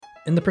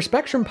In the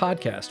Perspectrum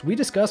podcast, we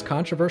discuss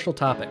controversial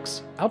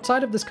topics.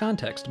 Outside of this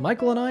context,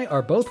 Michael and I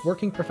are both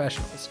working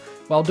professionals.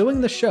 While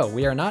doing this show,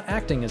 we are not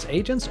acting as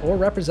agents or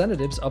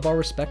representatives of our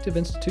respective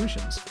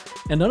institutions,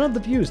 and none of the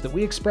views that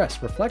we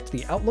express reflect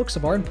the outlooks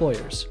of our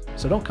employers.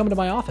 So don't come to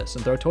my office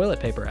and throw toilet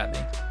paper at me.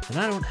 And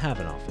I don't have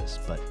an office,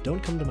 but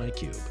don't come to my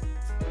cube.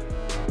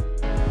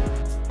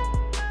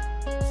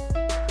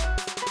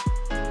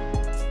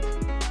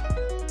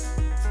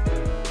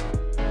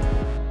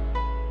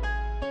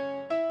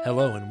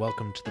 Hello and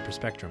welcome to the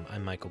Perspectrum.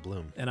 I'm Michael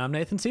Bloom. And I'm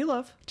Nathan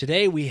Seelove.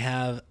 Today we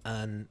have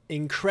an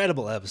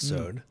incredible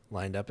episode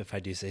lined up, if I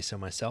do say so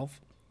myself.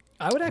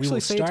 I would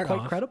actually say it's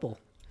quite credible.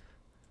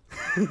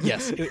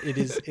 Yes, it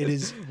is. It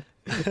is.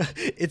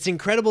 It's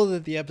incredible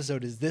that the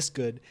episode is this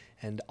good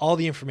and all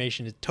the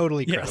information is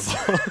totally credible.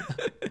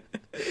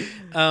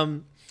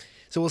 Yes.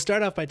 So we'll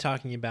start off by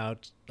talking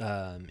about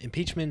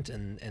impeachment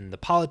and the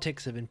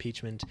politics of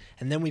impeachment.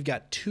 And then we've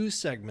got two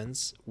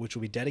segments which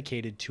will be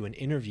dedicated to an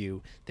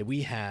interview that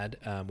we had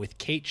with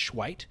Kate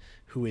Schweit,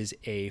 who is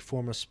a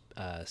former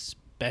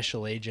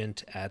special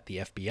agent at the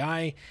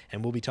FBI.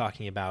 And we'll be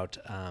talking about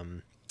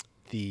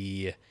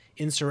the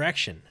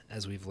insurrection,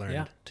 as we've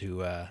learned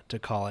to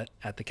call it,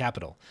 at the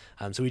Capitol.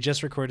 So we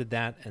just recorded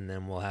that, and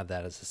then we'll have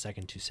that as the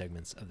second two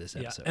segments of this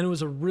episode. And it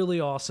was a really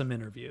awesome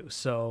interview.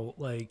 So,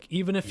 like,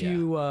 even if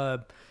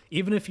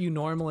you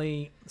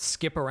normally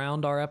skip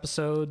around our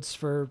episodes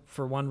for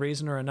one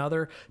reason or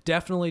another,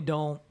 definitely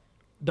don't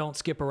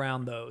skip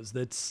around those.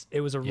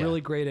 It was a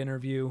really great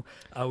interview.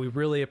 We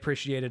really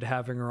appreciated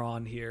having her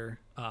on here,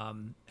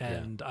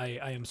 and I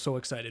am so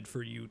excited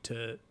for you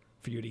to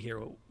hear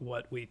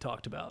what we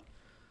talked about.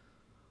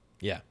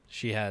 Yeah,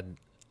 she had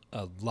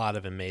a lot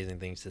of amazing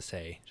things to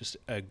say. Just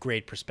a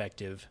great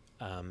perspective.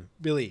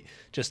 Really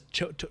just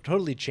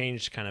totally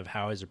changed kind of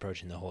how I was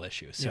approaching the whole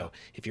issue. So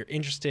if you're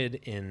interested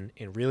in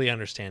really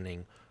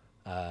understanding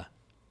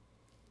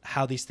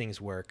how these things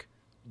work,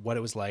 what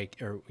it was like,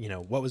 or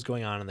what was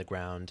going on the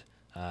ground,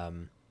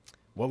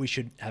 what we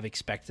should have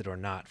expected or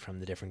not from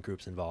the different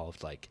groups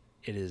involved, like,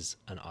 it is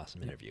an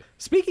awesome interview.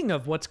 Speaking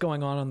of what's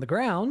going on the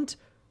ground,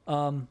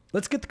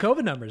 let's get the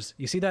COVID numbers.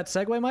 You see that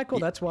segue, Michael?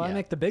 That's why I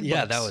make the big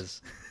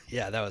bucks.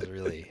 That was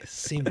really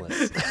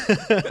seamless.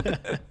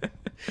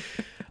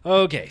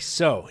 Okay,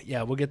 so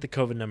we'll get the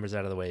COVID numbers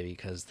out of the way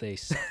because they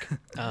suck.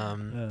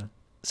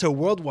 So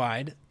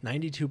worldwide,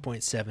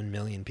 92.7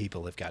 million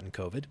people have gotten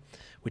COVID,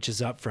 which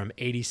is up from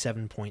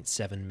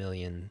 87.7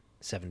 million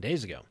 7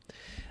 days ago.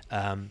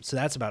 So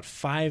that's about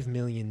 5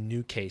 million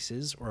new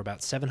cases, or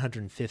about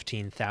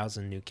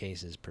 715,000 new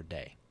cases per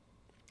day.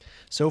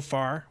 So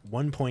far,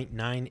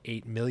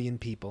 1.98 million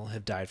people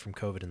have died from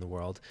COVID in the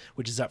world,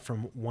 which is up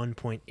from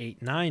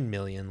 1.89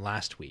 million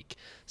last week.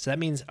 So that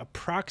means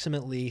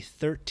approximately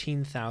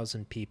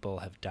 13,000 people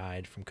have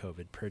died from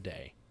COVID per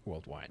day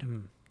worldwide.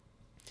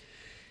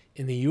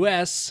 In the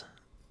U.S.,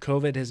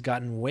 COVID has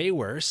gotten way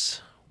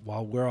worse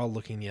while we're all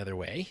looking the other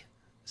way.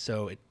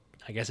 So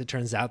I guess it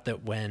turns out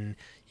that when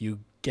you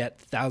get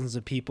thousands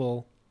of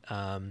people,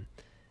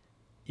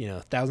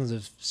 thousands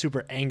of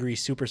super angry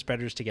super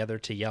spreaders together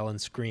to yell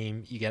and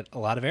scream, you get a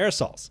lot of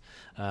aerosols.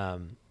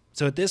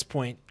 So at this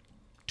point,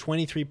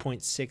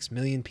 23.6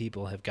 million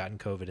people have gotten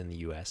COVID in the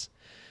U.S.,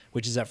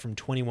 which is up from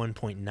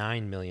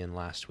 21.9 million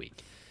last week,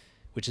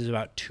 which is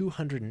about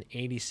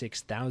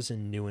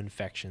 286,000 new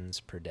infections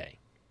per day.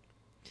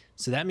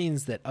 So that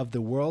means that of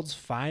the world's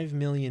 5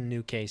 million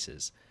new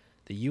cases,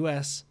 the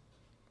U.S.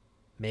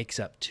 makes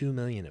up 2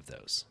 million of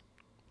those,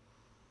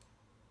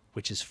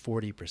 which is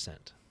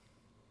 40%.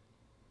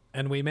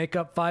 And we make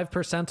up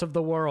 5% of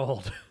the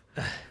world.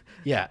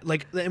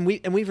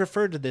 And we've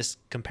referred to this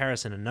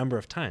comparison a number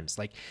of times.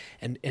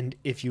 And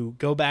if you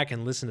go back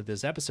and listen to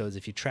those episodes,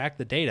 if you track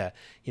the data,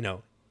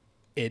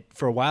 it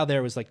for a while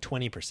there was like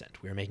 20%.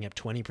 We were making up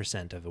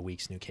 20% of a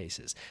week's new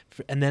cases,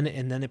 and then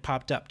it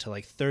popped up to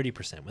like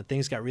 30%. When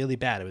things got really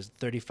bad, it was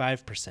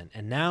 35%,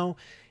 and now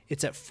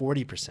it's at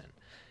 40%.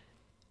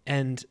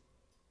 And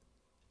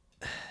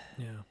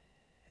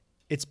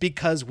it's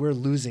because we're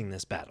losing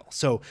this battle.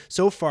 So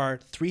far,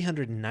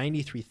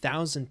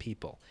 393,000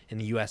 people in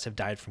the U.S. have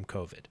died from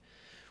COVID,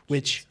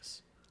 which,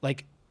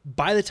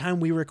 by the time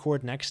we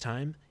record next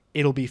time,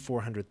 it'll be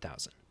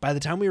 400,000. By the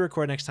time we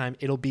record next time,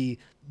 it'll be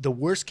the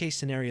worst case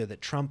scenario that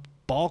Trump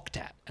balked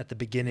at the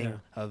beginning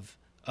of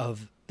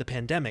the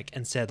pandemic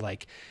and said,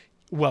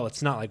 well,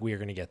 it's not like we are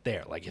going to get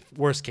there. If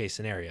worst case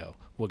scenario,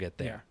 we'll get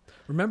there. Yeah.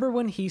 Remember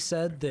when he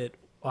said that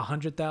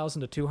 100,000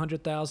 to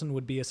 200,000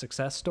 would be a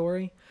success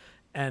story?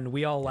 And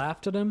we all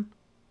laughed at him.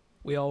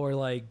 We all were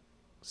like,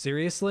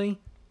 seriously?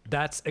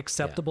 That's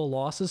acceptable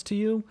losses to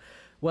you?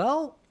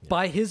 Well,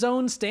 by his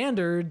own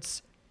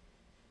standards,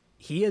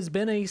 he has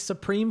been a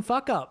supreme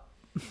fuck up.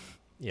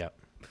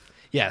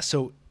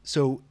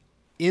 So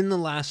in the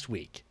last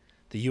week,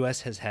 the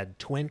U.S. has had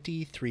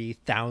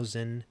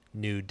 23,000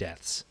 new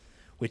deaths,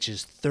 which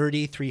is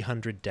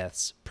 3,300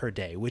 deaths per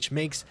day, which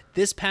makes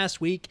this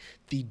past week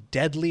the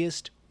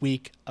deadliest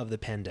week of the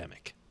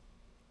pandemic.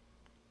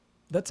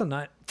 That's a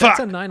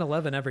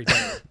 9/11 every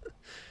day.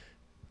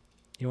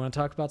 You want to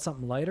talk about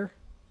something lighter?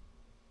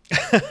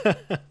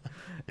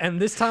 And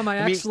this time I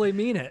actually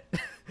mean it.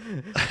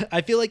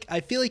 I feel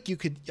like you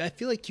could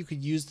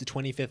use the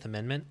 25th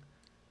Amendment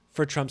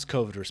for Trump's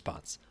COVID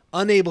response.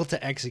 Unable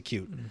to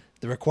execute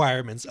the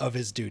requirements of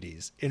his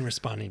duties in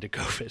responding to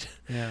COVID.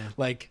 Yeah.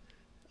 Like,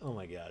 oh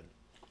my God.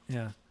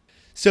 Yeah.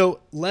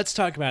 So let's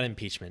talk about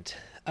impeachment.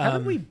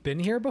 Haven't we been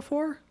here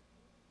before?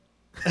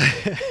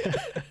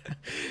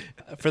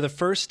 For the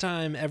first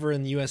time ever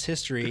in U.S.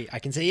 history, I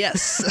can say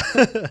yes.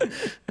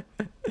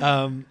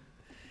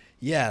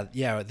 Yeah.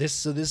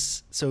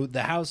 So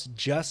the House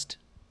just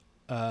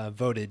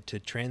voted to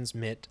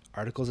transmit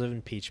articles of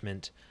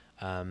impeachment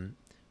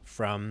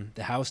from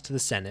the House to the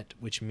Senate,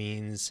 which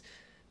means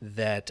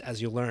that,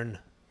 as you'll learn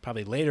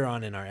probably later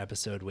on in our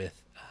episode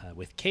with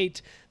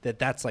Kate,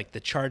 that's like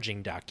the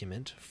charging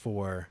document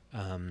for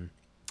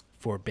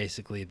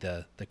basically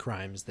the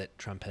crimes that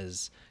Trump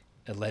has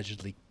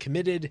allegedly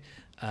committed,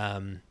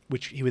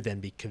 which he would then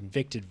be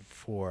convicted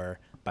for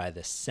by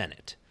the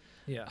Senate.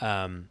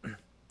 Yeah.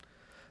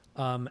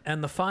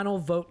 And the final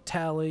vote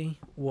tally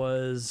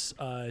was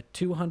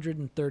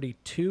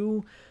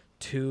 232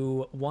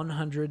 to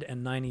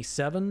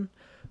 197,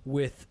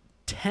 with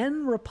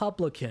 10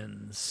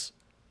 Republicans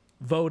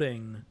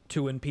voting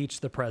to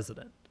impeach the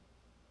president.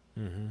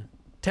 Mm-hmm.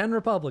 10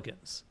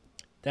 Republicans.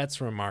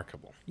 That's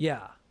remarkable.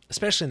 Yeah.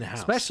 Especially in the House.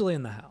 Especially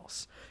in the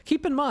House.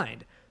 Keep in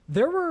mind,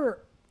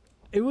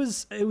 it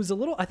was a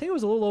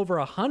little over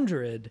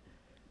 100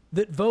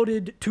 that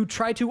voted to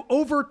try to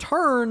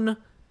overturn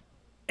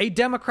a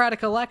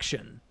democratic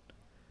election.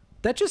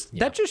 That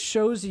just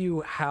shows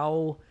you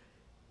how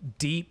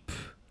deep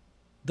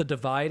the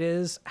divide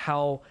is,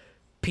 how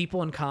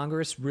people in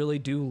Congress really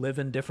do live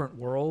in different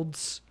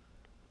worlds,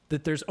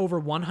 that there's over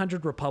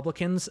 100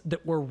 Republicans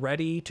that were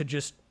ready to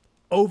just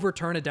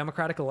overturn a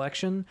democratic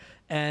election,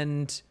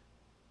 and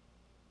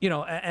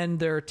and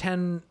there are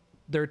 10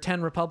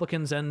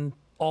 Republicans and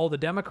all the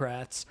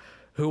Democrats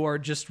who are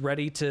just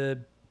ready to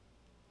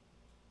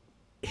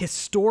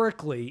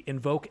historically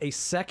invoke a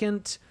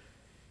second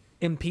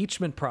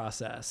impeachment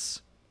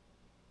process.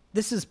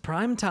 This is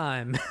prime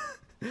time.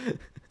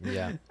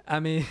 Yeah.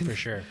 I mean, for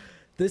sure.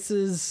 This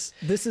is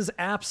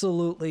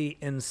absolutely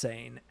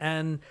insane.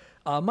 And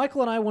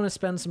Michael and I want to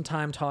spend some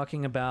time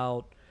talking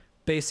about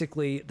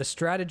basically the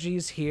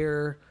strategies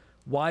here,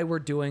 why we're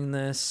doing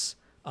this,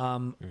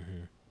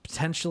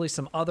 potentially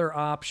some other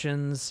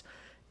options,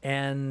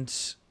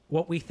 and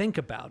what we think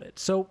about it.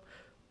 So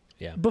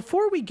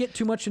before we get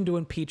too much into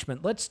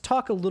impeachment, let's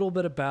talk a little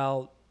bit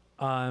about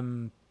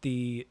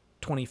the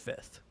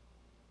 25th.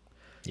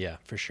 Yeah,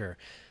 for sure.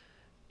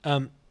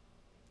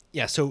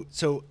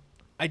 So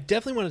I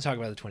definitely want to talk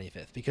about the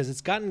 25th because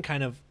it's gotten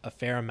kind of a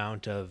fair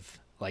amount of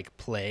like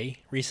play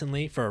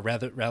recently for a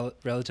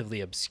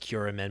relatively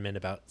obscure amendment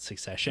about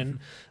succession.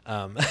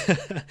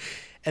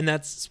 And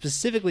that's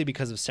specifically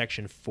because of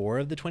Section 4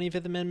 of the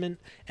 25th Amendment.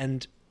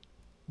 And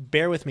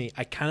bear with me,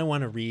 I kind of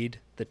want to read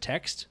the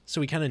text so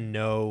we kind of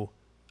know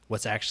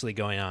what's actually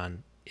going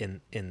on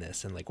in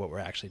this and like what we're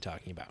actually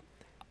talking about.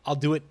 I'll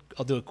do it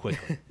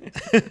quickly.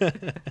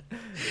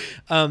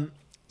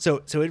 So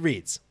it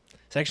reads,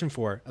 Section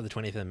 4 of the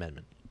 25th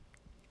Amendment.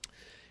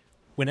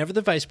 Whenever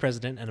the Vice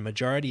President and a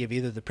majority of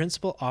either the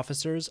principal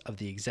officers of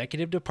the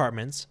executive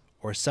departments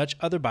or such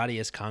other body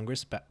as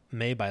Congress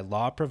may by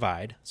law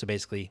provide, so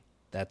basically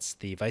that's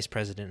the Vice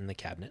President and the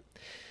Cabinet,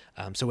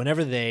 so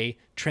whenever they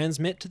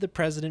transmit to the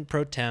President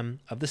pro tem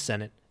of the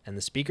Senate and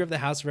the Speaker of the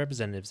House of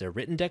Representatives their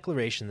written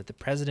declaration that the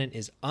President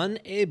is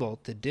unable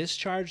to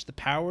discharge the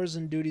powers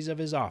and duties of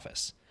his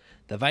office,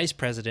 the Vice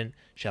President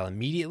shall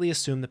immediately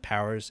assume the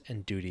powers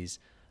and duties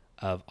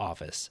of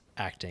office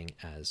acting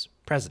as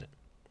President.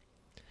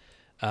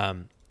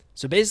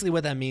 So basically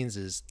what that means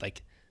is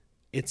like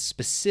it's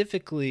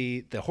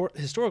specifically the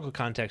historical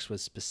context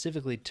was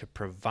specifically to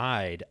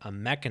provide a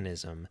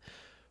mechanism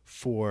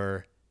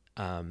for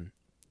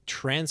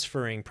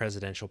transferring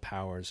presidential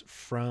powers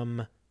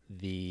from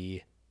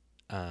the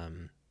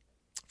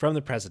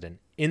president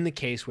in the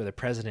case where the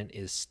president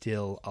is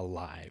still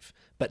alive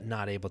but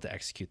not able to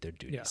execute their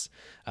duties.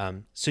 Yeah.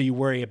 So you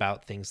worry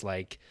about things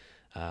like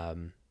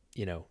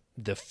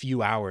the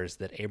few hours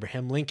that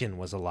Abraham Lincoln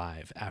was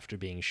alive after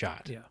being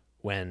shot,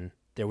 when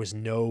there was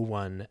no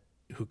one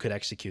who could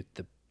execute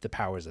the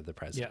powers of the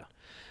president.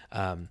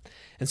 Yeah.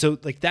 And so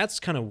like that's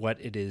kind of what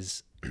it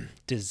is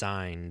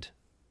designed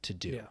to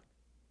do. Yeah.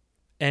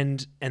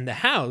 And the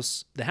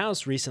House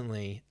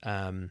recently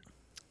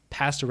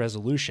passed a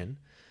resolution,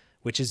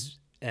 which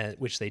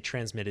they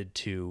transmitted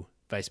to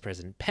Vice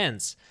President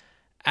Pence,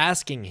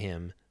 asking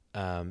him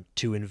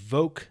to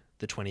invoke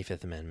the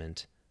 25th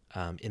Amendment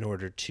in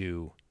order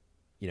to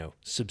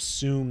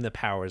subsume the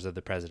powers of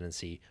the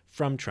presidency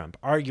from Trump,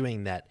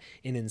 arguing that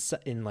in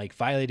like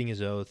violating his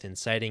oath,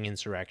 inciting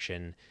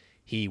insurrection,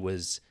 he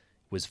was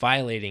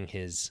violating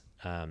his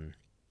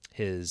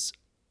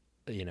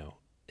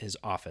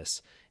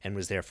office and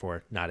was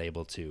therefore not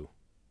able to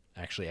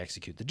actually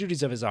execute the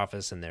duties of his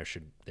office, and he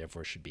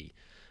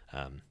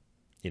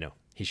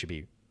should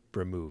be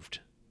removed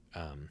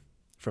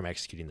from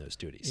executing those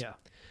duties. Yeah.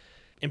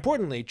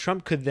 Importantly,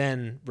 Trump could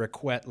then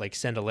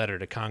send a letter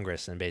to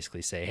Congress and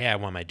basically say, hey, I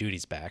want my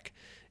duties back.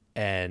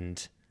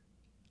 And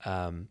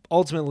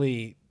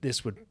ultimately,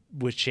 this would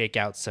shake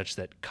out such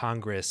that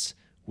Congress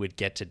would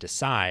get to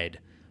decide,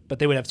 but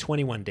they would have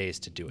 21 days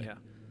to do it. Yeah.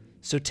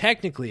 So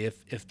technically,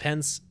 if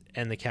Pence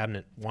and the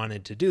cabinet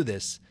wanted to do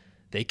this,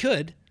 they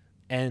could,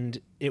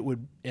 and it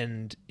would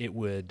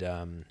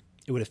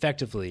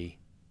effectively,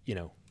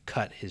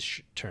 cut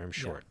his term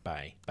short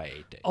by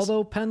 8 days.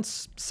 Although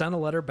Pence sent a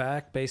letter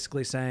back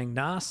basically saying,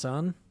 nah,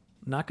 son,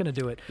 not going to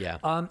do it.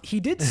 Yeah. He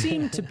did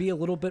seem to be a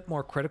little bit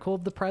more critical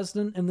of the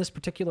president in this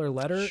particular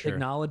letter, Sure.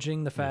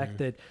 acknowledging the fact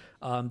that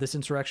this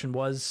insurrection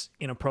was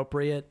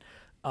inappropriate,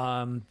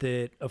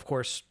 that, of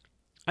course,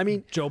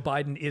 Joe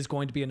Biden is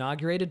going to be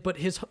inaugurated. But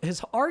his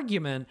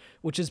argument,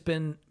 which has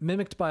been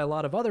mimicked by a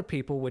lot of other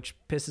people, which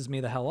pisses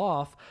me the hell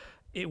off,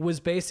 it was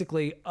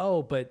basically,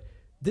 oh, but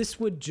this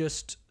would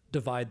just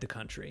divide the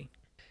country.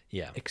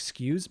 Yeah.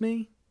 Excuse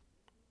me?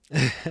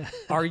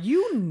 Are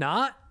you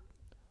not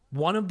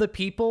one of the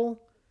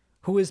people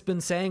who has been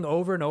saying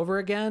over and over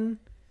again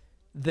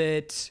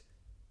that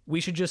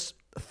we should just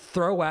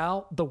throw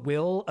out the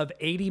will of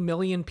 80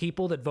 million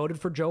people that voted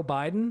for Joe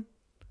Biden?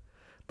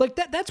 Like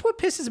that's what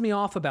pisses me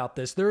off about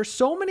this. There's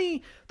so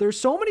many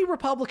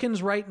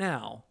Republicans right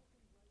now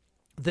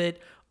that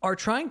are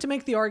trying to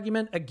make the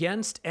argument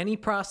against any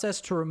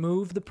process to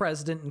remove the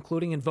president,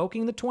 including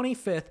invoking the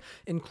 25th,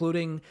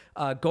 including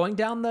going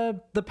down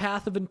the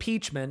path of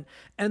impeachment.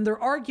 And their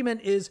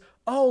argument is,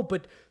 oh,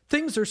 but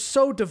things are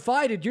so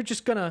divided, you're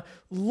just going to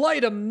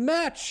light a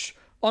match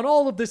on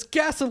all of this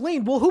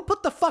gasoline. Well, who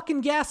put the fucking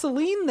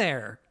gasoline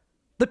there?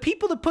 The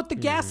people that put the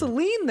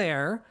gasoline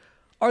there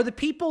are the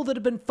people that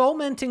have been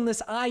fomenting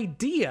this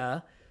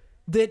idea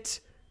that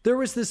there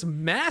was this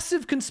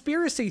massive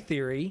conspiracy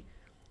theory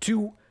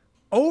to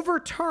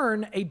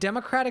overturn a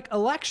democratic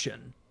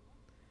election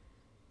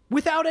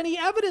without any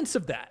evidence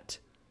of that.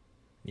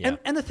 Yeah.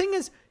 And the thing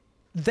is,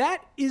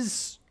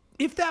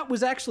 if that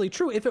was actually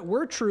true, if it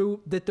were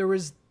true that there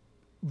was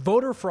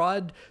voter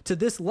fraud to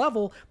this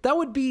level, that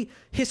would be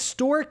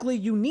historically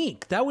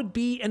unique. That would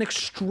be an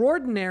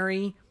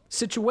extraordinary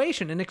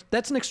situation, and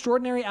that's an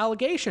extraordinary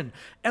allegation.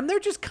 And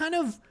they're just kind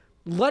of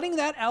letting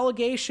that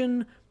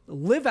allegation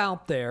live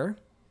out there,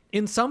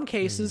 in some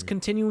cases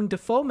continuing to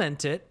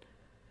foment it.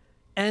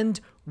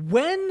 And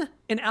when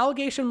an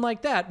allegation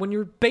like that, when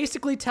you're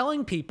basically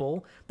telling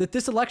people that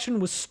this election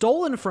was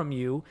stolen from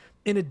you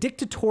in a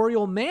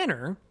dictatorial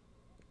manner,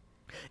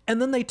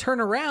 and then they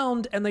turn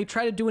around and they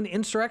try to do an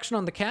insurrection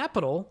on the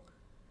Capitol,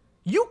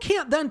 you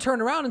can't then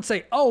turn around and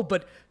say, oh,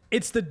 but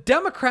it's the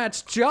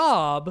Democrats'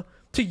 job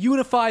to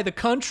unify the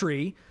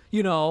country.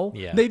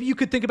 Maybe you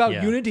could think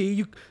about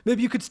unity.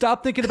 Maybe you could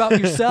stop thinking about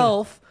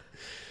yourself.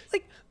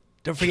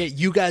 Don't forget,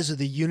 you guys are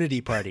the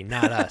unity party,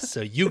 not us. So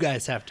you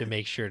guys have to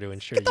make sure to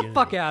ensure unity. Get the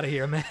fuck out of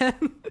here,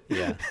 man.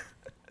 Yeah.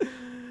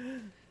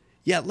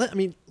 Yeah.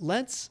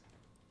 Let's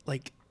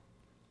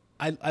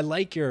I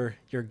like your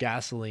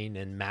gasoline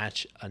and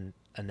match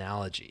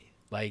analogy.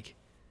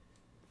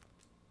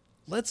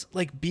 Let's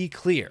be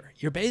clear.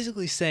 You're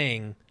basically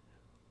saying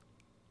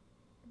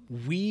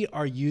we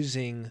are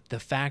using the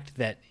fact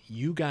that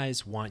you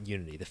guys want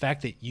unity, the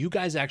fact that you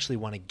guys actually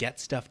want to get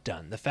stuff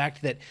done, the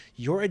fact that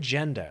your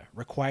agenda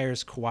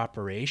requires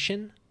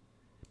cooperation,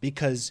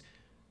 because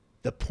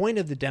the point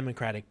of the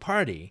Democratic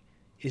Party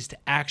is to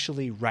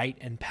actually write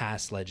and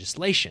pass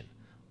legislation,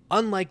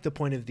 unlike the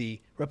point of the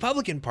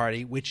Republican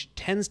Party, which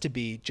tends to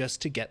be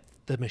just to get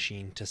the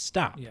machine to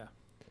stop. Yeah.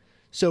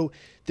 So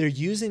they're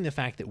using the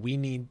fact that we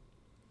need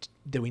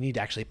to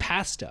actually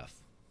pass stuff,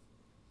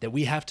 that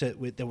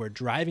we're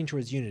driving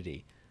towards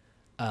unity,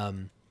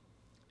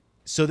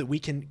 so that we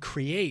can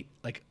create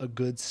a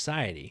good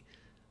society,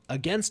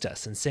 against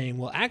us, and saying,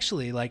 well,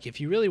 actually, if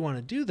you really want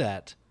to do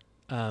that,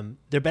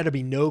 there better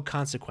be no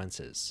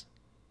consequences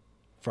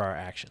for our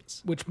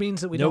actions. Which means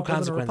that we no don't live in a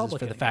consequences republic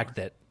for the anymore. fact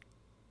that,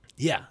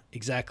 yeah,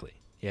 exactly,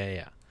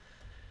 yeah.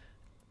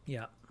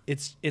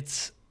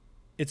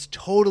 It's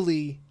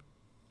totally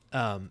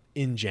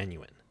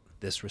ingenuine,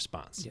 this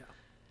response. Yeah.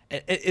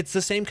 It's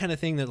the same kind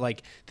of thing that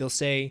they'll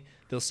say,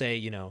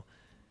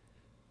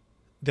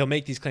 they'll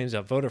make these claims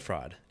about voter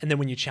fraud, and then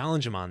when you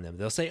challenge them on them,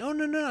 they'll say, "Oh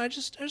no, I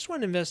just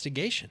want an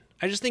investigation.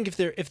 I just think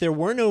if there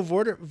were no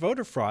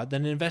voter fraud,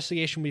 then an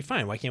investigation would be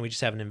fine. Why can't we just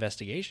have an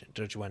investigation?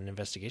 Don't you want an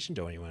investigation?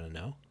 Don't you want to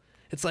know?"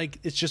 It's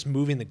it's just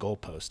moving the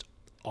goalpost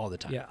all the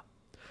time. Yeah,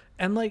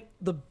 and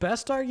the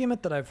best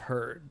argument that I've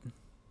heard,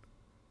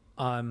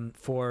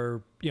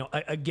 for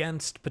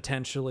against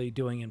potentially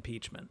doing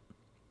impeachment,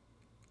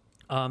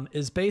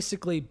 is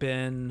basically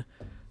been,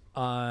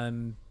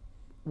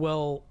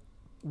 well,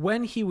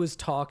 when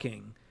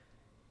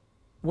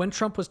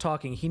Trump was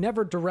talking, he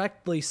never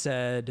directly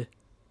said,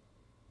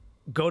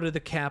 go to the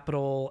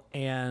Capitol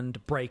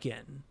and break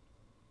in.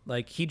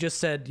 He just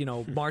said,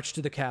 march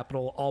to the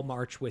Capitol, I'll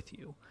march with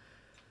you.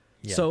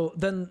 Yeah. So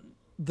then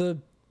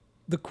the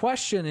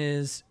question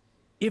is,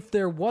 if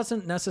there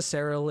wasn't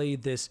necessarily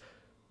this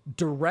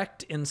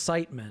direct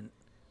incitement,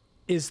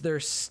 is there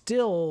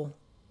still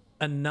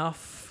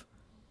enough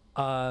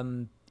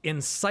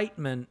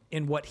incitement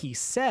in what he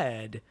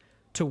said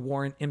to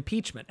warrant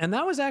impeachment? And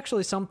that was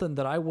actually something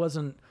that I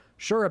wasn't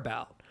sure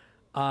about.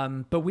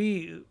 But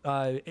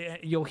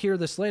you'll hear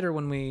this later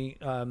when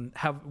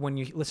when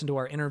you listen to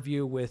our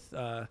interview with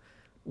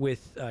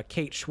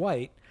Kate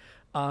Schweit.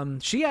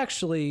 She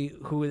actually,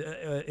 who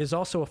is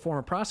also a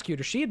former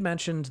prosecutor, she had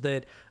mentioned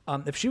that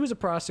if she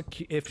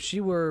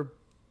were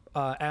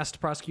asked to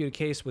prosecute a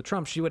case with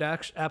Trump, she would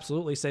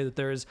absolutely say that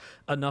there is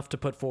enough to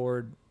put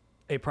forward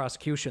a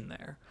prosecution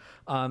there.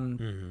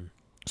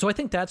 So I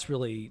think that's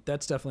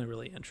definitely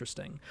really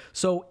interesting.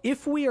 So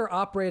if we are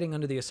operating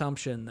under the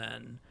assumption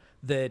then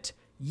that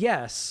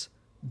yes,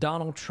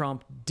 Donald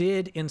Trump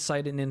did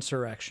incite an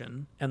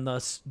insurrection and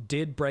thus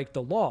did break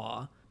the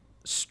law,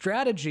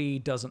 strategy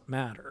doesn't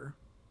matter.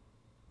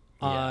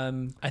 Yeah.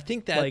 I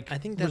think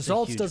that's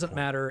results doesn't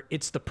matter.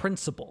 It's the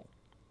principle,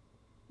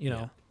 you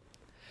know?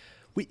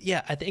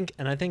 I think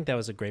that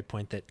was a great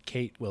point that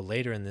Kate will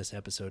later in this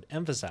episode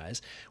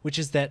emphasize, which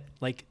is that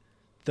like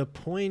the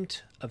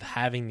point of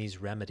having these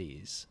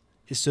remedies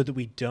is so that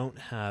we don't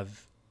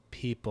have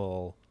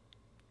people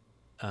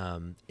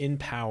in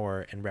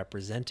power and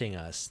representing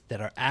us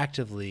that are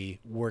actively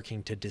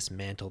working to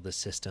dismantle the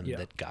system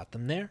that got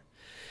them there,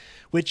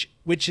 which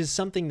is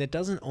something that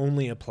doesn't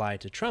only apply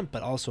to Trump,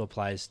 but also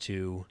applies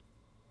to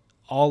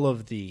all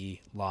of the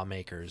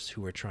lawmakers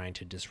who are trying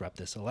to disrupt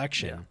this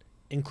election,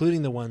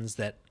 including the ones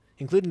that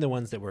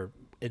were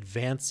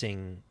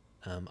advancing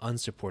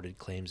unsupported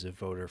claims of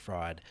voter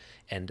fraud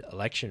and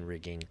election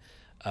rigging,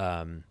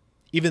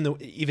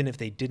 even if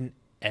they didn't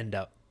end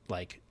up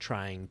like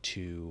trying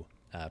to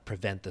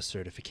prevent the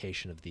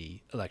certification of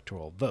the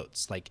electoral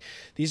votes. Like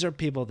these are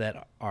people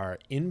that are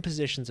in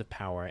positions of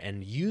power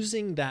and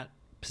using that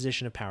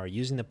position of power,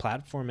 using the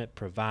platform it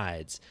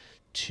provides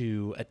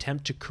to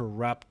attempt to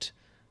corrupt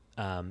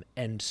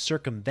and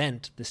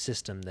circumvent the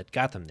system that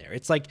got them there.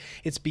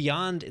 It's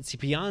beyond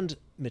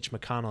Mitch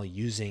McConnell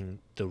using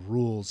the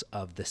rules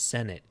of the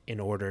Senate in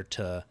order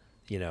to,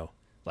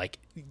 like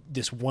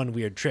this one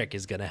weird trick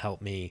is going to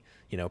help me,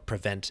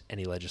 prevent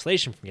any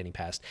legislation from getting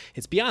passed.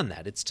 It's beyond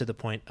that. It's to the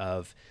point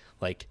of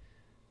like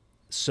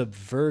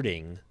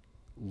subverting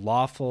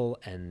lawful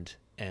and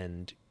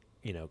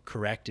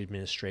correct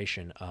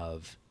administration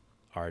of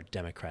our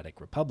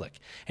democratic republic.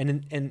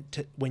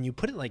 When you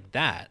put it like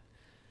that,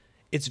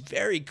 it's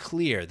very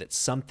clear that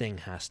something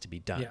has to be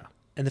done. Yeah.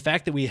 And the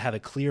fact that we have a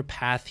clear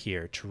path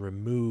here to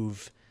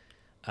remove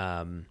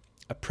a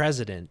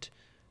president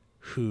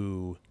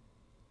who,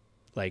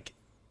 like,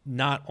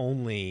 not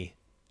only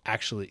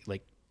actually,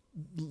 like,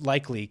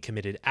 likely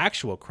committed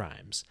actual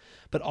crimes,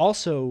 but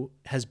also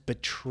has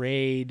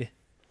betrayed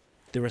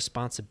the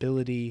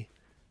responsibility,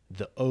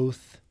 the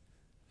oath,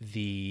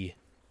 the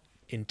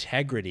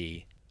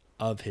integrity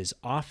of his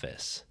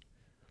office.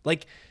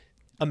 Like,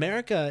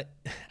 America,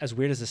 as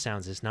weird as this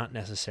sounds, is not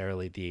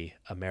necessarily the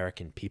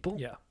American people.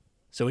 Yeah.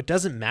 So it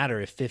doesn't matter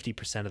if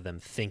 50% of them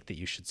think that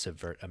you should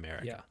subvert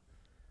America. Yeah.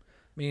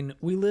 I mean,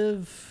 we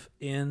live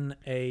in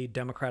a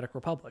democratic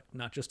republic,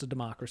 not just a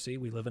democracy.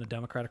 We live in a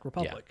democratic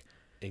republic.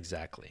 Yeah,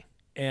 exactly.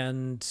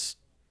 And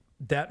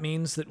that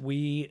means that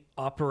we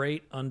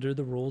operate under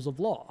the rules of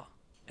law.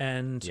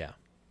 And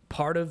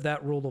part of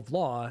that rule of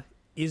law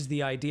is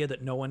the idea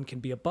that no one can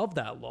be above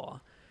that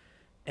law.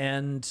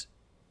 And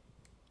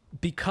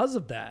because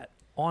of that,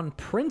 on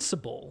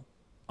principle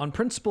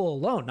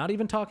alone, not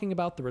even talking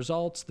about the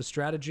results, the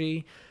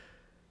strategy,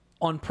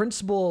 on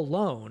principle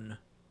alone,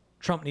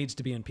 Trump needs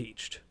to be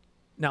impeached.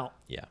 Now,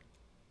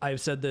 I've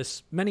said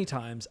this many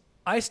times.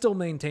 I still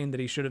maintain that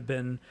he should have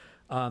been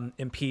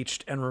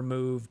impeached and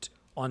removed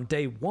on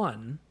day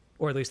one,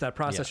 or at least that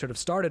process should have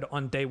started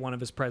on day one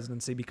of his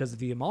presidency because of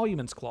the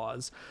emoluments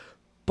clause.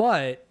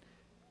 But,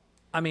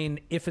 I mean,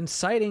 if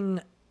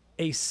inciting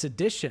a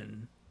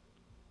sedition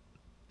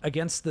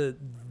against the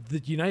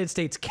United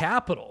States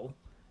Capitol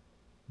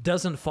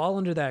doesn't fall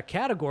under that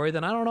category,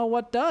 then I don't know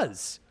what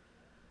does.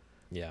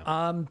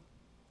 Yeah.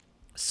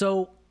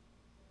 So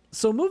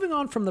moving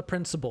on from the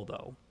principle,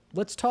 though,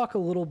 let's talk a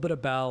little bit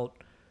about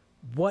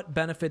what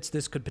benefits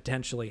this could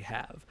potentially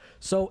have.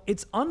 So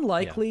it's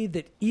unlikely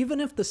that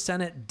even if the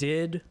Senate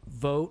did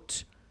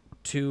vote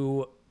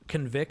to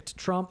convict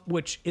Trump,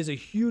 which is a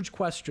huge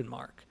question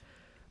mark,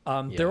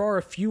 there are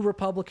a few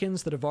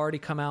Republicans that have already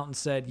come out and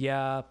said,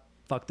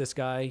 fuck this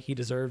guy, he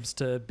deserves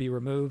to be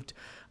removed.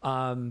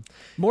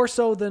 More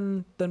so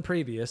than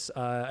previous.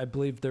 I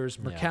believe there's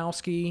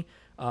Murkowski,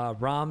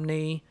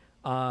 Romney.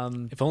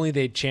 If only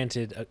they'd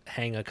chanted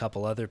hang a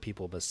couple other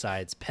people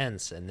besides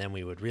Pence, and then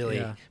we'd really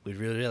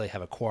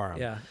have a quorum.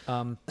 Yeah.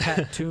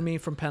 Pat Toomey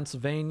from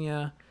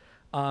Pennsylvania.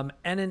 The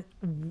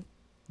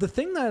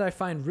thing that I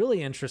find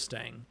really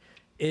interesting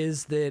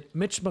is that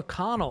Mitch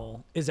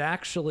McConnell is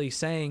actually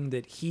saying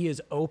that he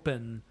is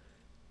open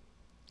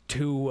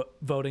to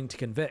voting to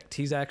convict.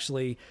 He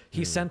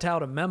sent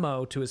out a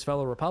memo to his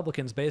fellow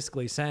Republicans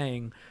basically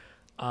saying,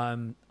 I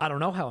don't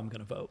know how I'm going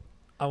to vote.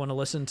 I want to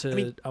listen to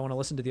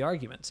the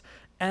arguments.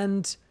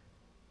 And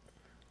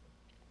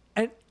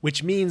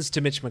which means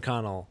to Mitch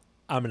McConnell,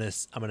 I'm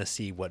gonna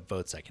see what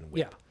votes I can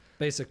whip. Yeah,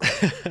 basically.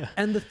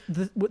 And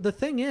the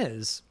thing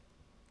is,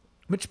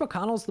 Mitch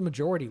McConnell's the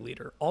majority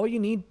leader. All you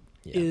need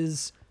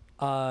is,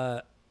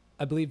 I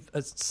believe,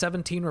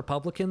 17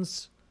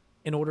 Republicans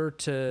in order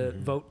to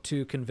vote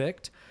to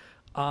convict.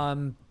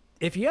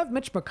 If you have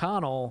Mitch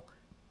McConnell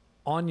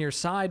on your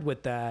side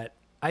with that,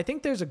 I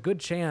think there's a good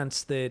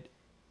chance that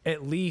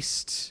at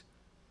least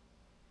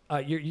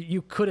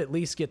you could at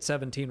least get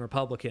 17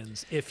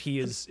 Republicans if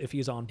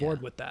he's on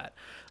board with that.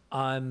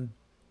 I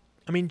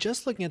mean,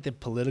 just looking at the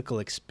political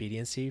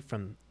expediency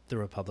from the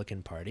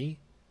Republican Party,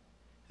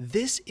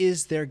 this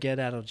is their get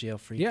out of jail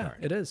free card.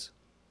 Yeah, it is.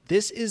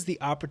 This is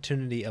the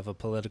opportunity of a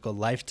political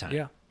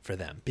lifetime for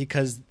them,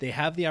 because they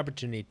have the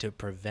opportunity to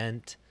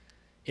prevent,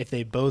 if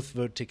they both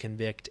vote to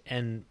convict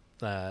and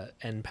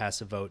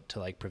pass a vote to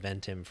like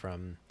prevent him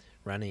from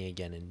running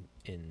again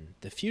in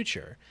the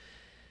future,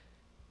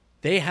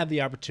 they have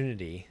the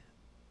opportunity,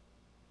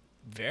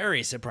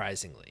 very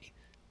surprisingly,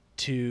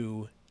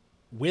 to,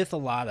 with a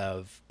lot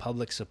of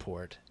public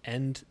support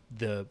and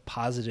the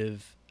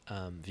positive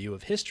view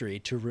of history,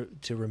 to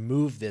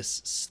remove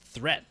this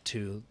threat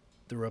to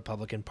the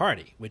Republican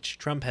Party, which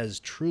Trump has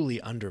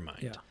truly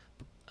undermined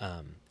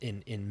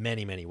in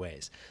many, many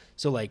ways.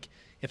 So, like,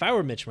 if I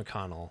were Mitch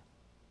McConnell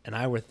and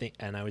I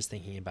was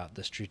thinking about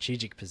the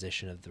strategic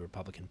position of the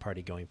Republican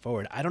Party going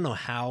forward, I don't know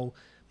how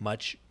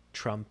much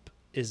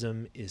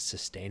Trumpism is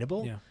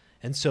sustainable. Yeah.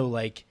 And so,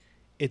 like,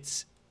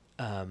 it's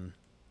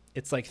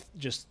like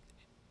just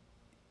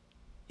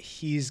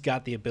he's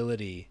got the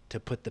ability to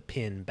put the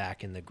pin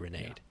back in the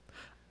grenade.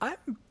 Yeah.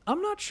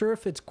 I'm not sure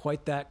if it's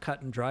quite that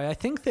cut and dry. I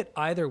think that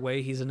either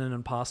way he's in an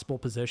impossible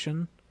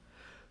position,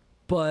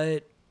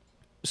 but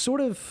sort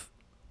of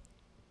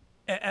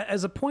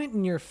as a point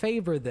in your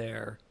favor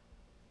there,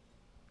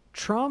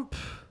 Trump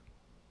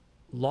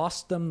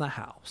lost them the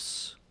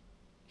House.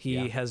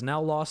 He has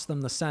now lost them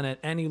the Senate,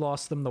 and he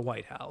lost them the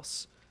White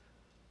House.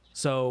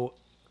 So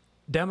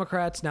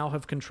Democrats now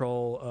have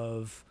control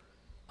of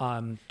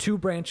two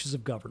branches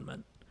of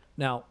government.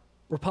 Now,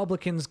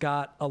 Republicans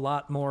got a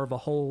lot more of a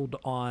hold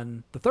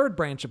on the third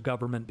branch of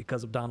government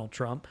because of Donald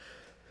Trump,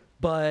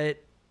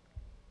 but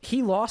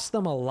he lost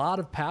them a lot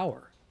of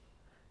power.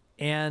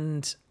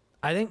 And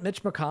I think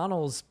Mitch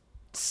McConnell's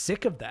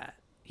sick of that.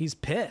 He's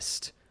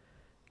pissed.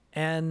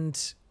 And,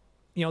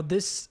 you know,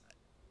 this,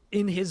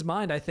 in his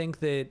mind, I think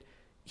that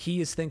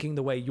he is thinking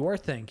the way you're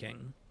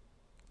thinking,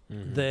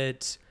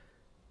 that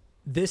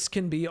this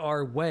can be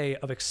our way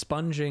of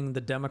expunging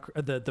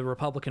the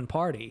Republican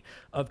Party,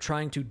 of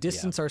trying to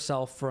distance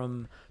ourselves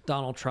from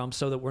Donald Trump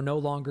so that we're no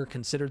longer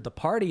considered the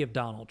party of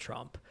Donald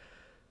Trump.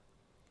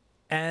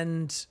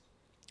 And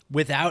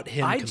without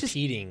him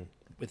competing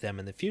with them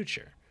in the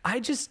future. I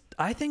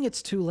think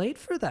it's too late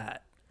for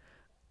that.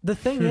 The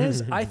thing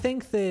is, I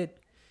think that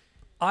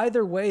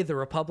either way, the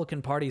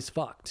Republican Party's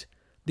fucked,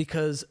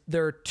 because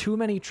there are too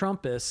many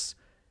Trumpists,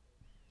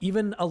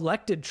 even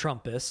elected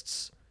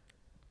Trumpists,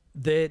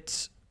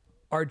 that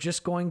are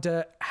just going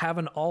to have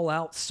an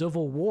all-out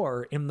civil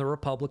war in the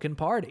Republican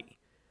Party.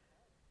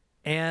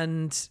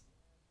 And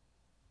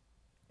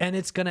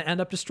it's going to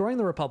end up destroying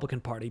the Republican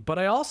Party. But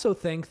I also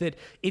think that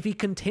if he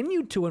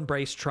continued to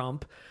embrace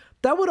Trump,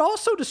 that would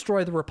also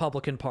destroy the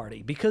Republican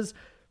Party, because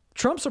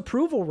Trump's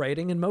approval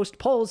rating in most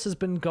polls has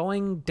been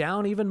going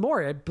down even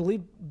more. I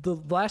believe the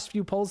last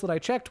few polls that I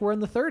checked were in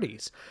the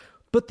 30s.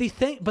 But the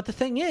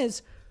thing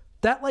is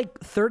that like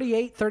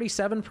 38,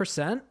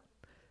 37%,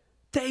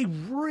 they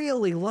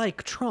really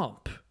like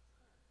Trump.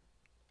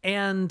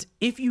 And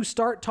if you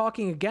start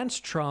talking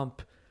against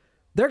Trump,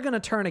 they're going to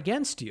turn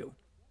against you.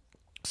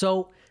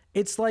 So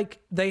it's like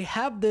they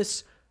have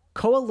this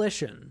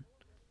coalition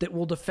that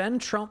will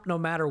defend Trump no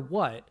matter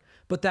what,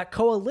 but that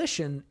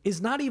coalition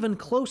is not even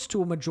close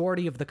to a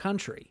majority of the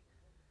country.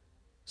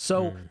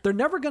 So they're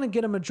never going to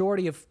get a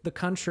majority of the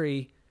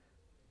country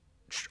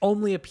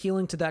only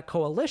appealing to that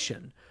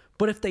coalition.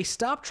 But if they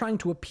stop trying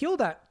to appeal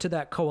to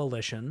that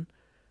coalition,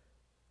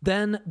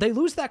 then they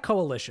lose that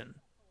coalition.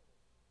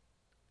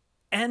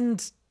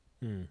 And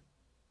then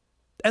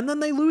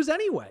they lose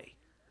anyway.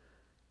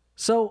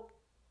 So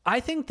I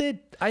think the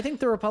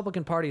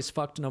Republican Party is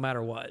fucked no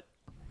matter what.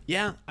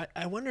 Yeah,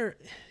 I wonder.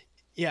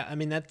 Yeah, I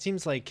mean, that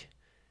seems like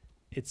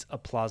it's a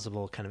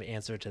plausible kind of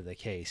answer to the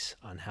case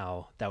on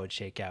how that would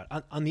shake out.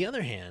 On the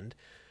other hand,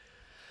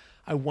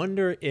 I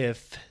wonder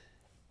if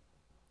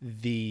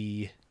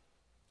the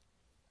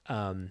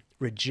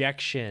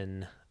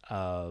rejection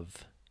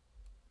of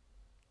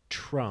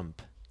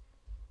Trump,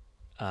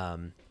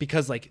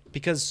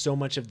 because so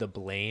much of the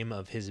blame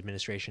of his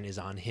administration is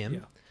on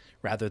him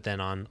rather than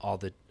on all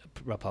the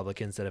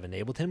Republicans that have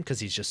enabled him,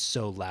 because he's just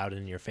so loud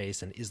in your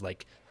face and is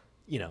like,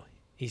 you know,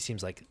 he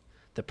seems like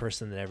the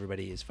person that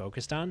everybody is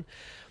focused on.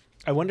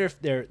 I wonder if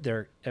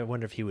I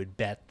wonder if he would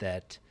bet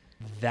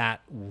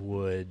that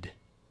would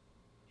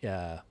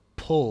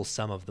pull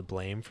some of the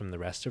blame from the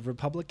rest of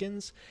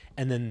Republicans,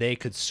 and then they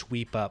could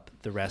sweep up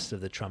the rest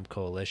of the Trump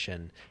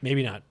coalition.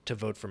 Maybe not to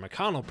vote for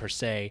McConnell per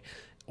se,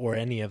 or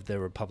any of the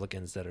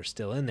Republicans that are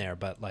still in there,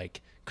 but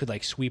like could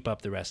like sweep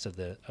up the rest of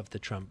the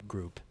Trump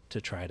group to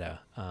try to,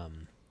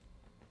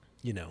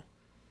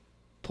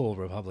 pull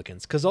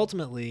Republicans. Because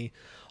ultimately,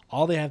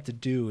 all they have to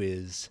do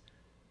is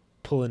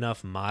pull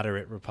enough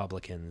moderate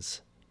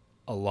Republicans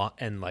along,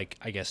 and like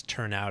I guess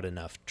turn out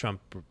enough Trump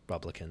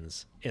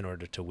Republicans in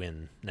order to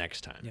win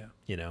next time.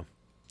 Yeah.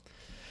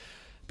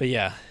 But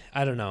yeah,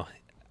 I don't know.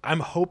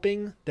 I'm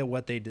hoping that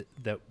what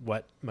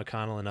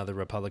McConnell and other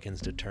Republicans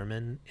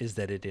determine is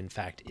that it in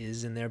fact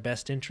is in their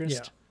best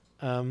interest.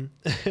 I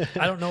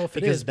don't know if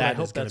it is, but I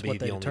hope that's what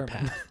they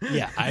determine.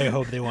 Yeah, I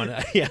hope they want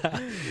to. Yeah.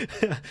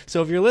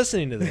 So if you're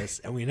listening to this,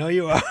 and we know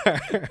you are,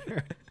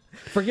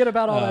 forget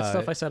about all that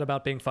stuff I said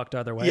about being fucked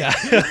either way. Yeah.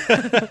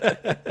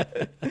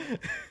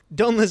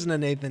 Don't listen to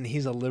Nathan.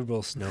 He's a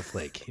liberal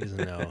snowflake. He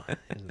doesn't know.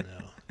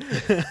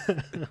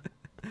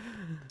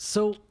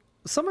 So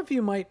some of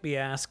you might be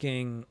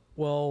asking,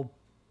 well,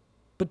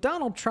 but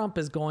Donald Trump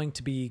is going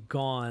to be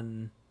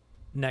gone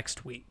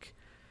next week.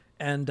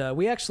 And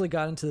we actually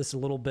got into this a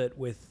little bit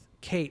with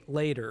Kate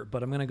later,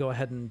 but I'm going to go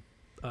ahead and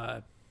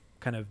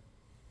kind of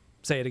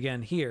say it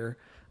again here.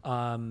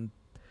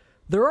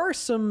 There are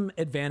some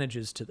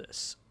advantages to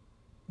this.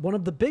 One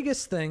of the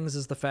biggest things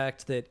is the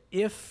fact that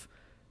if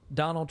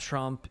Donald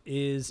Trump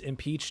is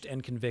impeached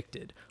and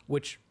convicted,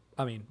 which,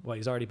 I mean, well,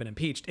 he's already been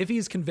impeached. If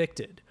he's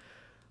convicted,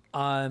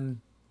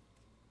 then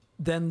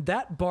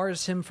that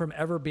bars him from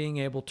ever being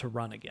able to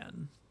run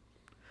again.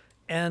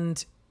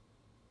 And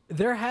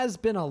there has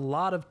been a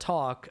lot of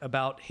talk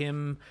about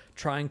him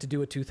trying to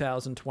do a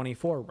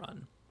 2024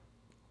 run.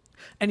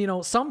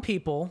 And, some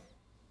people,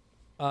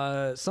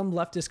 some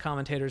leftist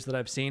commentators that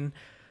I've seen,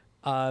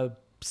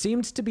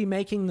 seemed to be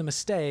making the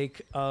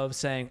mistake of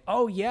saying,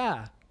 oh,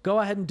 yeah, go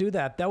ahead and do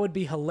that. That would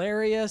be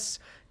hilarious.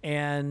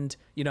 And,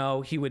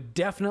 he would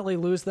definitely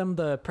lose them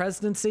the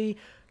presidency.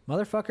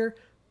 Motherfucker,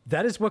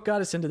 that is what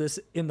got us into this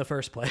in the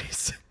first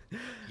place.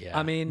 Yeah.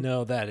 I mean,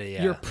 no,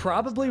 you're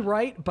probably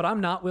right, but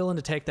I'm not willing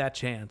to take that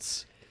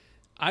chance.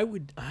 I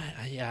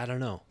don't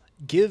know.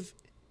 Give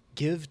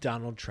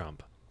Donald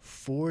Trump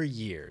 4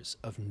 years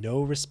of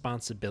no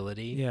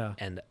responsibility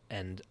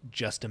and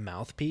just a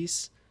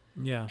mouthpiece.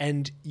 Yeah.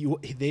 And you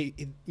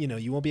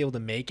won't be able to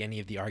make any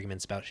of the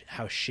arguments about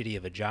how shitty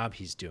of a job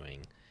he's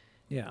doing.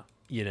 Yeah.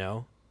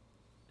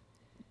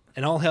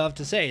 And all he'll have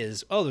to say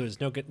is, "Oh,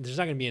 there's not going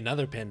to be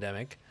another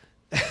pandemic."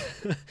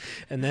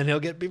 And then he'll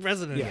be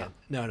president again.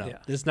 No.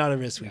 There's not a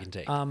risk we can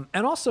take. And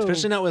also,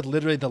 especially not with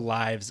literally the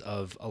lives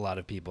of a lot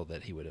of people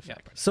that he would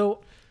affect. Yeah.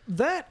 So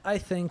that, I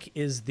think,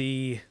 is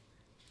the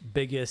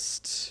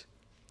biggest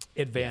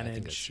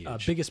advantage,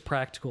 biggest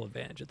practical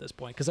advantage at this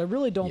point. Because I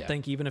really don't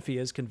think, even if he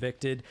is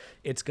convicted,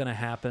 it's going to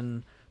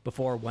happen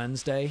before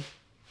Wednesday.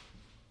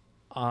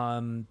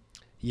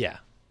 Yeah.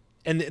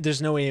 And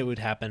there's no way it would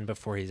happen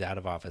before he's out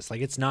of office. Like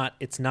it's not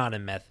a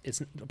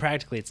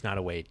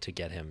way to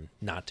get him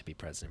not to be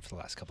president for the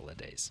last couple of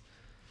days.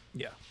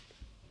 Yeah.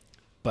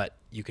 But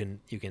you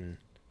can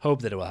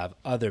hope that it will have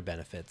other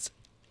benefits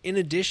in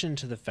addition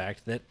to the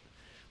fact that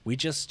we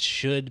just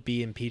should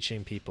be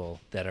impeaching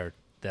people that are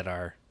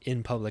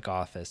in public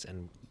office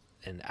and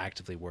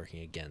actively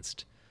working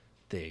against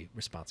the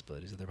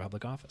responsibilities of their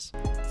public office.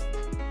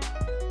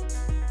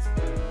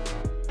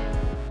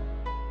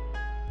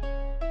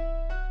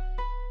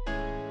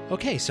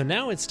 Okay, so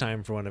now it's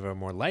time for one of our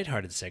more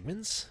lighthearted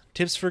segments,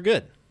 Tips for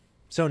Good.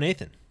 So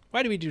Nathan,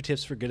 why do we do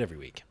Tips for Good every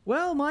week?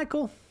 Well,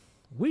 Michael,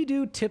 we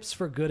do Tips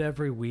for Good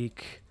every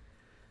week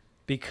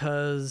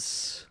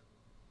because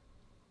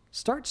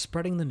start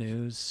spreading the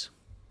news.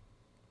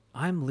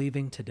 I'm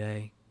leaving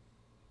today.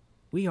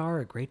 We are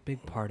a great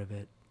big part of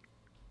it.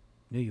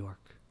 New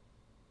York.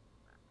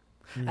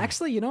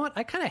 Actually, you know what?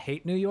 I kind of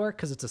hate New York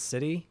because it's a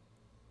city.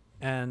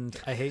 And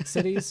I hate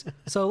cities.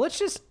 So let's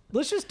just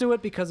do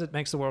it because it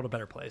makes the world a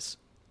better place.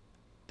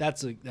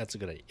 That's a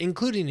good idea.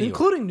 Including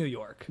New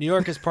York. New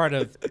York is part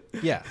of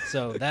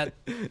so that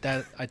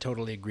I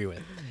totally agree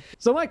with.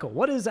 So Michael,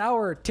 what is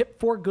our tip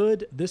for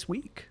good this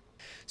week?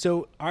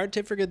 So our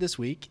tip for good this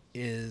week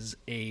is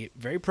a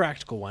very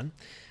practical one.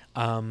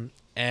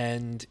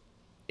 And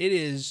it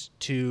is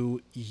to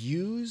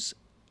use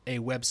a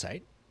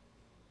website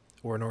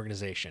or an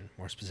organization,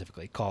 more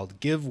specifically,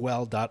 called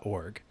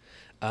givewell.org.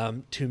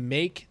 To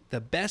make the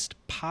best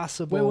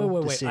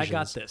possible decisions. Wait. I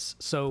got this.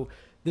 So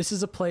this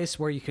is a place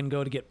where you can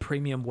go to get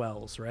premium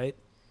wells, right?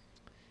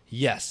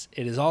 Yes.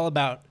 It is all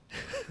about...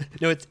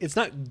 No, it's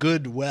not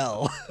good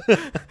well.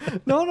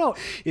 No.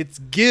 It's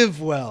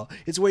give well.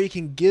 It's where you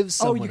can give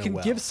someone a well. Oh, you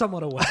can give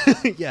someone a well.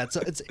 Yeah.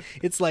 So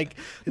it's like...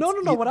 No.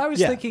 What I was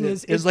thinking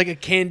is... It's like a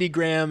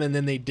Candygram and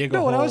then they dig a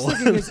hole. No, what I was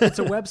thinking is it's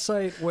a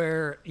website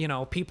where,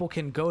 people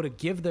can go to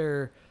give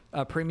their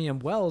premium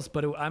wells,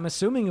 but I'm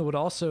assuming it would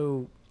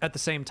also... at the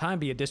same time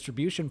be a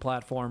distribution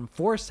platform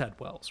for said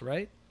wells,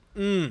 right?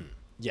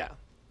 Yeah.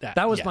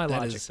 That was my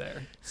logic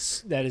there.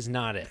 That is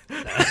not it.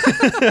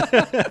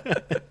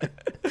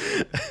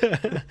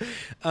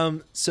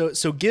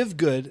 So give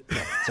good.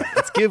 No, sorry,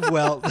 it's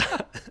givewell.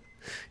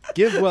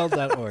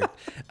 Givewell.org.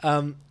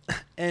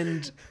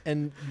 And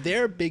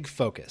their big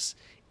focus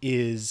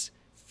is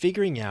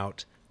figuring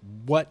out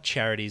what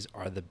charities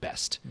are the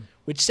best,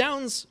 which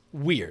sounds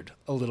weird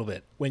a little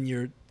bit when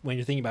you're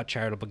thinking about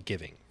charitable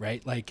giving,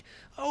 right? Like,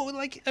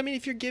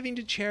 if you're giving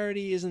to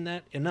charity, isn't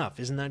that enough?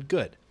 Isn't that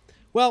good?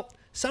 Well,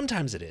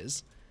 sometimes it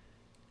is.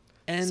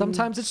 And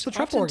sometimes it's the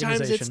Trump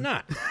organization. It's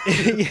not.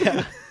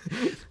 Yeah.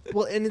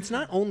 Well, and it's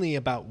not only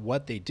about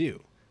what they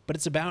do, but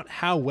it's about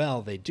how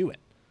well they do it.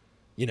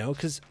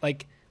 Because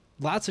like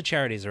lots of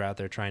charities are out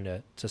there trying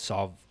to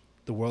solve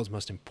the world's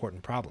most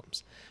important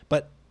problems.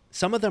 But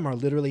some of them are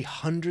literally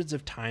hundreds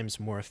of times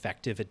more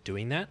effective at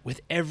doing that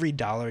with every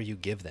dollar you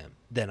give them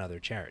than other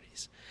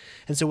charities.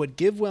 And so what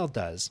GiveWell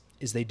does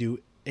is they do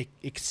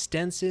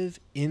extensive,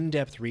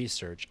 in-depth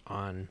research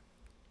on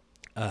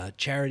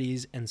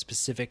charities and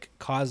specific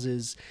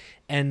causes,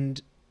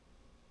 and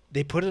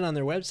they put it on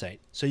their website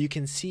so you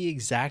can see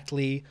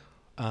exactly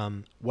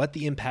what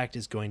the impact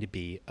is going to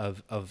be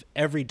of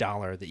every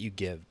dollar that you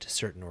give to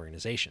certain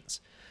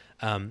organizations.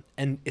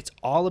 And it's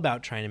all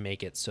about trying to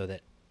make it so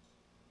that,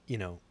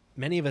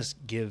 many of us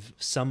give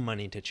some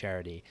money to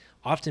charity.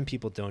 Often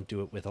people don't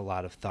do it with a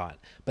lot of thought,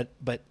 but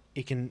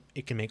it can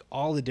make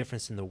all the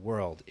difference in the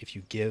world if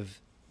you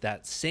give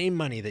that same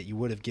money that you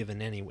would have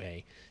given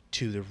anyway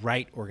to the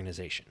right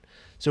organization.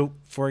 So,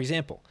 for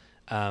example,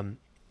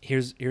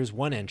 here's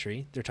one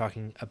entry. They're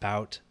talking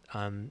about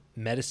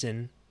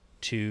medicine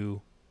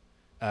to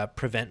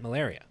prevent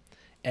malaria,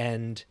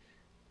 and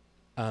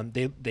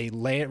they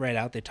lay it right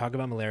out. They talk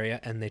about malaria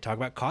and they talk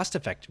about cost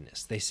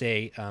effectiveness. They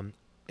say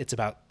it's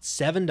about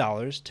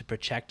 $7 to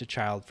protect a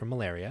child from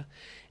malaria,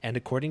 and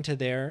according to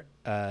their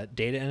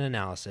data and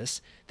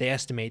analysis, they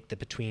estimate that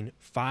between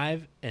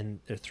 $3,000 and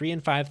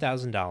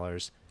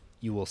 $5,000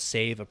 you will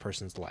save a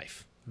person's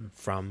life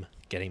from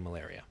getting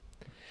malaria.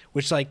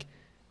 Which, like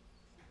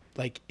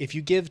if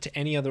you give to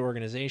any other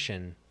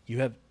organization,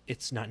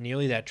 it's not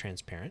nearly that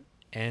transparent,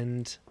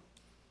 and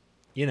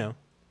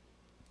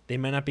they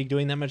might not be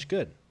doing that much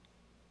good.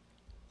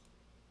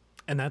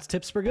 And that's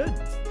Tips for Good.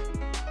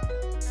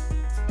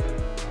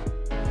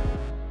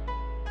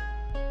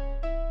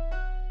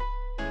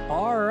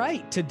 All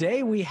right.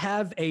 Today we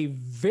have a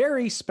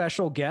very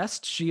special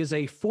guest. She is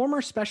a former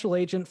special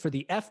agent for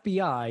the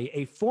FBI,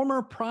 a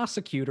former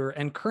prosecutor,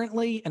 and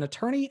currently an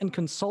attorney and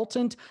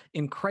consultant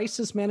in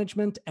crisis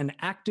management and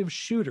active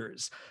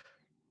shooters.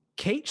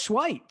 Kate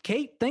Schweit.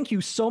 Kate, thank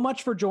you so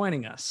much for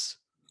joining us.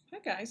 Hi,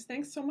 guys.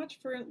 Thanks so much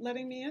for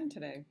letting me in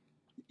today.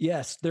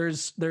 Yes,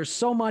 there's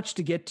so much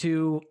to get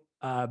to.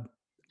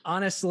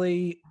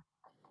 Honestly,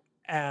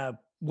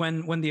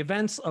 when the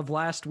events of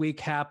last week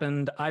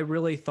happened, I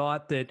really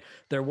thought that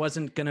there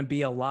wasn't going to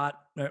be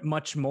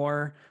much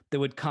more that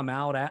would come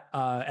out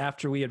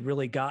after we had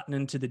really gotten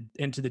into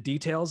the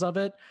details of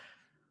it.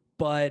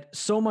 But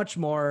so much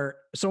more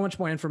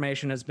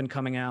information has been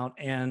coming out,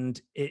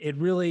 and it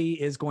really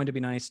is going to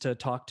be nice to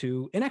talk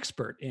to an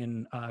expert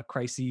in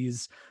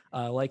crises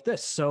like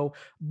this. So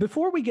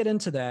before we get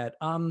into that,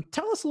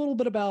 tell us a little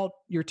bit about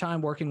your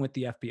time working with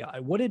the FBI.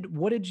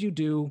 What did you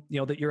do,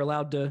 that you're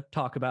allowed to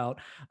talk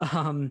about,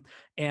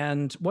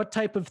 and what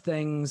type of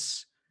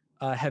things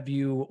have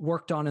you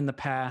worked on in the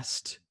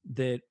past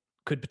that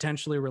could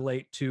potentially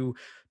relate to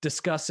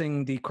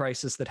discussing the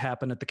crisis that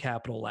happened at the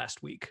Capitol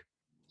last week?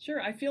 Sure.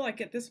 I feel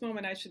like at this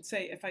moment I should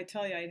say, if I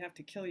tell you, I'd have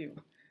to kill you.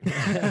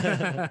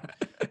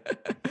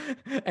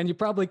 And you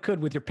probably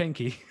could with your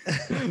pinky.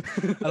 I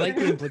like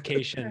the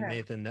implication,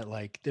 Nathan, that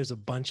there's a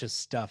bunch of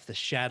stuff, the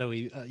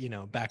shadowy,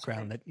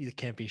 background that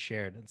can't be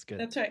shared. That's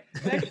good. That's right.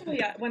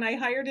 Actually, when I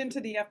hired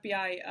into the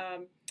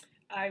FBI,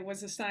 I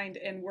was assigned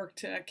and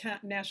worked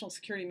national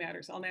security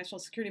matters, all national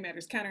security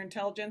matters,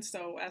 counterintelligence,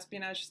 so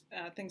espionage,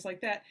 things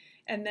like that.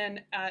 And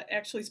then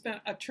actually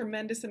spent a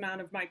tremendous amount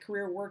of my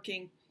career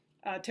working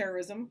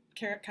terrorism,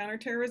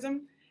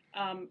 counterterrorism,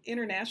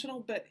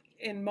 international, but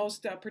in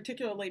most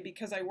particularly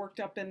because I worked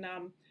up in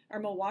our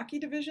Milwaukee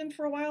division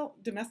for a while,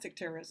 domestic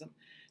terrorism.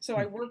 So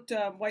I worked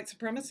white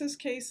supremacist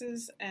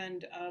cases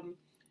and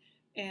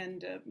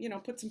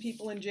put some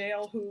people in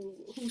jail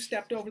who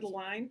stepped over the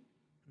line.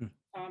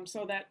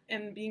 So that,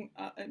 and being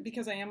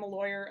because I am a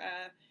lawyer,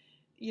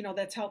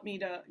 that's helped me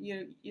to,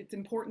 it's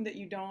important that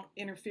you don't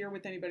interfere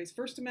with anybody's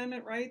First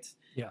Amendment rights.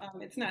 Yeah.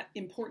 It's not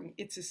important,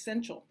 it's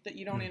essential that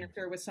you don't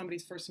interfere with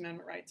somebody's First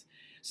Amendment rights.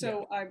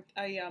 So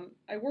yeah.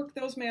 I worked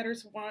those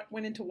matters,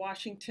 went into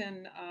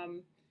Washington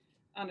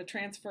on a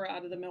transfer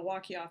out of the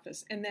Milwaukee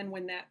office. And then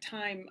when that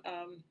time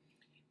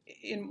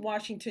in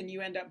Washington,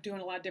 you end up doing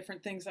a lot of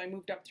different things. I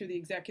moved up through the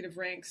executive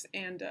ranks,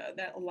 and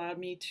that allowed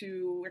me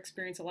to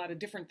experience a lot of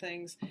different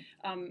things.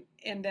 And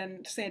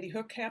then Sandy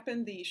Hook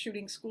happened, the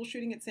school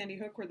shooting at Sandy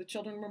Hook, where the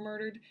children were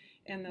murdered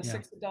and the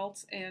 6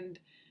 adults. And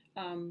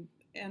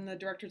the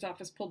director's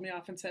office pulled me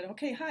off and said,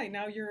 "Okay, hi,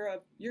 now you're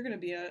going to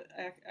be an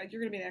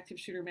active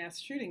shooter, mass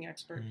shooting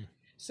expert."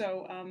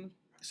 So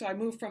I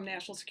moved from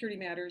national security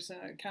matters,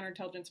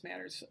 counterintelligence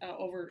matters,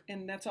 over,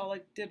 and that's all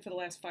I did for the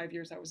last 5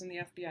 years. I was in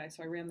the FBI,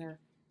 so I ran their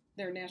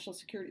national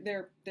security,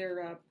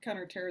 their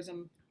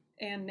counterterrorism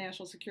and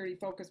national security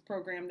focused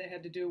program that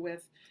had to do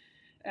with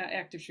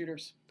active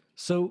shooters.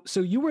 So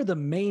you were the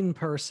main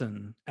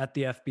person at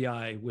the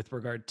FBI with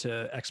regard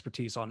to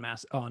expertise on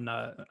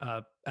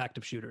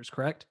active shooters,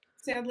 correct?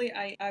 Sadly,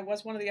 I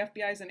was one of the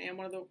FBI's and am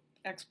one of the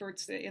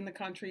experts in the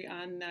country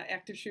on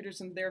active shooters,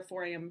 and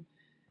therefore I am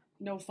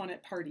no fun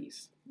at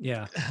parties.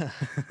 Yeah.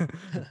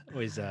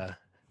 Always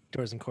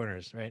doors and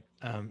corners, right?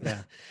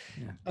 Yeah.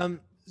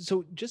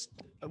 So just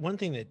one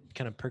thing that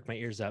kind of perked my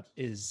ears up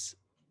is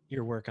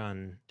your work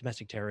on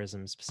domestic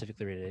terrorism,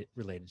 specifically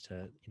related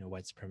to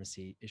white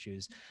supremacy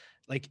issues.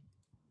 Like,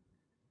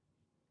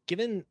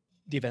 given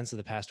the events of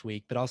the past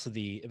week, but also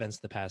the events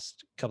of the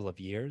past couple of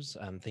years,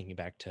 thinking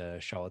back to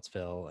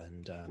Charlottesville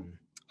and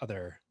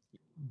other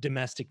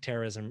domestic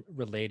terrorism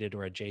related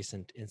or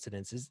adjacent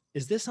incidents,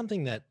 is this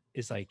something that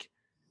is like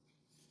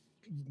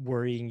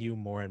worrying you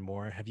more and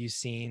more? Have you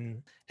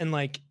seen, and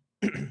like,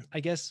 I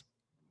guess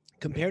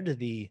compared to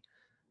the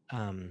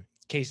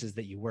cases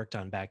that you worked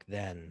on back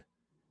then,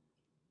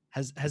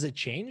 has it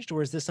changed,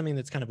 or is this something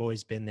that's kind of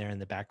always been there in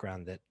the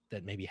background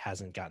that maybe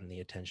hasn't gotten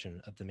the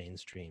attention of the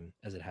mainstream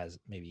as it has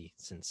maybe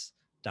since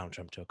Donald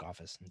Trump took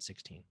office in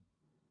 2016?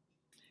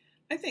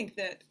 I think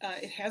that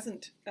it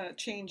hasn't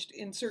changed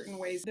in certain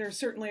ways. There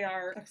certainly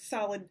are a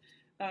solid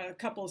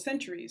couple of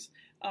centuries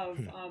of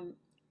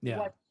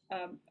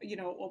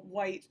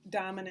white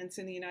dominance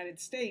in the United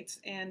States,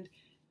 and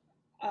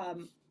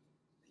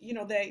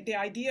the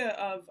idea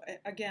of,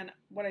 again,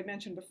 what I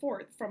mentioned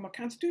before, from a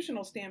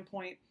constitutional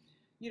standpoint,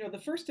 the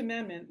First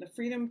Amendment, the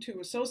freedom to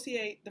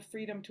associate, the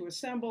freedom to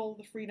assemble,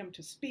 the freedom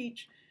to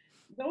speech,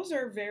 those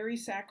are very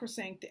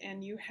sacrosanct,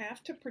 and you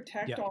have to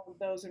protect all of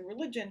those in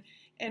religion.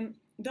 And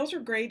those are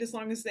great as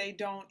long as they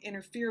don't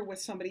interfere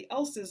with somebody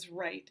else's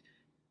right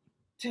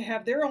to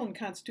have their own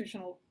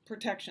constitutional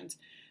protections.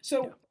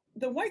 So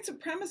the white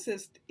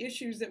supremacist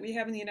issues that we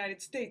have in the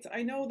United States,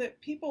 I know that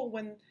people,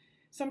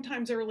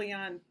 sometimes early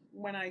on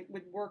when I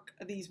would work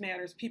these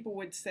matters, people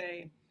would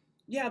say,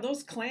 yeah,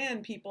 those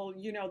Klan people,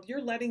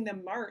 you're letting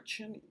them march.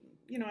 And,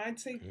 I'd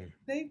say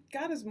they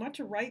got as much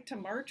a right to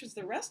march as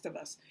the rest of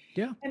us.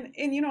 Yeah. And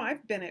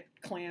I've been at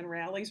Klan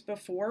rallies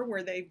before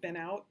where they've been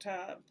out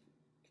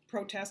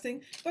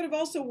protesting, but I've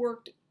also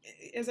worked,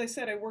 as I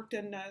said, I worked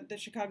in the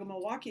Chicago,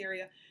 Milwaukee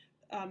area.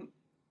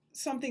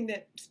 Something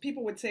that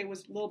people would say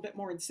was a little bit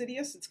more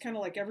insidious. It's kind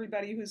of like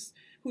everybody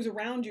who's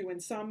around you,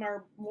 and some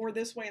are more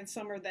this way and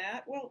some are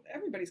that. Well,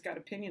 everybody's got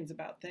opinions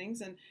about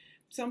things, and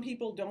some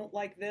people don't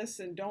like this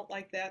and don't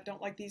like that,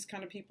 don't like these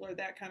kind of people or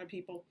that kind of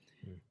people.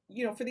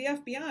 For the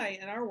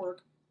FBI and our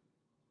work,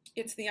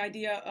 it's the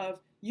idea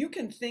of you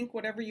can think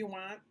whatever you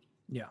want,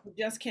 you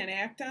just can't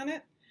act on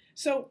it.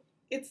 So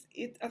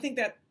I think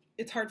that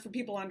it's hard for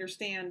people to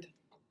understand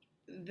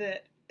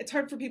that. It's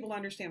hard for people to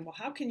understand, well,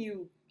 how can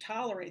you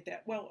tolerate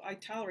that? Well, I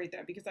tolerate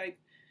that because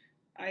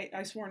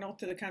I swore an oath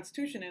to the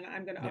Constitution, and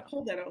I'm going to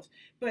uphold that oath.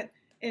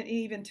 And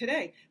even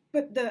today.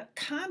 But the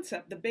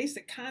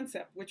basic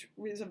concept, which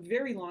is a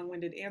very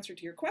long-winded answer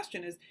to your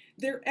question, is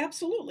there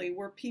absolutely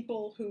were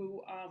people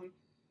who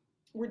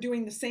were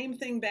doing the same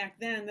thing back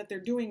then that they're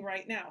doing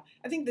right now.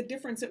 I think the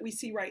difference that we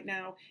see right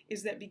now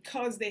is that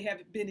because they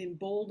have been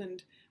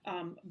emboldened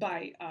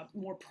by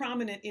more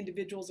prominent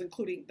individuals,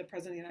 including the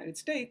President of the United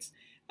States,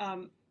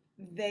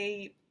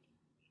 they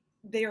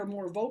are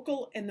more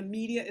vocal, and the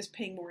media is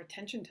paying more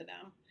attention to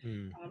them.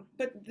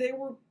 But they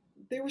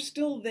were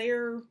still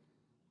there,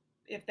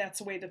 if that's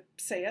the way to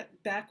say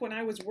it, back when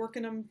I was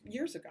working them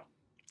years ago.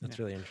 That's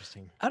really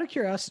interesting. Out of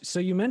curiosity, so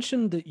you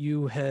mentioned that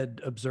you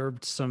had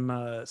observed some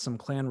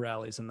Klan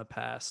rallies in the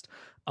past.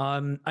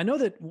 I know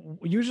that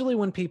usually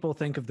when people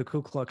think of the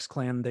Ku Klux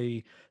Klan,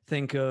 they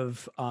think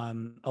of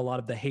a lot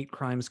of the hate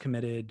crimes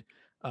committed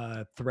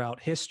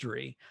throughout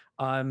history.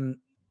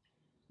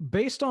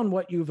 Based on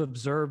what you've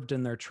observed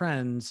in their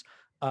trends,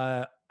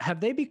 have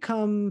they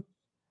become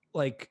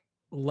like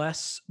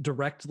less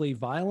directly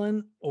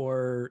violent,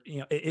 or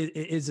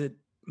is it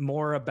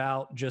more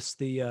about just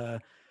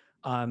the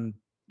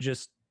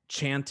just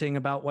chanting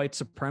about white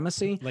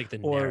supremacy, like the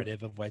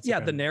narrative of white supremacy? Yeah,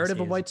 the narrative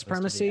of white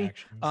supremacy,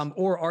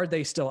 or are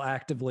they still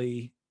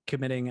actively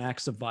committing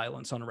acts of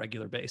violence on a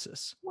regular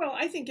basis? Well,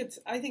 I think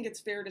it's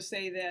fair to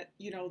say that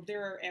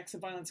there are acts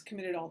of violence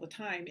committed all the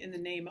time in the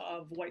name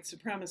of white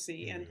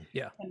supremacy, and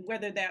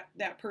whether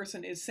that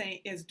person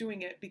is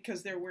doing it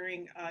because they're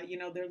wearing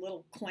their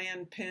little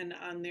Klan pin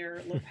on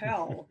their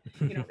lapel,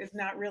 is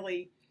not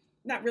really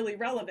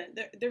relevant.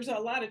 There's a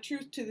lot of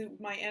truth to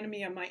my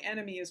enemy, and my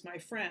enemy is my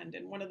friend.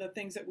 And one of the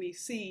things that we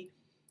see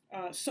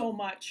so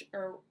much,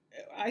 or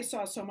I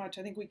saw so much,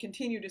 I think we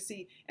continue to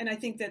see, and I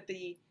think that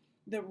the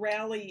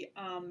rally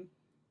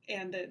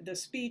and the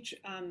speech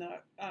on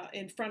the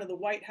in front of the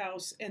White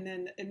House, and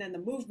then the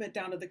movement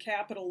down to the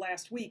Capitol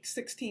last week,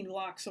 16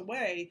 blocks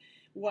away,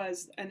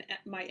 was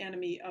my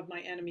enemy of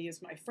my enemy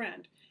is my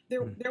friend.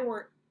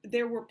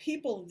 There were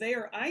people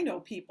there. I know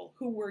people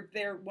who were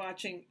there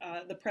watching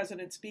the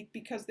president speak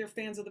because they're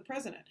fans of the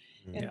president,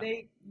 and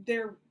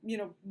they're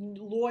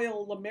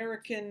loyal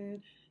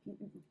American,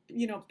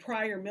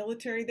 prior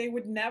military. They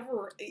would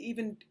never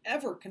even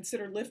ever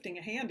consider lifting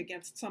a hand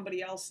against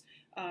somebody else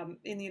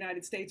in the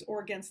United States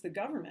or against the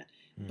government.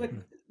 But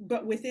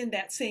but within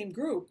that same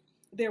group,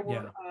 there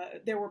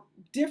were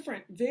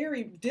different,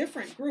 very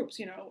different groups.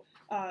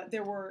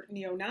 There were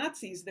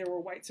neo-Nazis, there were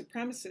white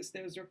supremacists,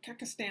 there were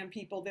Kekistan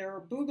people, there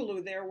were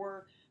Boogaloo, there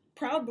were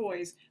Proud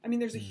Boys. I mean,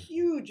 there's a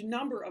huge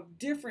number of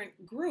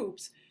different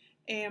groups,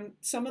 and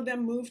some of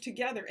them move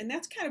together. And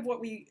that's kind of what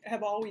we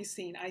have always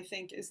seen, I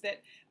think, is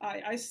that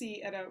I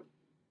see at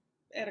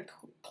a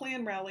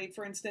Klan rally,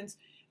 for instance,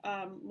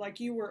 like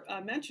you were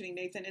mentioning,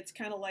 Nathan, it's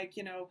kind of like,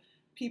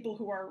 people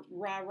who are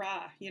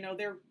rah-rah,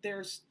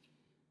 there's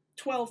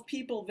 12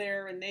 people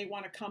there and they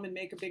want to come and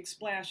make a big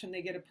splash and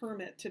they get a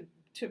permit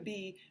to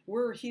be,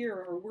 we're here,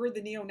 or we're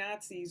the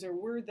neo-Nazis, or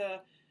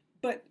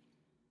but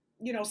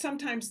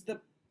sometimes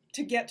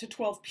to get to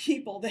 12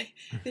 people,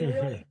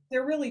 they're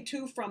really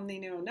 2 from the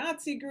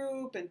neo-Nazi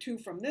group and 2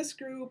 from this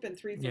group and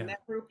 3 from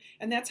that group.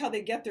 And that's how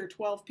they get their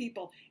 12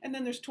 people. And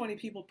then there's 20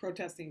 people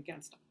protesting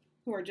against them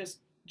who are just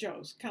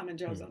common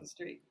Joes on the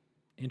street.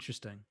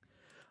 Interesting.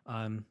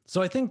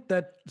 So I think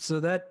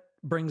that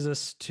brings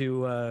us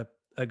to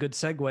a good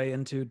segue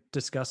into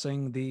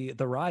discussing the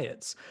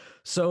riots.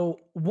 So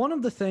one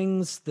of the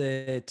things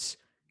that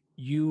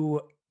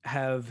you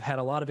have had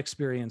a lot of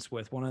experience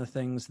with, one of the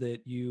things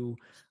that you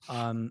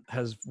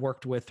has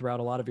worked with throughout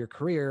a lot of your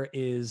career,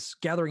 is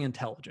gathering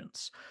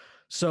intelligence.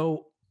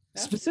 So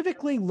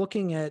specifically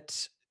looking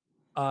at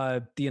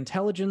the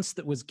intelligence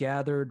that was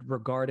gathered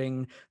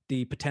regarding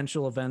the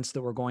potential events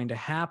that were going to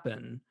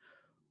happen,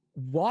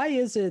 why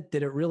is it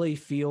that it really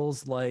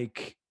feels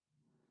like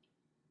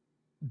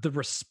the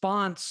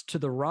response to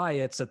the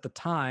riots at the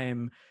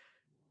time,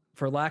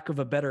 for lack of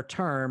a better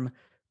term,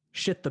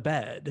 shit the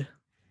bed?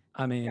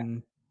 I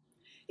mean,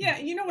 yeah,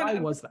 why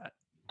was that?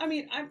 I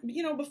mean,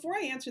 before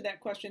I answer that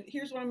question,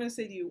 here's what I'm going to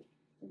say to you.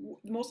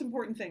 The most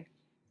important thing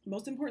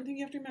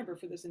you have to remember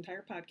for this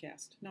entire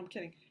podcast. No, I'm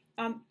kidding.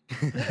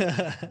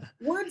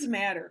 Words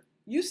matter.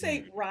 You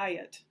say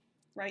riot,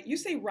 right? You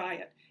say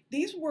riot.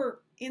 These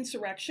were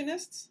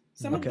insurrectionists.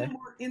 Some of them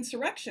were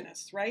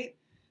insurrectionists, right?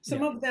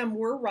 Some of them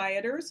were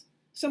rioters.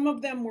 Some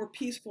of them were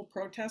peaceful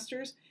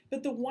protesters.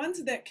 But the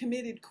ones that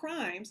committed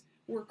crimes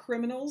were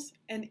criminals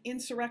and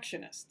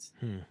insurrectionists.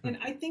 And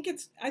I think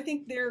that's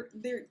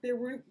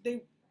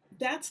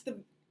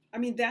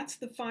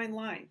the fine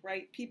line,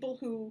 right? People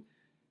who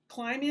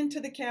climb into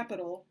the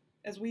Capitol,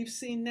 as we've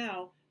seen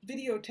now,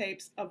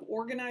 videotapes of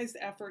organized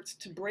efforts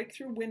to break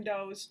through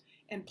windows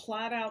and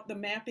plot out the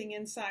mapping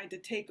inside to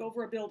take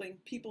over a building,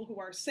 people who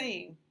are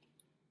saying,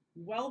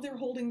 while they're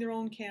holding their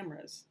own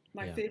cameras,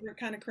 my favorite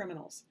kind of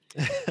criminals,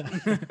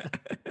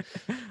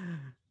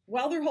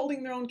 while they're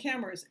holding their own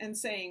cameras and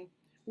saying,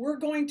 we're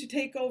going to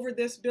take over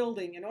this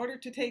building. In order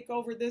to take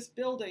over this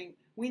building,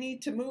 we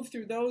need to move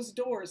through those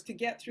doors to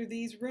get through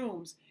these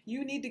rooms.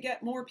 You need to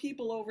get more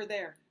people over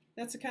there.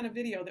 That's the kind of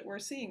video that we're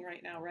seeing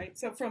right now, right?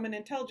 So from an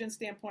intelligence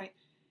standpoint,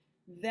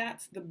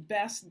 that's the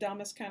best,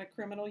 dumbest kind of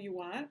criminal you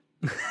want.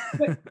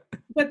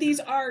 But these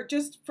are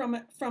just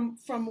from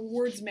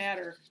words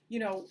matter,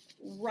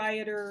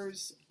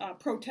 rioters,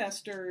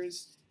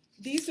 protesters.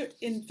 These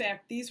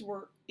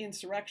were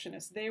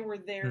insurrectionists. They were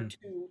there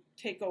to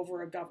take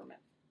over a government.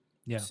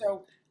 Yeah.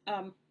 So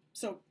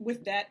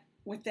with that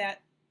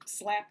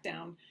slap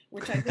down,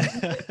 which I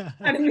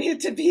didn't mean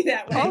it to be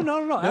that way. Oh,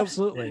 no,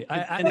 absolutely.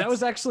 And that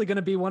was actually going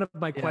to be one of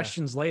my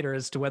questions later,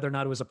 as to whether or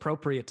not it was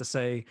appropriate to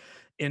say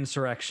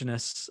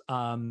insurrectionists.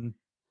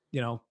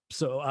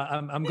 So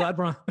I'm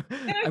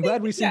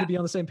glad we seem to be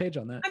on the same page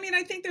on that. I mean,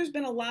 I think there's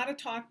been a lot of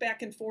talk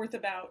back and forth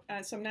about,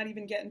 so I'm not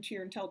even getting to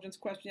your intelligence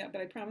question yet,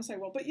 but I promise I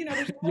will. But,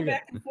 there's a lot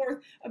back and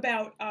forth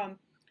about,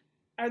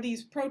 are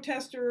these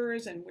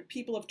protesters, and would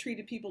people have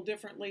treated people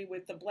differently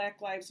with the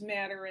Black Lives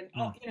Matter,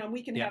 and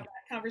we can have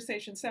that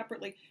conversation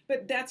separately.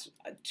 But that's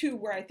too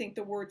where I think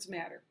the words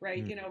matter,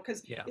 right?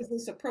 Because is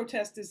this a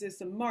protest? Is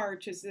this a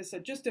march? Is this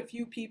just a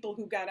few people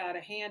who got out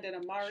of hand in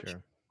a march?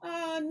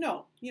 Sure.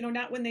 No,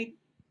 not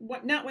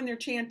when they're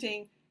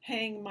chanting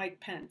 "Hang Mike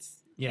Pence."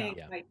 Hang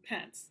Mike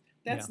Pence.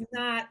 That's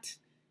not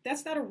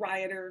a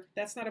rioter.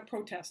 That's not a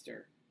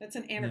protester. That's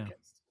an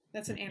anarchist.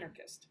 That's an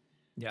anarchist.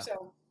 Yeah.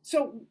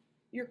 So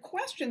your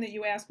question that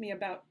you asked me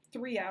about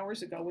 3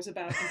 hours ago was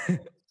about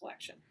intelligence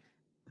collection.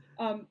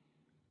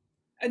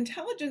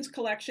 Intelligence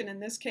collection in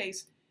this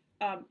case,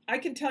 I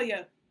can tell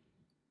you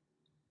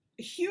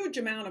a huge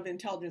amount of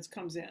intelligence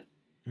comes in.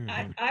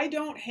 I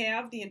don't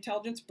have the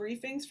intelligence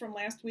briefings from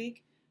last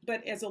week,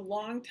 but as a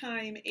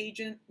longtime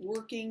agent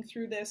working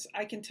through this,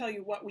 I can tell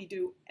you what we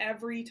do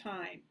every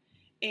time.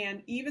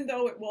 And even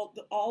though it will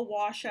all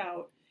wash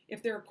out,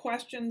 if there are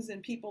questions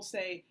and people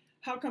say,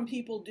 how come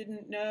people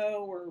didn't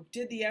know, or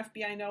did the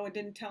FBI know and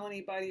didn't tell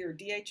anybody, or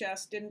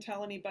DHS didn't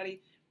tell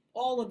anybody,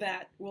 all of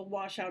that will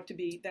wash out to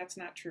be, that's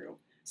not true.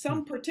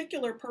 Some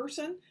particular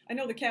person, I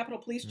know the Capitol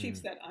Police Chief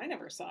said, I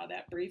never saw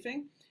that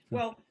briefing.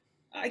 Well,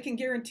 I can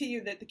guarantee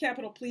you that the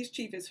Capitol Police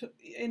Chief is,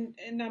 and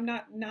I'm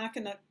not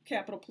knocking the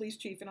Capitol Police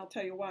Chief, and I'll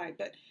tell you why,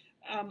 but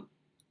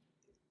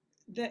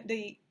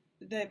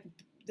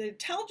the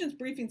intelligence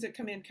briefings that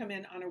come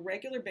in on a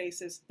regular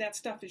basis. That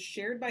stuff is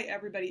shared by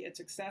everybody. It's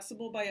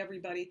accessible by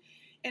everybody.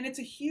 And it's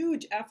a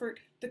huge effort.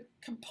 The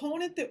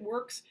component that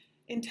works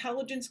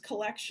intelligence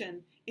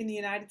collection in the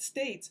United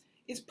States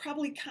is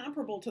probably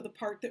comparable to the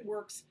part that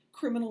works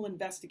criminal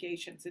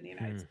investigations in the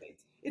United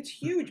States. It's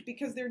huge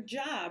because their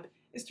job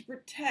is to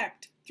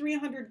protect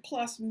 300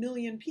 plus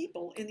million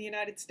people in the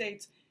United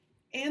States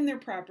and their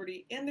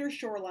property and their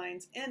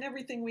shorelines and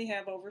everything we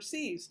have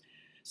overseas.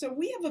 So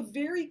we have a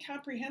very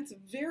comprehensive,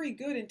 very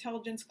good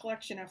intelligence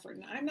collection effort.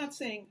 And I'm not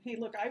saying, hey,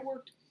 look, I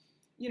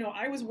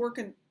was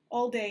working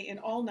all day and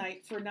all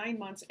night for 9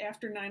 months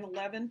after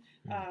 9/11.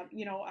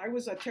 I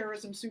was a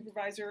terrorism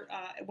supervisor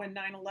when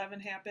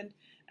 9/11 happened.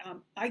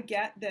 I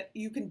get that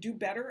you can do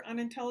better on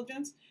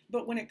intelligence,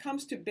 but when it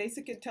comes to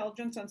basic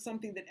intelligence on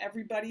something that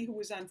everybody who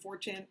was on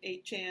 4chan,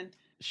 8chan,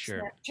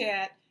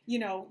 Snapchat,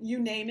 you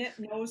name it,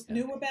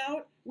 knew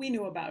about, we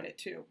knew about it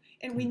too.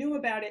 And we knew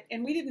about it,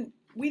 and we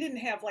didn't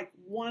have like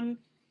one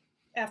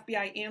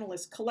FBI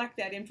analyst collect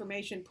that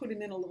information, put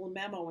it in a little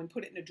memo, and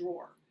put it in a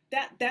drawer.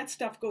 That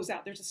stuff goes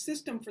out. There's a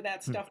system for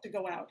that stuff to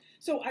go out.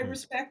 So I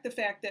respect the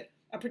fact that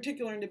a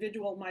particular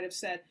individual might have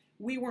said,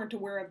 we weren't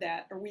aware of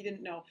that, or we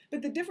didn't know.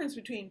 But the difference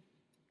between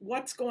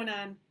what went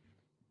on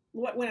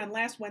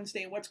last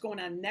Wednesday and what's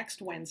going on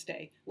next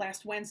Wednesday,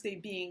 last Wednesday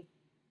being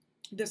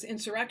this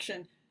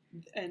insurrection,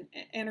 an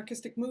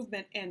anarchistic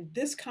movement, and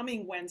this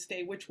coming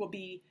Wednesday, which will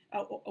be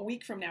a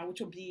week from now, which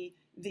will be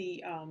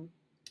the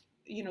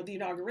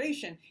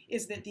inauguration,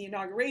 is that the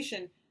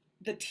inauguration,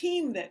 the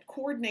team that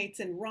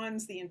coordinates and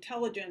runs the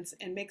intelligence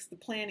and makes the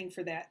planning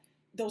for that,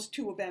 those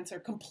two events are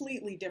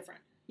completely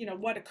different.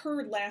 What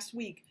occurred last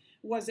week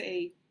was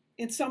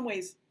in some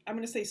ways, I'm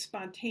going to say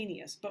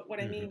spontaneous, but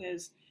what I mean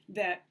is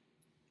that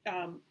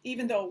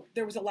even though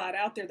there was a lot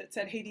out there that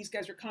said, hey, these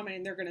guys are coming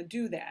and they're going to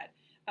do that,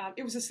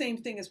 it was the same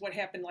thing as what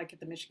happened like at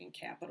the Michigan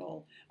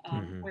Capitol,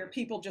 where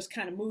people just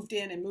kind of moved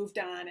in and moved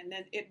on, and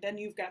then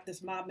you've got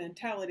this mob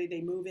mentality.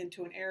 They move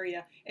into an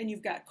area, and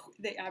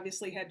they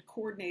obviously had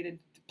coordinated,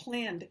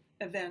 planned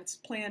events,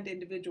 planned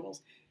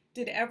individuals.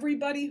 Did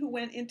everybody who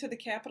went into the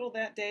Capitol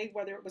that day,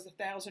 whether it was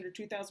 1,000 or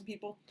 2,000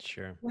 people,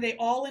 were they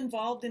all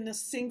involved in a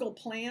single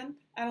plan?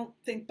 I don't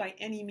think by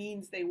any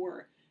means they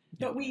were.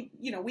 Yeah. But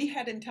we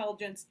had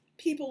intelligence.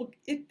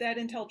 That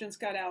intelligence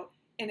got out,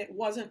 and it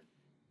wasn't.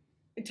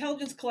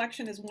 Intelligence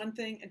collection is one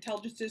thing,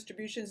 intelligence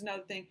distribution is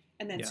another thing,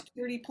 and then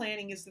security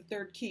planning is the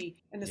third key,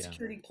 and the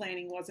security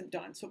planning wasn't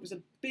done. So it was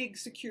a big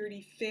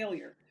security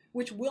failure,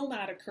 which will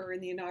not occur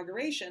in the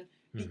inauguration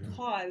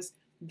because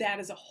that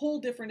is a whole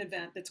different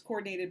event that's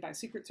coordinated by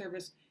Secret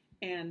Service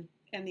and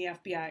the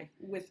FBI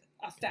with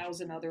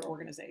 1,000 other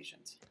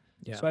organizations.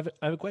 Yeah. So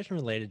I have a question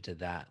related to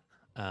that.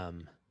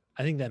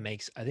 I think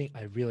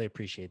I really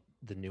appreciate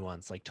the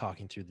nuance, like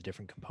talking through the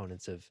different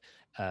components of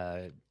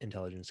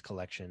intelligence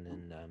collection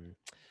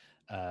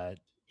and,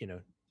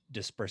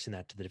 dispersing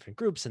that to the different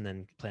groups and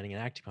then planning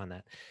and acting on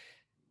that.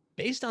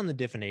 Based on the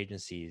different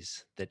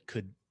agencies that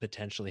could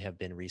potentially have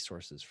been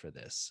resources for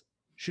this,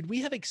 should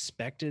we have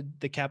expected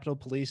the Capitol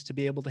Police to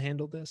be able to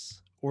handle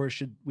this? Or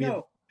should we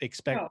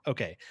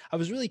Okay. I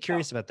was really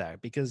curious about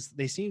that because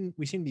we seem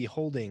to be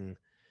holding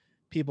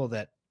people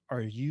that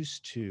are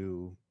used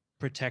to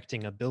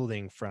protecting a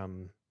building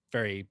from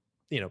very,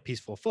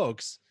 peaceful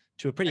folks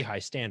to a pretty high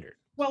standard.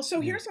 Well,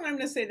 so here's what I'm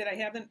going to say that I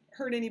haven't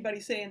heard anybody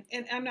say,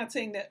 and I'm not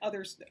saying that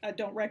others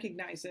don't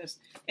recognize this.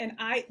 And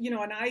I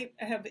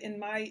have in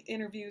my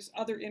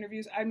other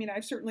interviews,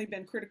 I've certainly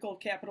been critical of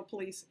Capitol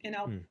Police, and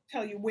I'll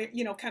tell you where,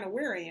 kind of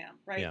where I am,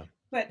 right? Yeah.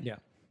 But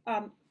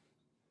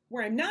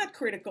where I'm not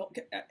critical,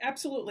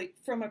 absolutely,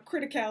 from a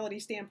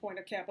criticality standpoint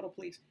of Capitol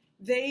Police,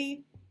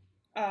 they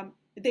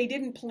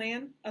didn't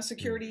plan a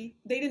security.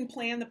 They didn't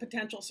plan the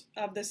potentials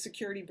of the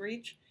security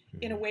breach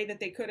in a way that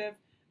they could have.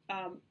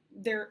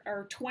 There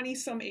are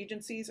 20-some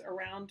agencies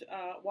around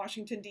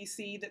Washington,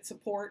 D.C. that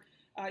support.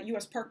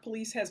 U.S. Park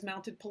Police has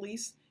mounted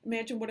police.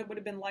 Imagine what it would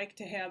have been like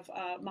to have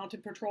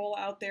mounted patrol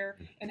out there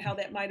and how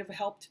that might have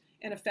helped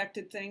and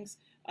affected things.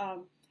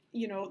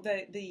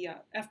 The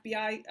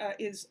FBI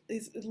is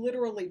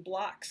literally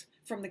blocks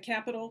from the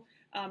Capitol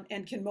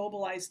and can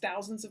mobilize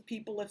thousands of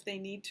people if they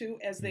need to,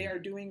 as they are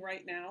doing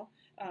right now.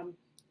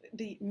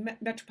 The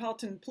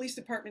Metropolitan Police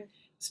Department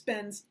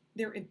spends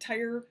their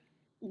entire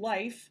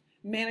life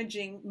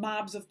managing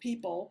mobs of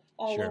people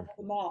all over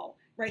the mall,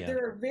 right? Yeah.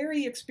 There are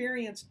very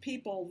experienced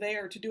people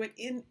there to do it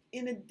in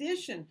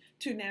addition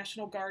to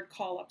National Guard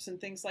call-ups and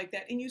things like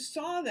that. And you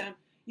saw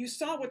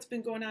what's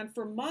been going on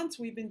for months.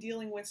 We've been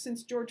dealing with,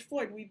 since George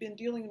Floyd, we've been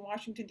dealing in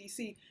Washington,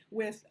 D.C.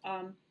 with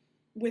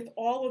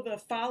all of the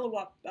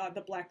follow-up,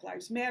 the Black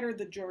Lives Matter,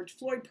 the George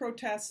Floyd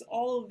protests,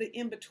 all of the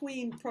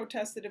in-between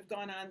protests that have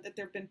gone on, that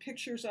there have been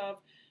pictures of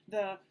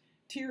the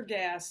tear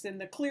gas and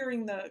the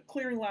clearing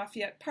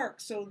Lafayette Park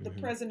so the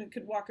president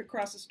could walk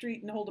across the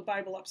street and hold a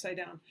Bible upside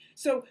down.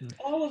 So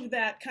all of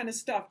that kind of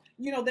stuff,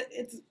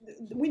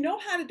 we know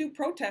how to do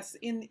protests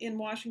in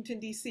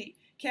Washington, D.C.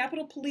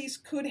 Capitol Police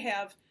could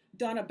have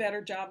done a better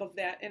job of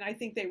that, and I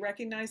think they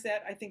recognize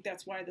that. I think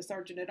that's why the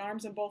sergeant at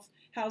arms in both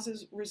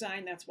houses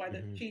resigned. That's why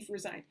the chief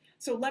resigned.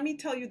 So let me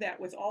tell you that,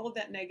 with all of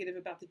that negative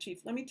about the chief,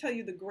 let me tell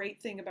you the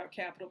great thing about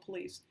Capitol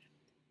Police.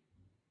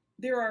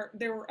 there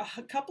were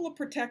a couple of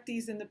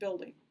protectees in the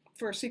building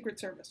for Secret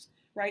Service,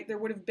 right? There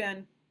would have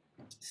been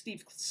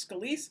Steve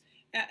Scalise,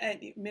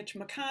 Mitch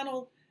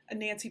McConnell,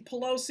 Nancy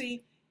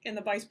Pelosi, and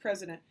the vice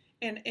president,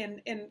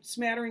 and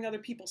smattering other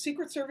people.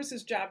 Secret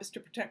Service's job is to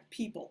protect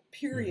people,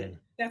 period.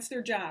 That's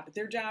their job.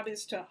 Their job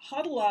is to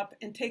huddle up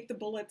and take the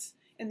bullets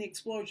and the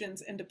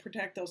explosions and to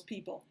protect those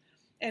people.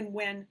 And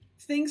when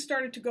things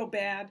started to go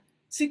bad,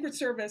 Secret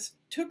Service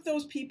took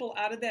those people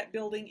out of that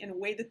building in a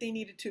way that they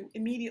needed to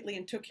immediately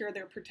and took care of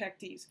their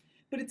protectees.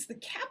 But it's the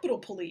Capitol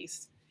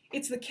Police.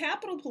 It's the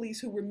Capitol Police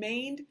who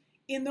remained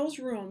in those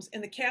rooms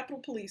and the Capitol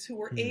Police who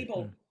were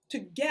able to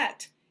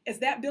get, as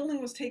that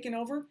building was taken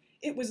over,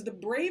 it was the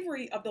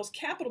bravery of those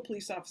Capitol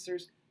Police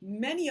officers,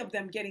 many of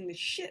them getting the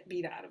shit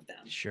beat out of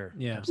them. Sure,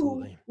 yeah,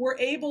 absolutely. Who were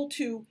able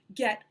to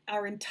get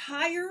our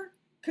entire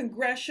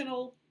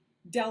congressional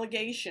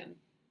delegation,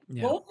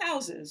 both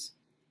houses,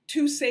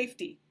 to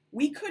safety.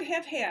 We could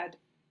have had,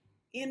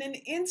 in an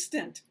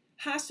instant,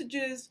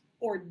 hostages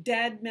or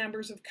dead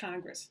members of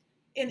Congress.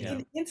 In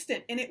an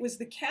instant. And it was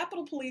the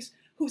Capitol Police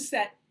who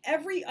set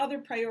every other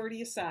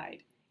priority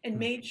aside and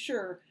made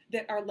sure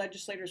that our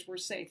legislators were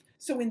safe.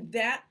 So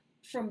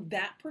from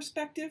that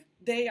perspective,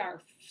 they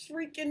are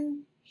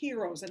freaking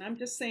heroes. And I'm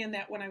just saying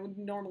that when I would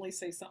normally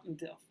say something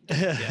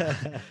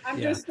different.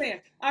 I'm just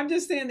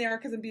saying they are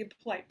because I'm being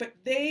polite. But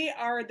they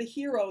are the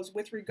heroes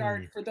with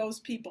regard for those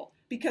people.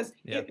 Because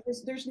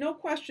there's no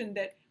question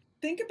that,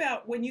 think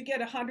about when you get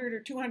 100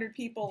 or 200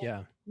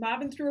 people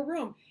mobbing through a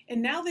room,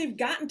 and now they've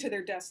gotten to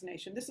their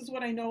destination. This is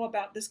what I know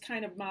about this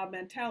kind of mob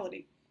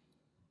mentality.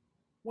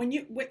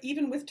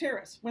 Even with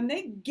terrorists, when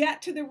they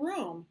get to the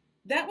room,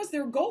 that was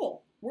their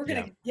goal. We're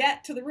going to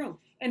get to the room.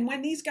 And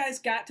when these guys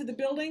got to the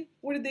building,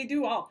 what did they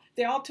do?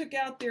 They all took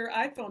out their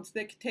iPhones so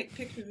they could take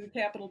pictures of the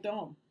Capitol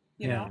Dome,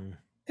 you know?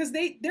 Because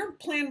their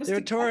plan was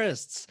They're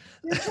tourists.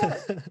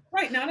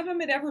 Right. None of them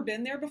had ever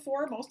been there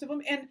before, most of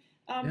them.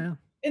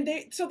 And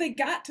they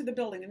got to the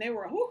building and they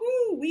were,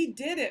 woohoo, we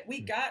did it.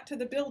 We got to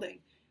the building.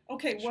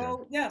 Okay,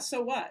 well,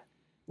 so what?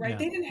 Right?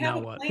 They didn't have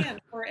a plan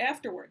for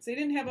afterwards. They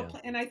didn't have a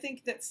plan. And I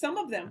think that some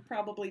of them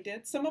probably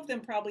did. Some of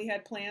them probably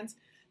had plans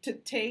to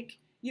take,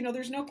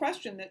 there's no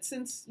question that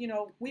since,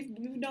 we've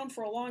known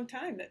for a long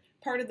time that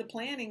part of the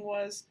planning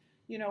was,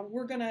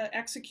 we're going to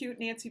execute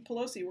Nancy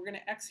Pelosi. We're going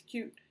to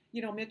execute,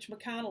 Mitch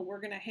McConnell. We're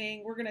going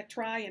to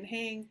try and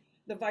hang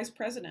the vice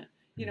president,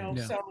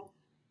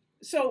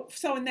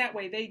 So in that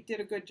way, they did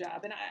a good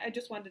job. And I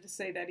just wanted to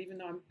say that, even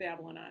though I'm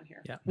babbling on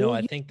here. Yeah. No,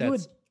 I think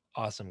that's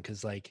awesome.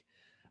 Because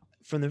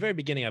from the very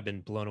beginning, I've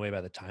been blown away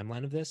by the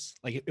timeline of this.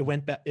 It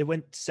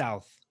went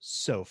south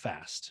so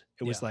fast.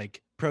 It was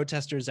like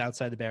protesters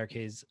outside the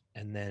barricades.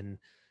 And then,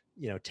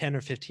 10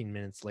 or 15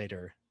 minutes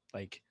later,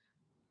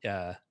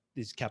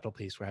 these Capitol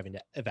Police were having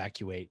to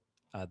evacuate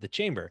the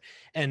chamber.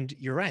 And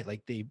you're right.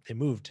 They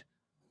moved,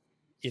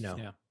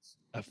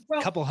 a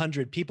couple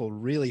hundred people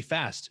really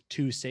fast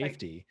to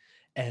safety.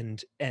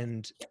 Right.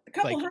 And a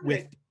couple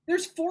hundred.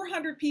 There's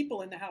 400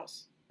 people in the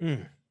House.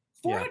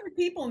 400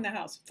 people in the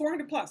House,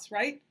 400 plus,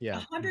 right?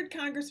 100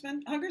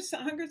 congressmen,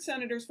 100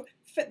 senators.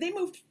 They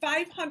moved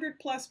 500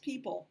 plus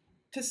people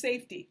to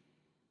safety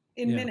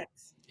in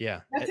minutes.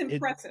 Yeah, that's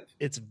impressive.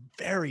 It's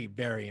very,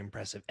 very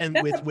impressive. And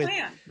that's a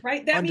plan,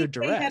 right? That under means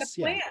duress, they had a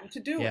plan to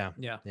do it.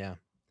 Yeah.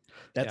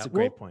 That's a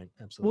great point.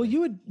 Absolutely.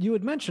 Well, you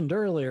had mentioned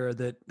earlier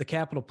that the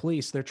Capitol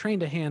Police, they're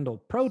trained to handle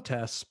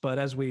protests, but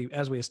as we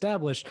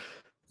established,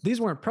 these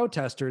weren't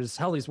protesters.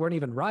 Hell, these weren't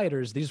even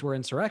rioters. These were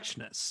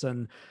insurrectionists.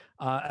 And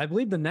I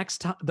believe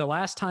the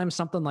last time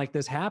something like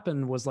this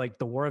happened was like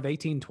the War of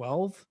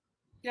 1812.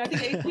 Yeah, I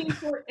think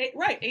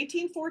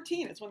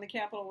 1814 is when the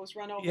Capitol was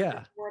run over. Yeah,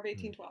 the War of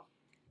 1812.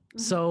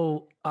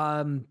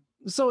 Mm-hmm.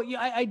 So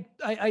yeah,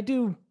 I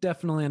do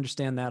definitely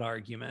understand that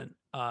argument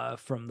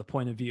from the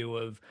point of view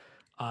of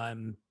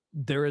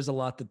there is a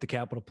lot that the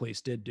Capitol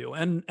Police did do,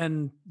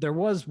 and there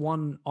was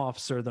one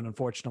officer that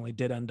unfortunately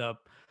did end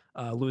up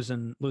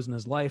losing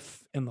his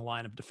life in the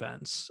line of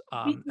defense.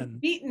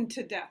 Beaten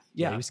to death.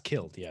 Yeah, he was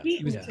killed. Yeah,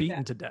 he was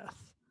beaten to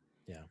death.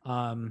 Yeah.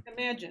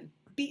 Imagine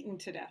beaten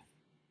to death.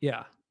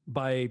 Yeah,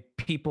 by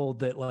people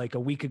that like a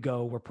week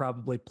ago were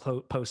probably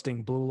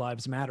posting Blue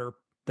Lives Matter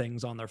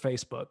things on their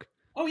Facebook.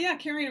 Oh yeah,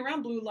 carrying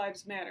around Blue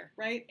Lives Matter,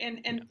 right?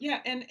 And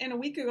a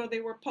week ago they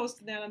were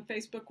posting that on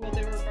Facebook while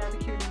they were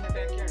barbecuing in their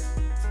backyard.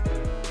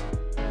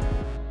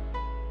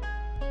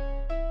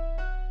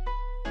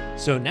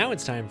 So now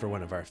it's time for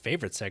one of our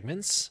favorite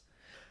segments,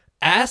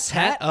 Ass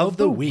Hat of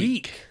the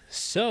Week.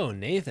 So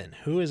Nathan,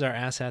 who is our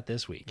ass hat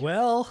this week?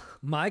 Well,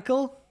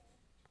 Michael,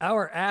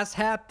 our ass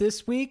hat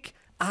this week,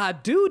 I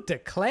do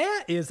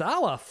declare, is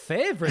our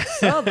favorite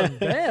Southern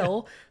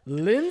belle,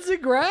 Lindsey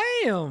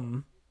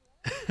Graham.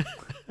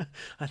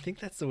 I think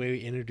that's the way we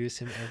introduce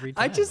him every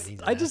time.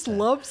 I just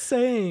love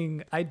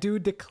saying "I do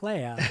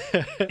declare"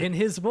 in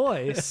his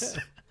voice.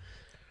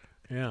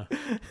 Yeah,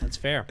 that's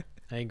fair.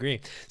 I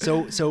agree.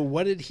 So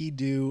what did he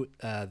do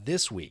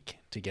this week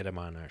to get him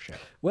on our show?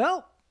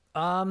 Well,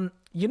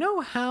 you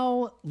know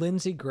how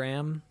Lindsey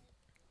Graham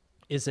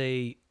is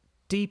a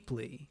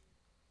deeply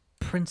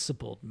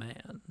principled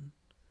man.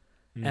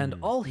 And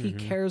all he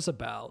cares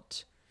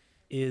about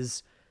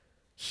is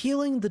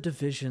healing the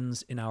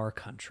divisions in our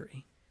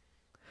country.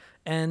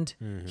 And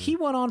he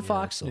went on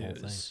Fox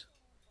News.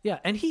 Yeah,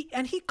 and he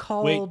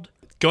called...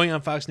 Wait, going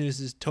on Fox News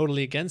is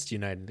totally against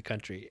uniting the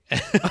country.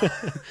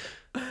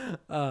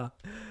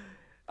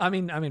 I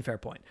mean, fair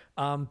point.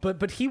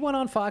 But he went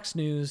on Fox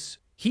News.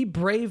 He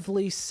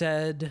bravely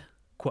said,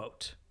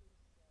 quote,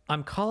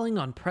 "I'm calling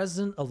on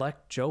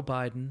President-elect Joe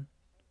Biden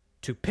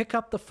to pick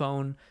up the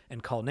phone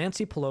and call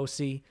Nancy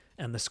Pelosi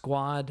and the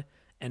squad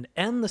and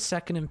end the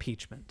second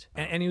impeachment."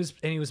 And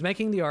he was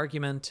making the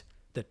argument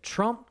that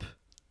Trump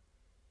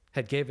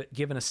had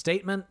given a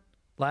statement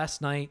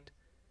last night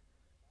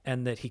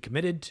and that he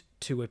committed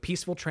to a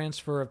peaceful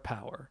transfer of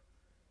power.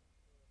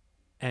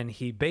 And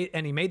he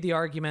made the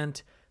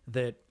argument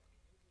that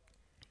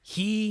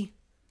he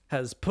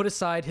has put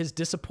aside his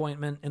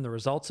disappointment in the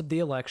results of the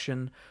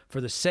election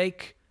for the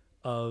sake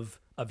of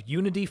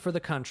unity for the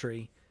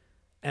country,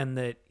 and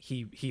that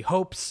he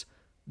hopes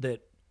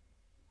that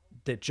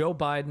Joe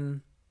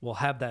Biden will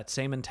have that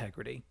same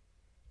integrity.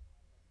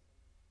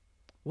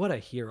 What a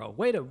hero.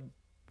 Wait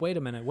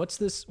a minute. What's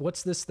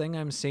this thing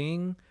I'm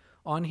seeing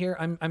on here?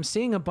 I'm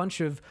seeing a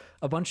bunch of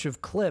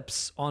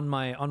clips on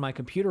my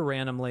computer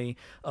randomly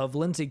of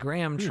Lindsey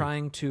Graham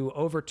trying to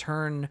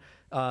overturn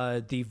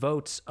the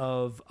votes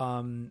of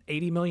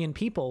 80 million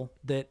people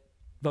that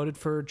voted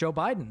for Joe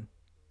Biden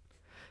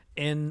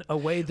in a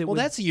way that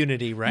that's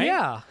unity, right?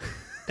 Yeah.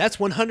 That's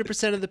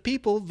 100% of the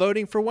people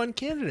voting for one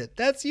candidate.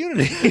 That's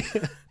unity.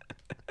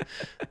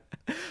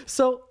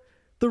 So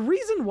the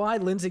reason why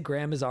Lindsey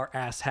Graham is our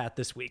asshat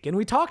this week, and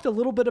we talked a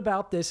little bit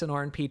about this in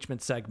our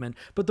impeachment segment,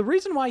 but the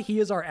reason why he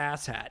is our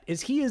asshat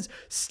is he is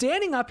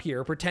standing up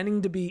here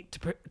pretending to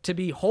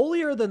be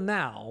holier than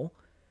thou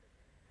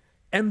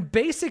and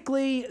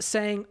basically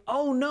saying,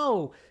 oh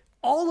no,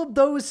 all of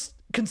those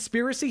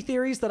conspiracy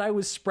theories that I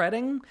was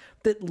spreading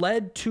that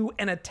led to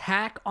an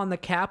attack on the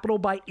Capitol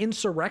by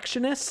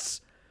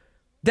insurrectionists,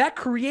 that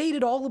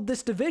created all of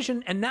this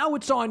division, and now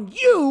it's on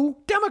you,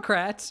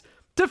 Democrats,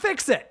 to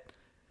fix it.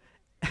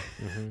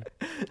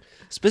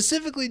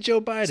 Specifically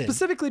Joe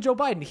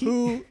Biden.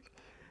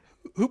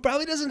 Who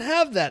probably doesn't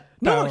have that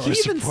power. No, he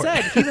even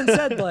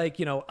said like,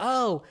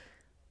 oh,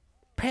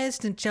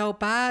 President Joe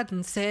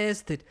Biden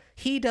says that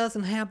he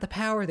doesn't have the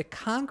power, that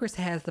Congress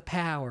has the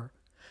power.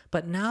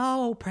 But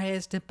no,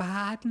 President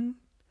Biden,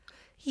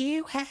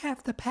 you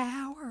have the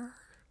power.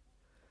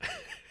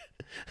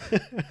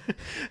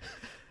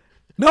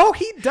 No,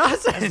 he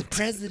doesn't. As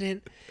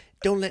president,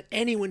 don't let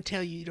anyone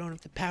tell you don't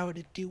have the power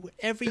to do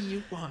whatever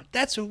you want.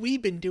 That's what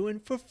we've been doing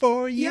for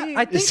 4 years. Yeah,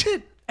 I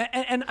think that,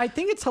 and I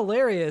think it's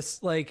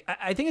hilarious. Like,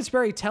 I think it's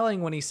very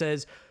telling when he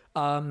says,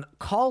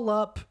 call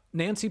up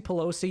Nancy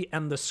Pelosi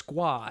and the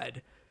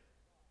squad.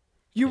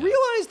 You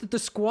realize that the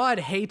squad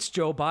hates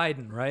Joe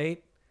Biden,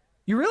 right?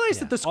 You realize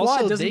that the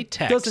squad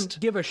doesn't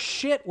give a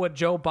shit what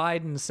Joe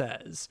Biden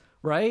says,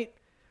 right?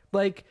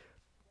 Like,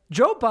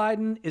 Joe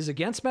Biden is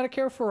against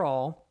Medicare for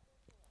all,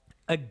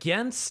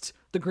 against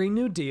the Green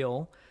New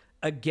Deal,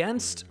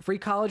 against free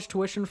college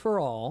tuition for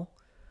all.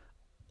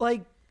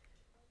 Like,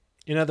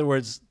 in other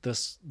words,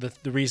 the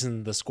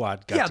reason the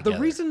squad got together. The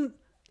reason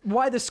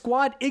why the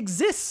squad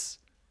exists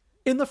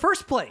in the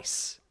first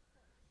place.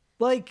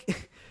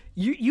 Like,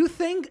 you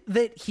think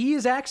that he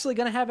is actually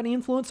going to have any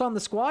influence on the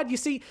squad? You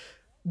see,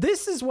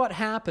 this is what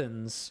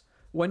happens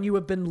when you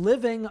have been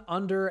living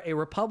under a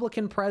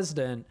Republican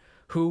president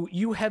who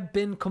you have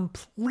been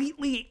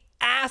completely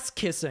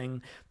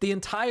ass-kissing the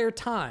entire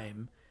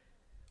time,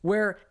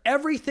 where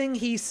everything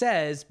he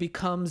says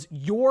becomes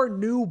your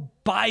new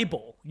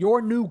Bible,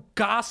 your new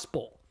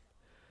gospel.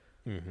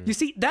 You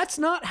see, that's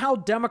not how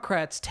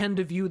Democrats tend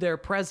to view their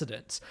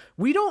presidents.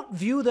 We don't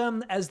view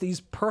them as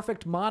these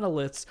perfect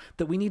monoliths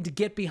that we need to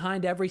get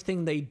behind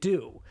everything they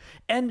do.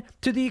 And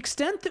to the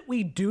extent that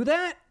we do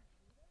that,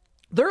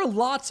 there are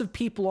lots of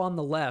people on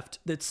the left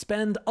that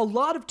spend a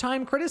lot of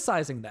time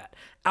criticizing that,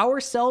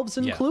 ourselves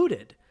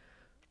included.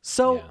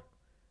 So,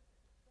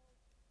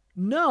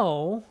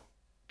 no,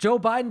 Joe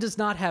Biden does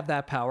not have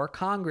that power.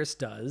 Congress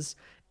does.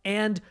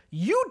 And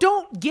you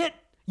don't get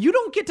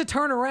to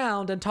turn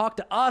around and talk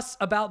to us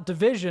about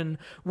division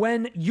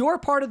when you're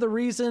part of the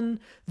reason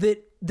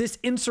that this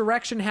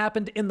insurrection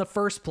happened in the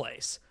first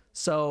place.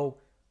 So,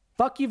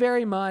 fuck you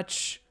very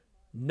much.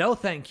 No,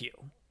 thank you.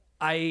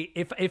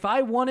 If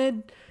I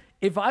wanted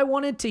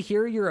to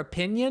hear your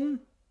opinion,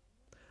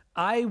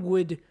 I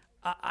would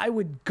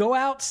go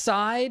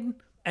outside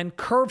and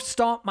curb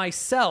stomp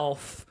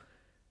myself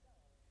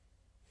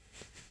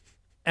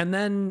and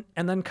then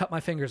cut my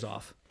fingers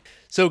off.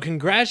 So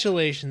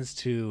congratulations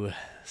to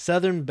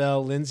Southern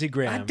Belle Lindsey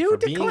Graham for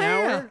being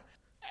our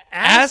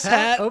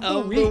asshat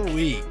of the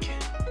week.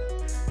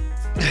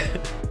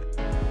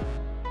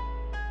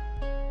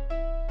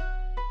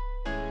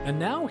 And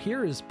now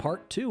here is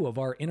part 2 of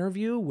our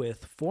interview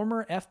with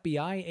former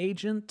FBI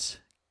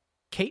agent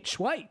Kate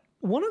Schweit.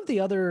 One of the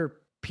other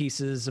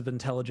pieces of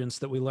intelligence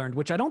that we learned,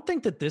 which I don't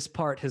think that this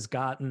part has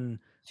gotten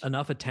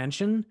enough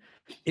attention,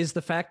 is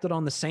the fact that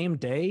on the same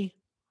day,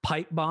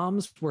 pipe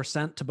bombs were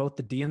sent to both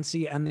the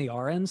DNC and the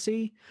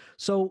RNC.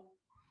 So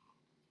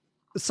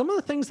some of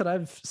the things that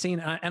I've seen,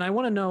 and I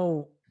want to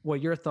know what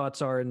your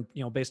thoughts are, and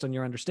based on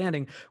your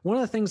understanding, one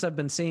of the things I've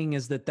been seeing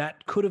is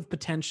that could have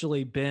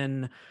potentially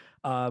been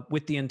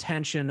with the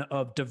intention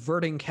of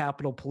diverting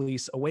Capitol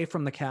Police away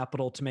from the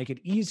Capitol to make it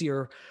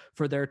easier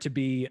for there to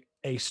be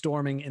a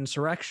storming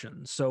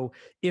insurrection. So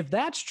if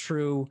that's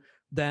true,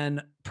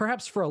 then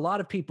perhaps for a lot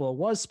of people it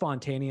was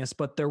spontaneous,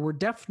 but there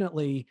would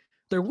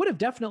have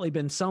definitely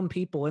been some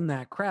people in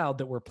that crowd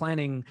that were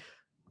planning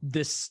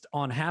this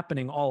on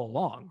happening all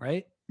along,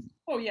 right?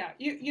 Oh yeah,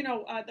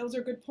 those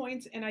are good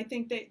points, and I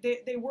think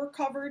they were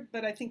covered,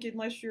 but I think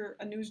unless you're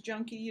a news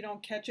junkie, you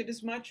don't catch it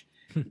as much.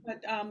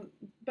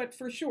 But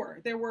for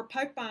sure, there were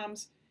pipe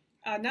bombs,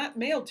 not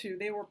mailed to,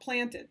 they were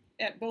planted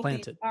at both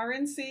the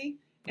RNC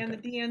and the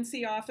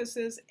DNC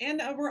offices, and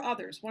there were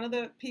others. One of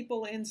the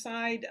people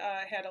inside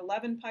had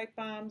 11 pipe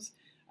bombs.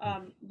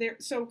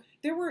 So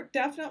there were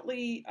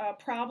definitely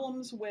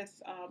problems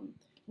with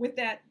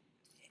that.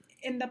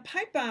 And the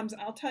pipe bombs,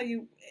 I'll tell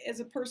you, as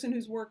a person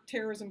who's worked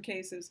terrorism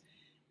cases,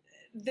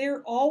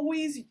 they're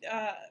always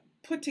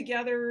put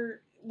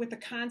together with the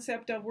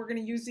concept of we're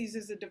going to use these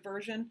as a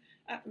diversion.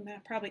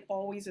 Probably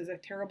always is a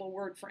terrible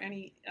word for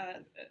any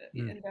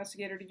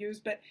investigator to use,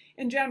 but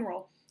in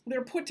general,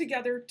 they're put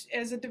together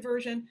as a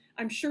diversion.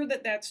 I'm sure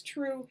that that's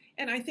true.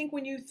 And I think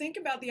when you think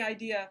about the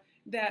idea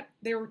that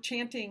they were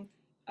chanting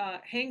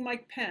hang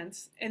Mike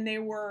Pence, and they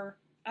were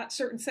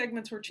certain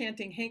segments were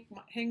chanting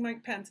hang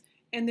Mike Pence,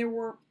 and there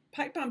were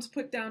pipe bombs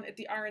put down at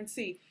the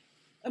RNC.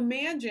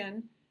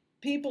 Imagine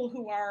people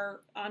who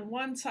are on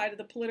one side of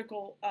the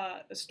political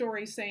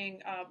story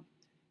saying,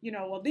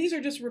 well, these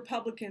are just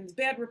Republicans,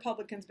 bad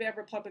Republicans, bad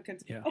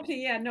Republicans. Yeah. Okay,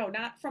 yeah, no,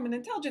 not from an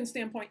intelligence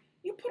standpoint.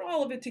 You put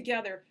all of it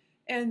together,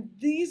 and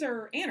these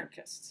are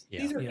anarchists.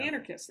 Yeah. These are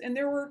anarchists. And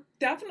there were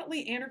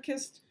definitely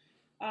anarchist,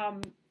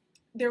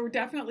 there were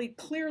definitely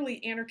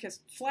clearly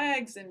anarchist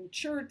flags and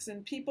shirts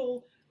and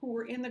people who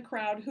were in the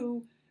crowd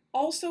who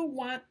also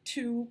want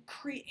to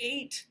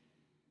create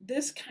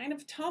this kind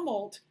of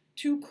tumult,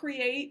 to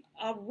create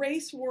a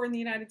race war in the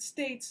United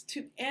States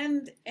to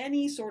end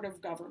any sort of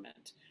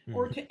government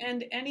or to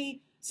end any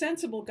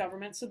sensible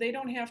government, so they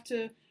don't have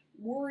to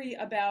worry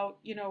about,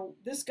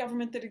 this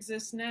government that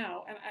exists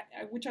now.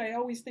 And which I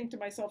always think to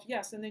myself,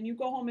 yes, and then you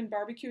go home and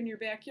barbecue in your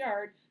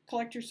backyard,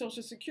 collect your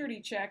Social Security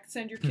check,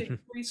 send your kid to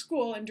free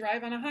school, and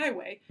drive on a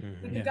highway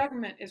that the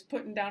government is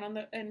putting down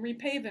and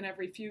repaving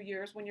every few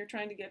years when you're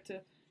trying to get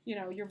to,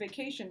 your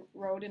vacation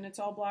road and it's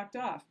all blocked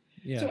off.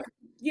 Yeah. So,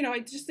 I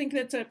just think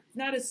that's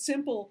not as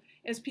simple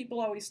as people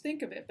always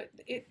think of it. But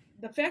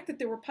the fact that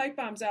there were pipe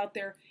bombs out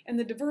there and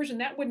the diversion,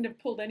 that wouldn't have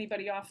pulled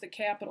anybody off the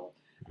Capitol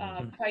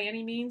by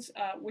any means,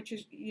 which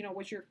is,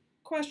 was your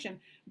question.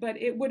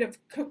 But it would have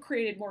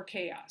created more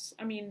chaos.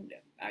 I mean,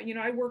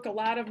 I worked a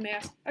lot of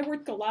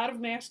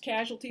mass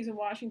casualties in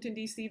Washington,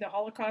 D.C., the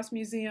Holocaust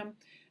Museum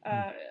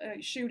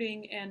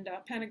shooting and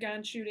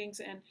Pentagon shootings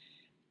and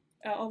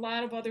a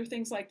lot of other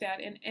things like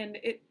that. And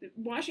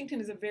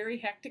Washington is a very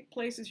hectic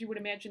place, as you would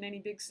imagine any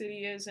big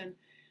city is, and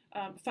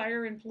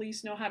fire and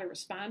police know how to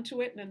respond to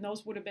it, and then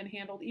those would have been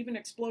handled. Even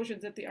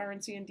explosions at the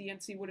RNC and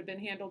DNC would have been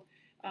handled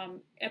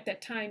at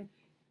that time.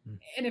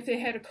 And if it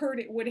had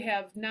occurred, it would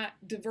have not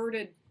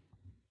diverted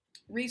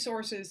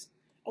resources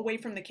away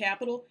from the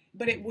Capitol,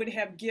 but it would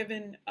have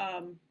given,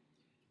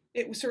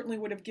 it certainly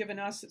would have given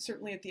us,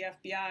 certainly at the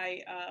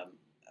FBI,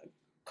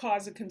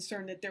 cause of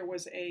concern that there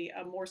was a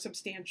more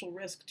substantial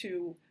risk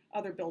to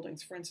other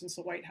buildings, for instance,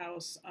 the White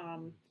House,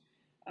 and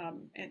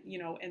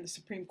the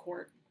Supreme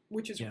Court,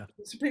 which is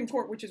the Supreme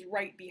Court, which is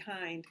right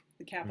behind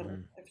the Capitol.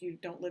 If you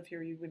don't live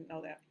here, you wouldn't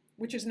know that.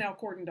 Which is now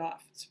cordoned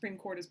off. Supreme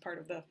Court is part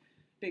of the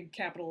big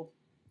Capitol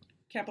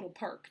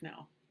Park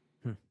now.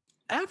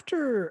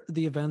 After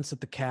the events at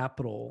the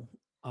Capitol,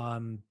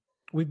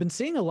 we've been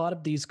seeing a lot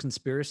of these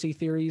conspiracy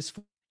theories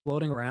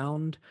floating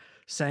around,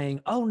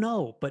 saying, "Oh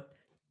no, but."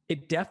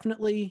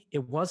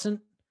 It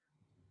wasn't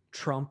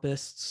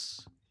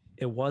Trumpists.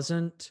 It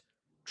wasn't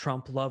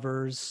Trump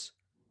lovers.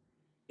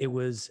 It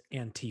was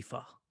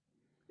Antifa.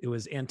 It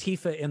was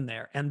Antifa in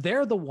there. And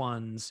they're the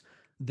ones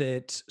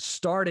that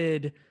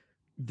started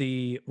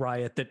the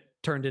riot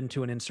that turned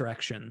into an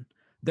insurrection.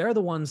 They're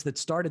the ones that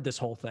started this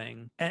whole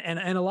thing.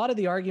 And a lot of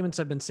the arguments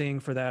I've been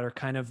seeing for that are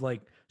kind of like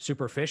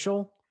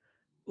superficial.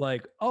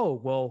 Like, oh,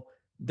 well,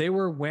 they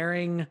were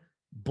wearing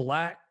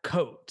black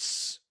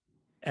coats.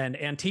 And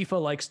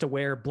Antifa likes to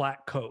wear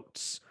black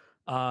coats.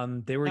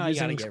 They were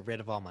using. I gotta get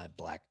rid of all my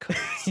black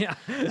coats. Yeah.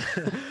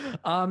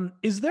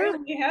 Is there?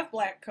 You have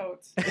black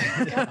coats.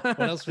 What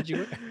else would you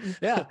wear?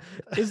 Yeah.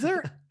 Is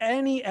there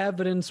any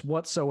evidence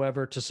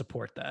whatsoever to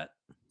support that?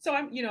 So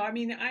I'm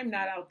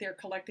not out there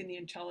collecting the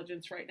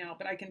intelligence right now,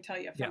 but I can tell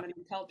you from an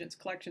intelligence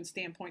collection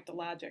standpoint, the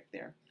logic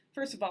there.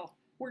 First of all,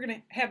 we're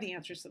going to have the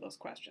answers to those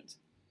questions.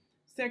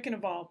 Second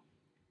of all,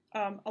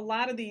 a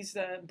lot of these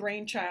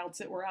brainchilds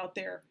that were out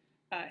there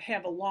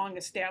have a long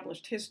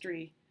established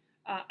history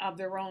of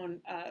their own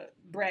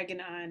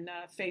bragging on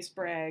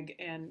FaceBrag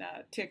and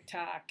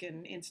TikTok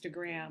and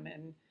Instagram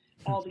and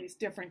all these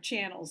different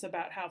channels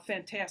about how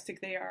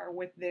fantastic they are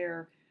with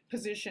their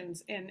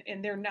positions, and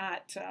they're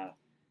not.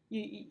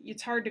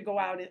 It's hard to go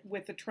out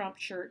with a Trump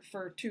shirt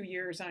for 2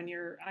 years on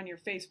your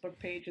Facebook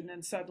page and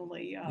then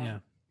suddenly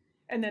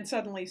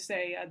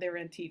say they're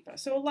Antifa.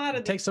 So a lot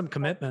of Take some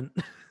commitment.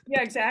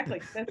 Yeah,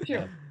 exactly. That's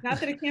true. Not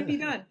that it can't be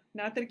done.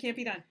 Not that it can't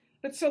be done.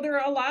 But so there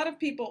are a lot of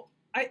people.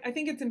 I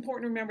think it's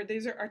important to remember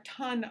these are a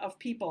ton of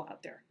people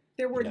out there.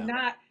 There were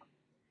not.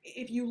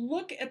 If you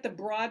look at the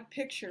broad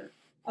picture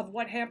of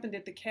what happened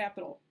at the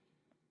Capitol,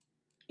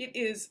 it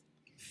is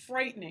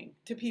frightening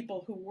to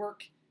people who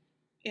work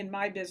in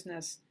my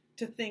business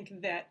to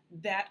think that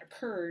that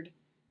occurred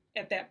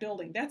at that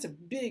building. That's a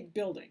big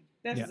building.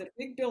 That is a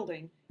big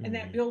building, and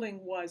that building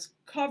was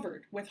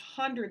covered with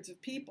hundreds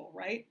of people,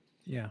 right?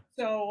 Yeah.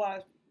 So,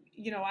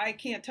 I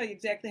can't tell you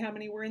exactly how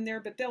many were in there,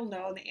 but they'll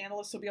know, and the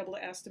analysts will be able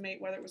to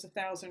estimate whether it was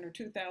 1,000 or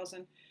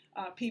 2,000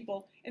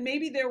 people. And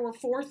maybe there were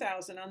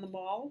 4,000 on the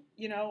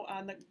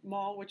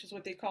mall, which is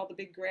what they call the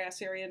big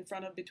grass area in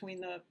front of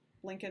between the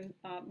Lincoln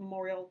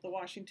Memorial, the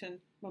Washington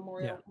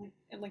Memorial,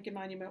 and Lincoln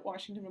Monument,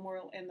 Washington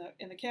Memorial,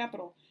 and the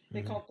Capitol.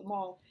 They call it the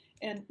mall.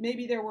 And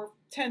maybe there were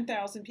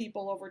 10,000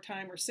 people over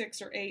time, or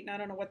 6 or 8, and I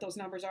don't know what those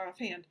numbers are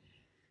offhand.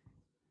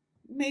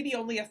 Maybe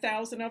only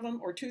 1,000 of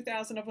them or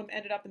 2,000 of them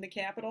ended up in the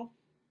Capitol.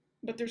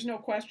 But there's no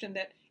question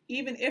that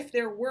even if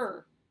there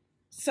were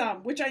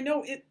some, which I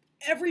know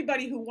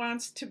everybody who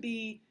wants to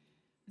be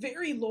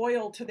very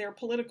loyal to their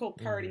political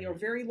party or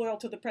very loyal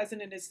to the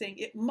president is saying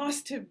it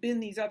must have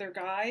been these other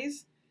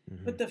guys,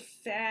 but the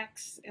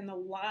facts and the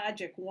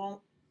logic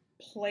won't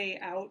play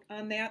out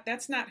on that.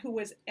 That's not who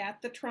was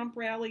at the Trump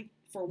rally,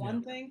 for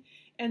one thing.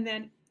 And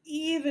then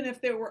even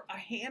if there were a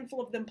handful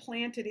of them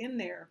planted in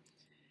there,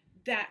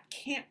 that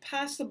can't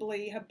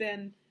possibly have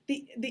been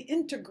the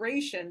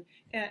integration.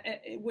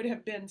 It would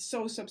have been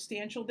so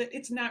substantial that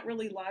it's not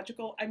really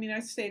logical. I mean, I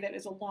say that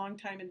as a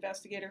longtime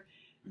investigator.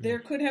 There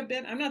could have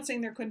been, I'm not saying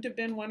there couldn't have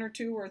been 1 or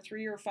 2 or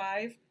 3 or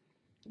 5.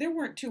 There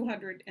weren't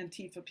 200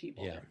 Antifa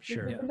people. Yeah,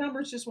 sure. The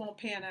numbers just won't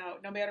pan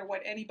out, no matter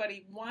what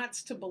anybody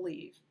wants to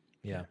believe.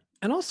 Yeah.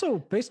 And also,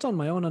 based on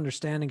my own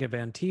understanding of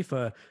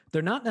Antifa,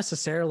 they're not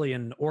necessarily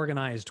an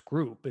organized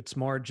group. It's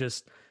more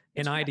just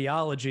an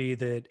ideology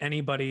that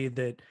anybody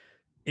that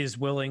is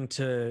willing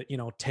to,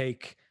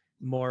 take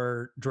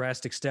more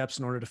drastic steps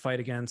in order to fight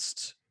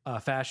against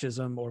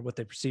fascism or what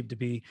they perceive to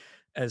be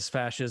as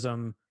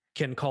fascism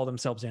can call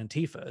themselves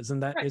Antifa. Isn't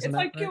that? Right. Isn't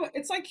it's that like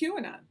it's like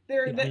QAnon.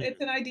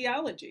 It's an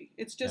ideology.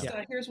 It's just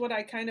here's what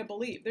I kind of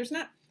believe. There's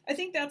not. I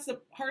think that's the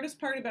hardest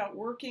part about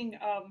working.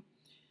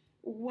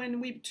 When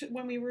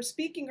we were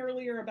speaking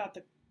earlier about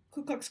the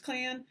Ku Klux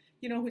Klan,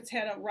 who's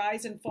had a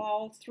rise and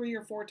fall 3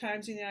 or 4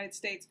 times in the United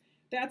States.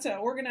 That's an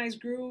organized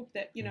group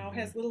that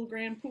has little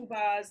grand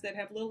poobahs that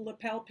have little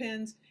lapel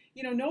pins.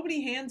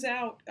 Nobody hands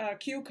out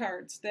cue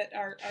cards that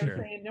are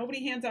saying,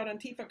 nobody hands out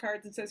Antifa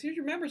cards and says, here's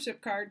your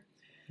membership card.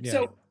 Yeah.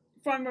 So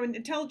from an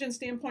intelligence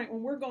standpoint,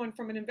 when we're going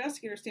from an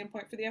investigator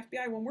standpoint for the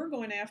FBI, when we're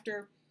going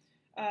after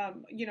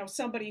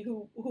somebody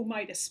who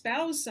might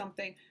espouse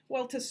something,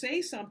 well, to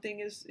say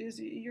something is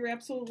you're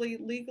absolutely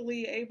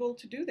legally able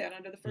to do that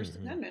under the First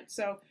Amendment.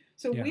 So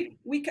we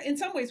in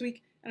some ways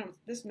I don't know,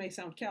 this may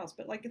sound callous,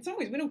 but like in some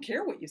ways we don't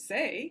care what you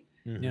say.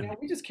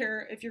 We just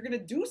care if you're going to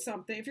do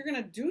something. If you're going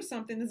to do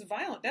something that's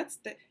violent,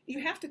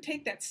 you have to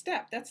take that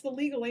step. That's the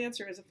legal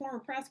answer as a former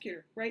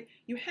prosecutor, right?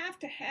 You have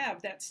to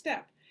have that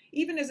step.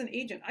 Even as an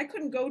agent, I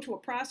couldn't go to a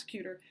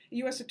prosecutor, a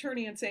U.S.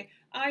 attorney, and say,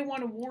 I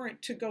want a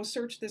warrant to go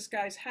search this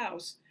guy's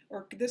house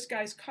or this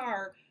guy's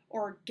car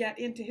or get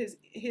into his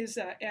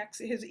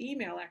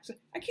email access.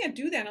 I can't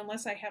do that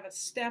unless I have a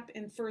step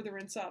in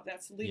furtherance of.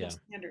 That's the legal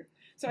standard.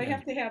 So I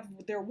have to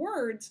have their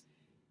words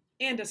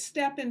and a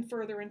step in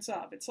furtherance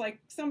of. It's like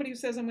somebody who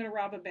says, I'm going to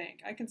rob a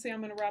bank. I can say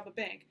I'm going to rob a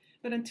bank.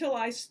 But until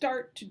I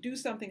start to do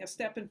something, a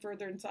step in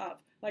furtherance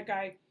of, like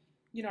I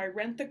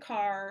rent the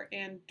car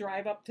and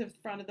drive up to the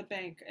front of the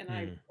bank, and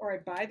I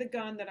buy the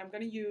gun that I'm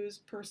going to use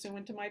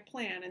pursuant to my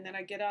plan, and then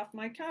I get off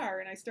my car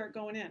and I start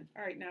going in.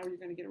 All right, now you're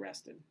going to get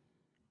arrested.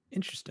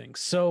 Interesting.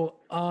 So,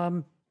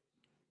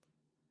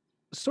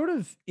 sort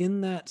of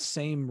in that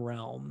same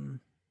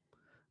realm,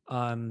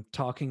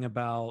 talking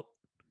about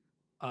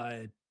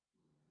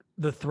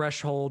the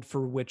threshold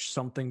for which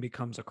something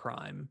becomes a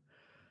crime.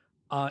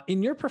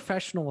 In your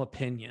professional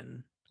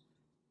opinion,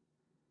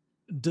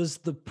 does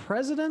the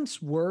president's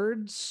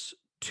words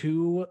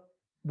to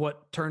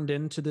what turned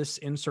into this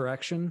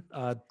insurrection,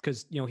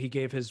 because he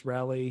gave his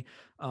rally,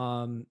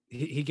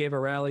 he gave a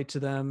rally to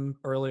them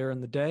earlier in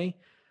the day.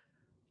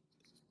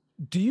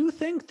 Do you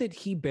think that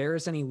he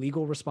bears any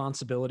legal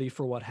responsibility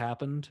for what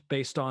happened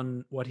based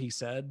on what he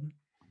said?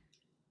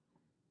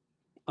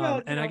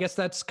 Well, I guess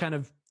that's kind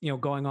of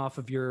going off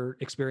of your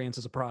experience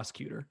as a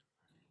prosecutor.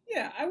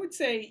 Yeah, I would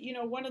say,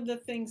 one of the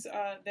things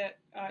that,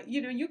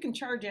 you can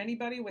charge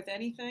anybody with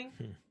anything,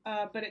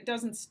 but it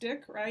doesn't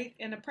stick, right?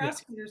 And a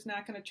prosecutor's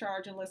not going to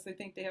charge unless they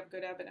think they have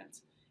good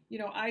evidence.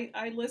 I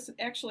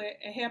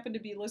happened to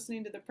be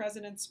listening to the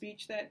president's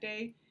speech that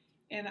day,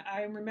 and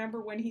I remember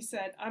when he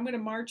said, I'm going to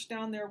march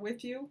down there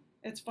with you.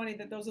 It's funny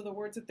that those are the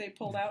words that they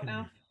pulled out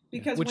now,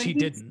 because which when he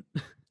didn't.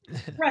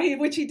 right,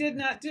 which he did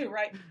not do,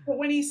 right? But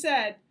when he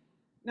said,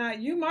 "Now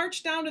you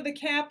march down to the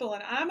Capitol,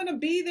 and I'm going to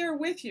be there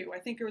with you," I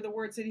think are the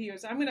words that he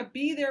used. I'm going to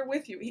be there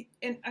with you,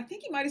 and I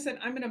think he might have said,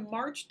 "I'm going to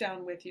march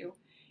down with you."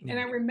 And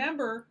I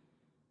remember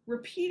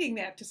repeating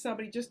that to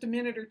somebody just a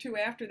minute or two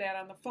after that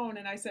on the phone,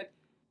 and I said,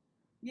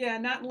 "Yeah,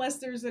 not unless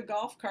there's a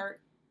golf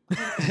cart."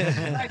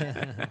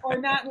 Right? Or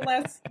not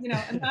unless,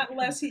 not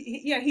unless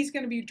he's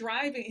going to be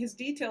driving, his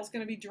detail's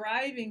going to be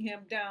driving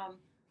him down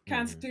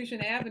Constitution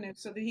Avenue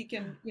so that he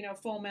can,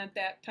 foment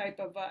that type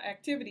of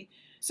activity.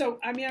 So,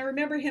 I mean, I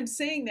remember him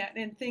saying that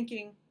and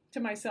thinking to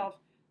myself,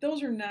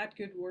 those are not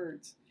good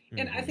words.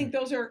 And I think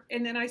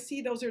and then I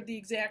see those are the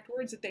exact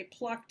words that they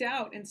plucked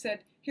out and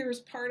said, here's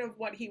part of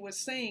what he was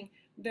saying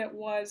that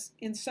was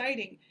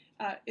inciting.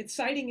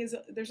 Inciting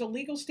there's a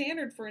legal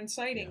standard for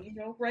inciting,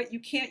 right?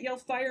 You can't yell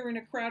fire in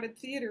a crowded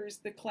theater is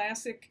the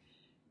classic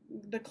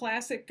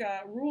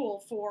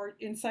rule for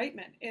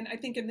incitement. And I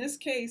think in this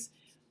case,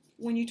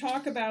 when you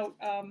talk about,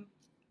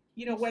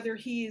 whether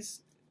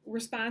he's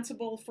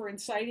responsible for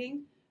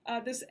inciting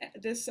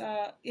this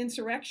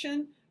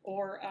insurrection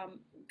or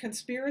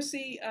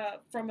conspiracy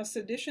from a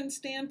sedition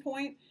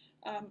standpoint,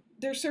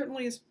 there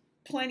certainly is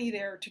plenty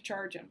there to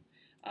charge him.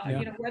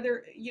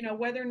 Whether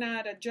or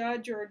not a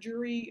judge or a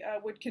jury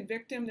would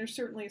convict him, there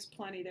certainly is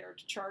plenty there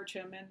to charge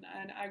him,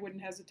 and I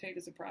wouldn't hesitate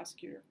as a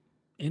prosecutor.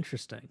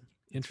 Interesting.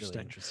 Really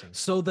interesting.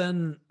 So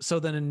then,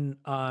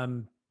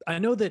 I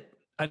know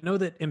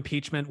that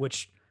impeachment,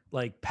 which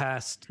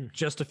passed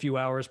just a few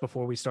hours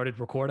before we started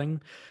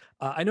recording,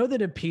 I know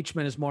that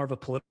impeachment is more of a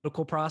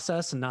political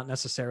process and not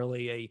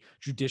necessarily a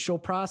judicial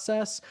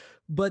process.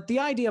 But the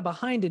idea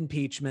behind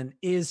impeachment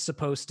is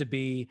supposed to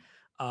be,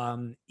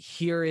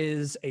 here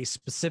is a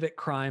specific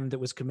crime that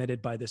was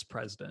committed by this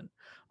president.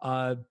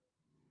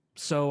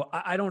 So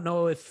I don't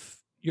know if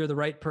you're the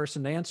right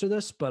person to answer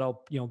this, but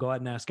I'll go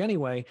ahead and ask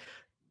anyway.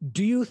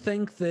 Do you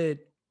think that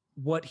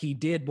what he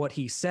did, what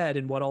he said,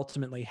 and what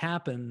ultimately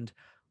happened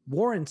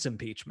warrants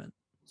impeachment?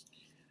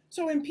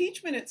 So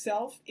impeachment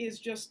itself is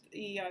just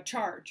the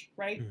charge,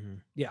 right? Mm-hmm.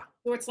 Yeah.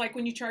 So it's like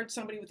when you charge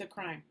somebody with a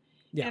crime.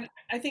 Yeah. And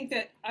I think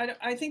that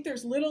I think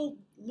there's little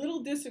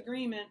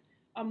disagreement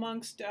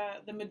amongst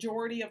the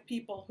majority of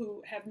people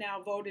who have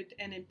now voted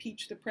and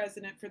impeached the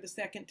president for the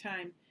second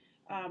time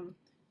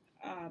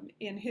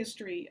in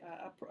history.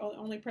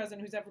 Only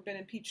president who's ever been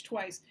impeached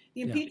twice.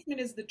 The impeachment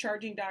is the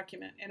charging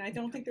document, and I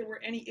don't think there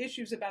were any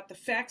issues about the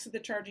facts of the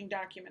charging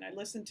document. I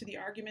listened to the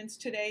arguments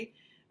today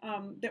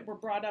that were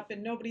brought up,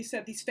 and nobody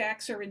said these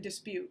facts are in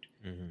dispute.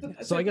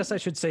 Mm-hmm. So I guess I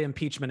should say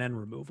impeachment and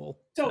removal.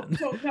 So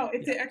no,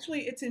 it's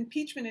actually it's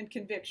impeachment and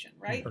conviction,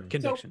 right? Or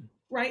conviction.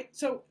 Right.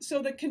 So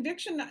the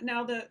conviction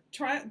now the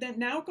trial then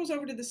now it goes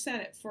over to the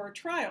Senate for a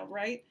trial,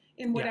 right?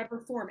 In whatever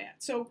format.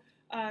 So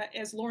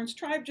as Lawrence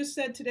Tribe just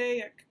said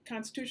today, a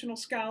constitutional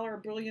scholar, a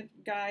brilliant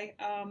guy,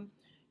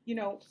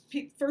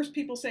 first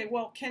people say,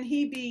 well, can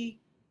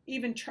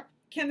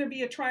there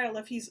be a trial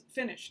if he's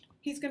finished?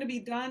 He's going to be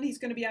done. He's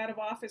going to be out of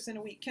office in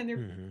a week.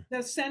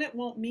 The Senate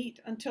won't meet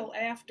until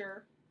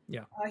after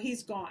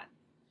he's gone,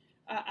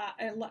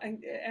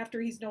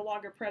 after he's no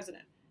longer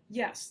president.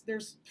 Yes,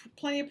 there's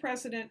plenty of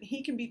precedent.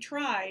 He can be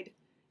tried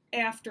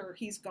after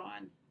he's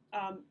gone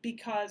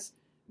because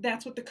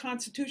that's what the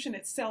Constitution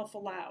itself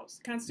allows.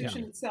 The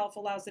Constitution itself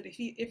allows that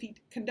if he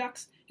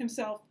conducts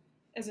himself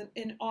as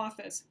in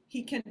office,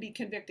 he can be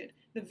convicted.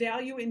 The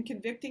value in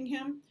convicting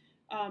him,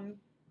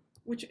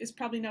 which is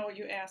probably not what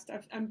you asked.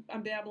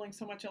 I'm babbling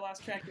so much I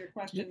lost track of your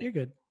question. You're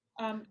good.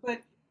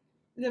 But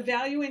the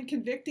value in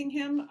convicting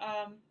him,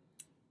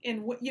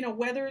 and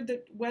whether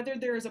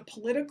there is a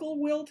political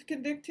will to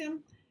convict him,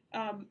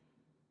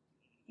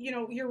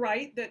 you're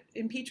right that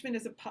impeachment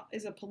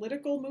is a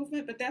political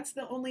movement, but that's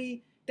the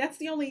only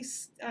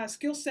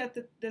skill set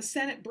that the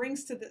Senate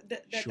brings to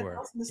the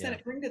House and the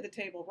Senate bring to the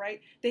table,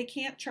 right? They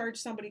can't charge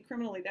somebody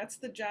criminally. That's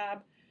the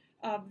job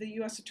of the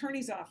U.S.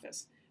 Attorney's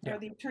Office or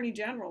the Attorney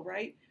General,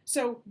 right?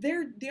 So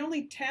they're the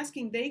only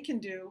tasking they can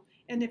do.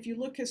 And if you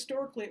look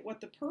historically at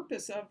what the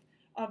purpose of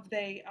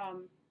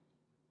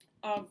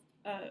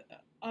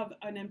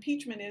an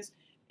impeachment is,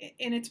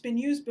 and it's been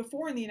used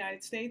before in the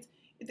United States,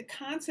 the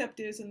concept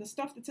is, and the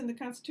stuff that's in the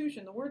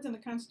Constitution, the words in the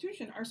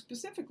Constitution are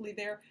specifically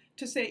there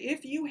to say,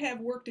 if you have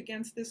worked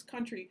against this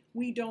country,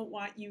 we don't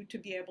want you to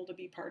be able to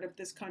be part of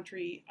this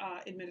country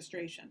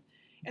administration.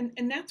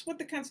 And that's what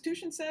the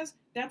Constitution says.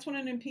 That's what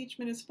an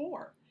impeachment is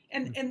for.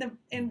 And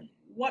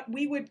what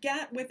we would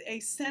get with a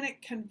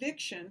Senate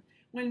conviction,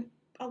 when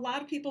a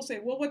lot of people say,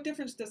 well, what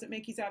difference does it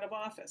make he's out of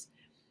office?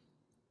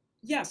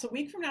 Yes, a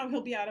week from now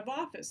he'll be out of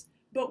office.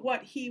 But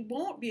what he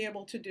won't be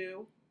able to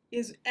do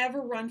is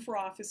ever run for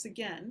office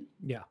again.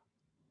 Yeah.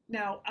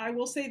 Now, I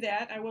will say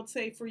that. I will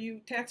say for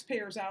you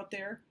taxpayers out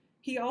there,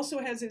 he also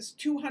has his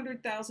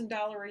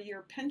 $200,000 a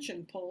year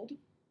pension pulled,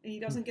 and he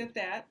doesn't get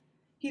that.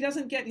 He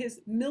doesn't get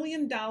his $1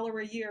 million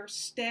a year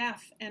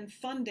staff and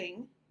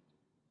funding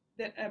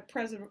that a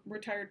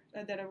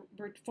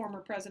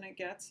former president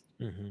gets.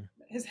 Mm-hmm.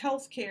 His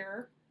health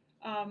care.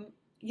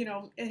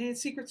 and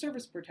his Secret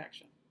Service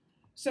protection.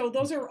 So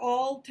those are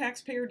all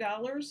taxpayer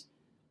dollars.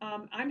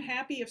 I'm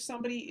happy if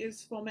somebody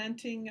is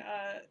fomenting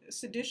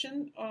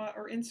sedition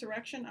or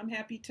insurrection. I'm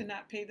happy to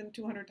not pay them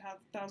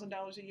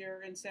 $200,000 a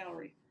year in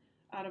salary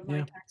out of my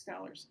tax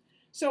dollars.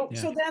 So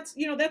that's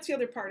that's the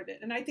other part of it.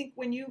 And I think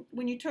when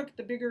you took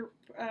the bigger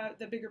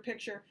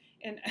picture,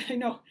 and I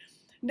know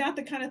not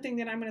the kind of thing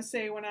that I'm going to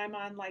say when I'm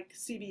on like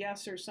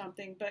CBS or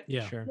something, but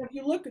Sure.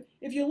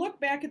 if you look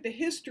back at the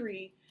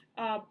history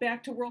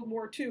back to World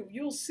War II,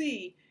 you'll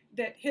see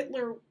that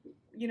Hitler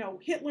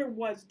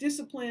was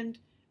disciplined.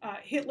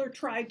 Hitler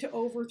tried to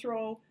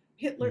overthrow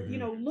Hitler.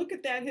 Look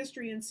at that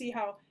history and see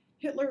how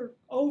Hitler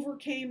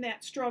overcame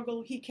that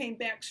struggle. He came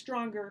back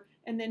stronger,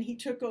 and then he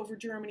took over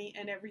Germany,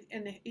 and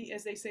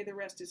as they say, the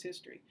rest is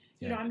history.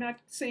 I'm not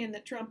saying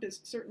that Trump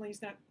is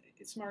he's not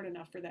smart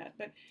enough for that,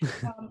 but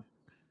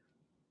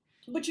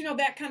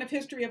that kind of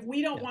history of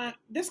we don't want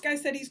this guy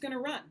said he's going to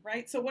run,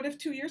 right? So what if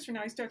 2 years from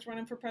now he starts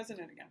running for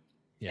president again?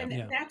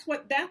 That's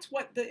what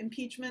the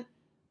impeachment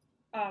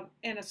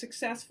and a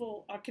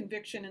successful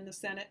conviction in the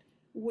Senate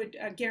would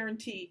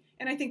guarantee.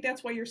 And I think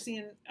that's why you're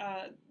seeing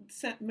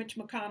Mitch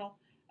McConnell,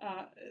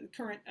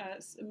 current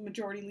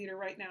majority leader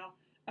right now,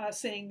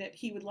 saying that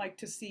he would like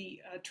to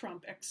see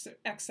Trump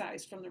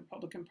excised from the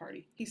Republican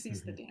Party. He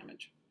sees the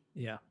damage.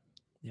 Yeah,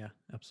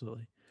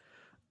 absolutely.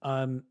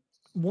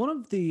 One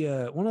of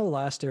the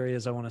last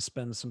areas I want to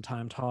spend some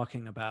time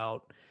talking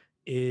about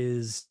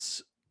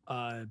is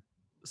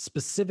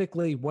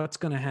specifically what's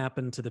going to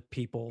happen to the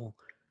people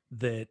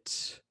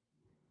that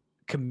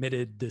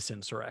committed this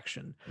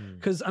insurrection.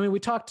 Because we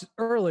talked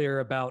earlier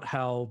about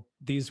how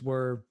these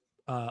were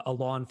a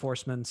law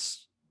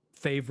enforcement's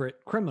favorite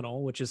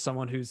criminal, which is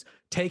someone who's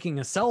taking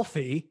a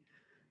selfie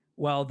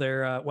while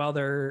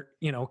they're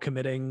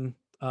committing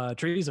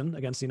treason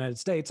against the United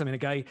States. A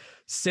guy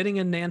sitting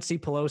in Nancy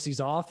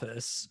Pelosi's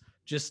office,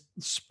 just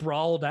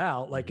sprawled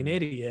out like an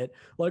idiot,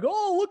 like,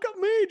 oh, look at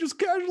me, just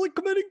casually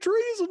committing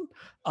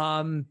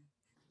treason.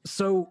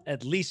 So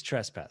at least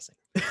trespassing.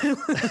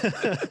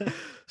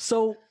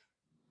 So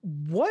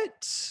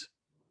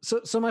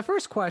my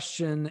first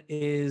question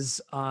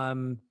is,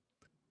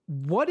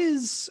 what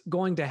is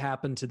going to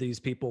happen to these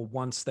people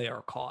once they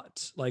are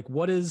caught? Like,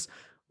 what are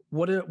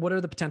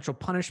the potential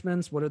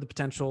punishments? What are the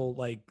potential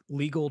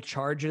legal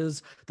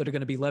charges that are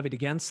going to be levied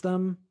against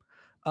them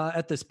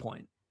at this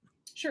point?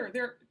 Sure,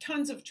 there are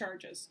tons of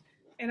charges.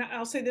 And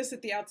I'll say this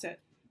at the outset.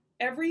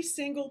 Every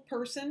single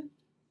person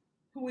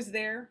who was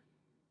there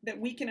that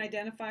we can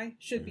identify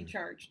should be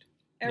charged.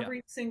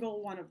 Every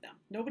single one of them.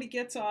 Nobody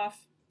gets off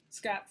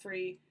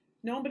scot-free.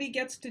 Nobody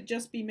gets to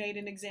just be made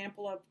an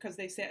example of because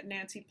they sat at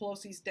Nancy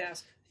Pelosi's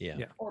desk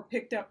or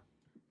picked up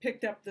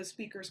the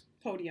speaker's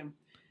podium.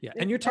 Yeah,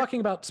 and you're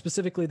talking about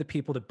specifically the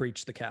people that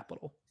breached the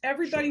Capitol.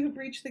 Everybody who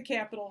breached the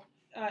Capitol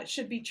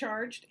should be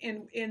charged,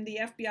 and the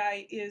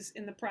FBI is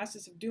in the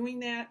process of doing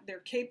that. They're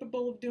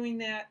capable of doing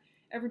that.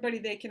 Everybody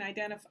they can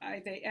identify,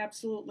 they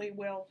absolutely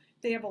will.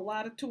 They have a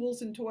lot of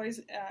tools and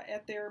toys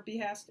at their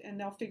behest, and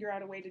they'll figure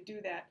out a way to do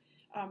that.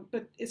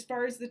 But as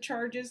far as the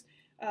charges,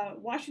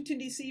 Washington,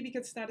 D.C.,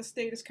 because it's not a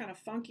state, is kind of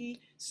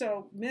funky.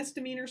 So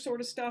misdemeanor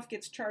sort of stuff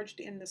gets charged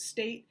in the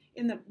state,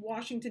 in the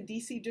Washington,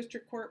 D.C.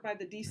 District Court by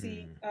the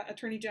D.C.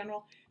 Attorney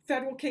General.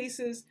 Federal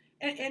cases,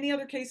 and any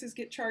other cases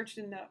get charged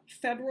in the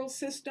federal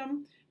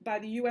system by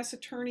the U.S.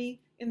 Attorney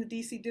in the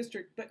D.C.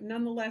 District. But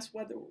nonetheless,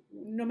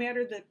 no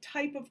matter the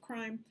type of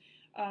crime,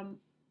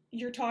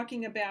 you're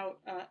talking about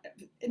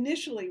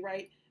initially,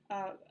 right,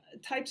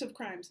 types of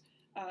crimes,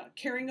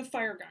 carrying a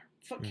firearm,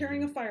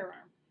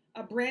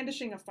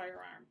 brandishing a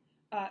firearm,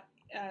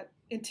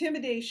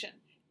 intimidation,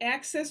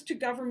 access to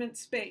government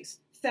space,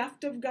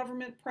 theft of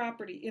government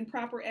property,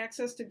 improper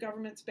access to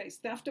government space,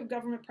 theft of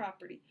government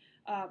property,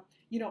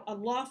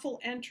 unlawful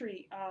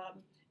entry,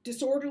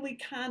 disorderly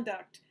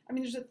conduct.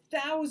 There's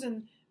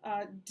 1,000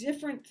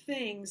 different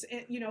things,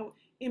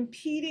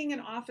 impeding an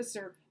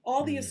officer,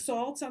 all the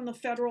assaults on the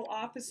federal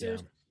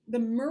officers, the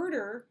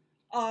murder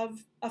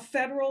of a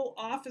federal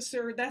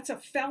officer, that's a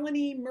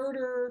felony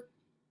murder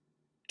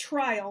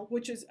trial,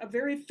 which is a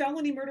very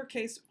felony murder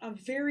case, a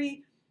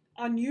very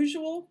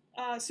unusual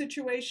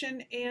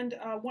situation, and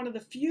one of the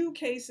few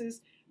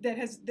cases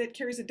that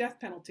carries a death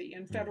penalty.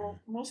 And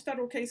most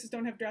federal cases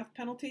don't have death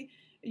penalty.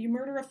 You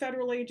murder a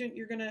federal agent,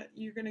 you're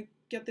gonna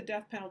get the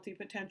death penalty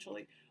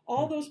potentially.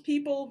 All those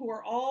people who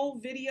are all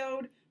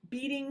videoed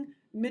beating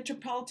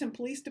Metropolitan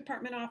Police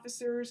Department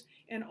officers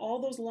and all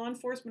those law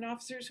enforcement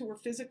officers who were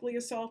physically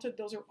assaulted,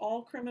 those are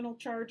all criminal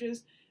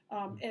charges.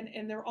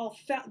 And they're all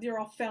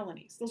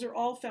felonies. Those are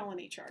all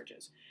felony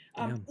charges.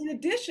 In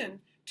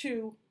addition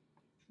to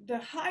the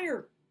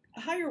higher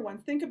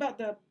ones, think about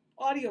the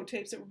audio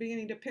tapes that we're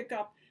beginning to pick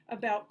up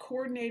about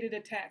coordinated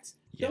attacks.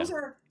 Those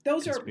are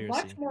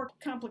much more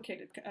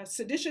complicated.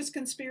 Seditious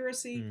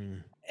conspiracy,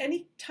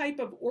 any type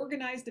of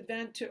organized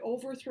event to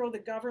overthrow the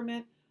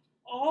government.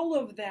 All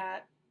of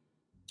that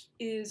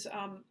is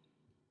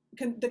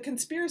the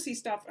conspiracy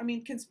stuff.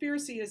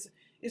 Conspiracy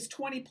is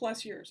 20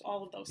 plus years.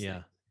 All of those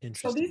things.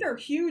 Interesting. So these are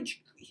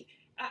huge.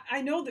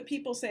 I know that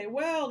people say,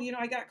 well,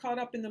 I got caught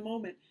up in the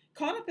moment.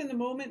 Caught up in the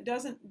moment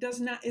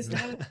is not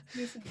an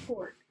excuse in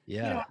court.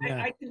 Yeah.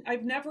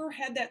 I've never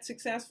had that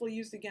successfully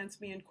used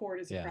against me in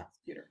court as a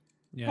prosecutor.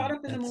 Yeah, Caught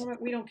up in the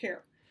moment, we don't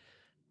care.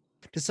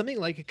 Does something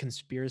like a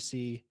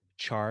conspiracy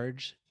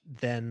charge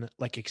then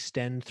like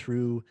extend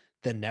through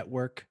the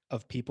network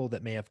of people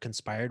that may have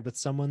conspired with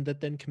someone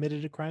that then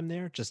committed a crime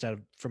there? Just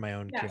for my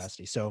own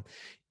curiosity. So,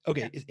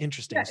 okay,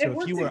 interesting. Yeah,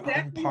 so if you were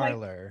on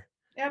Parler,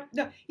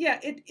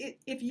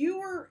 if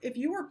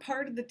you were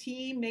part of the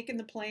team making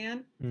the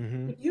plan,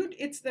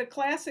 it's the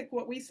classic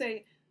what we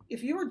say.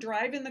 If you were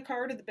driving the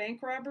car to the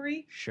bank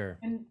robbery, sure,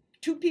 and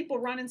two people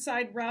run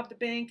inside, rob the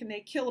bank, and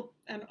they kill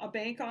a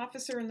bank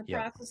officer in the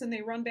process, and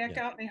they run back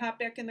out and they hop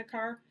back in the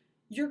car,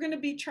 you're going to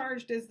be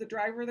charged as the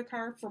driver of the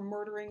car for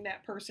murdering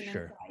that person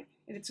inside.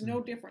 And it's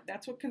no different.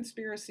 That's what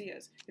conspiracy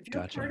is. If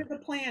you're part of the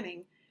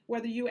planning,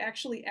 whether you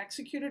actually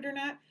execute it or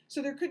not.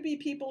 So there could be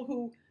people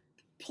who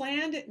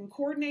planned it and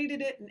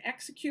coordinated it and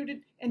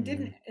executed and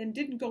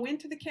didn't go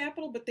into the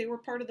Capitol, but they were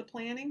part of the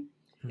planning.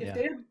 If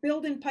they're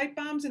building pipe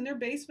bombs in their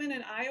basement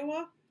in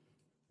Iowa,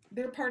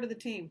 they're part of the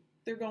team.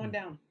 They're going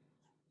down.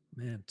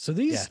 Man, so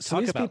these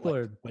people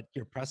are what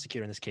your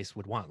prosecutor in this case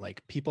would want,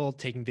 like people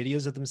taking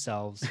videos of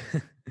themselves,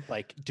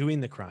 like doing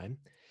the crime,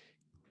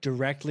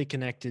 directly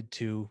connected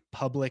to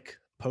public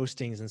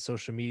postings and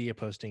social media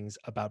postings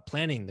about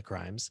planning the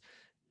crimes,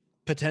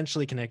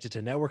 potentially connected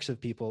to networks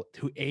of people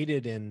who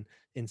aided in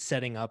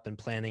setting up and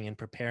planning and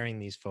preparing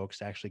these folks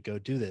to actually go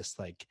do this.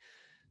 Like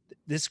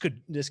this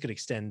could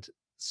extend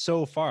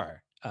so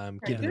far,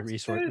 given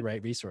the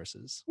right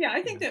resources. Yeah,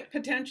 I think that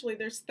potentially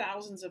there's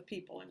thousands of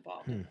people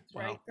involved in this,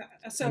 right?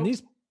 So and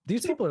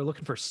these people are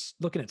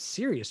looking at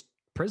serious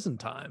prison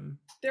time.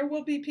 There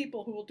will be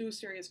people who will do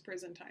serious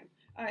prison time.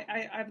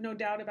 I have no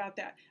doubt about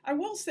that. I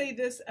will say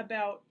this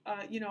about,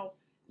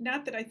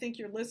 not that I think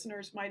your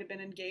listeners might have been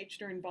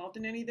engaged or involved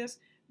in any of this,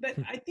 but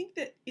I think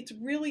that it's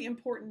really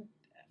important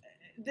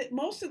that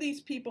most of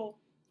these people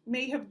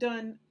may have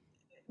been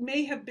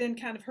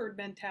kind of herd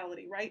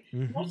mentality, right?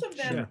 Most of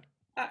them,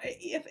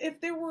 if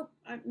there were,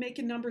 I'm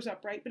making numbers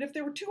up, right? But if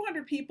there were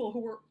 200 people who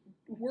were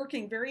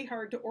working very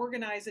hard to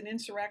organize an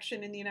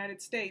insurrection in the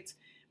United States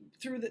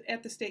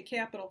at the state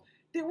capitol,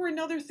 there were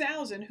another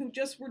 1,000 who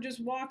were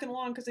just walking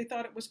along because they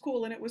thought it was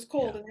cool and it was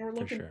cold and they were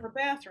looking for a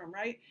bathroom,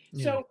 right?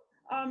 So,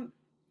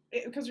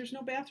 because there's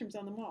no bathrooms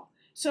on the mall.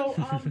 So,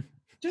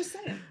 just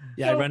saying.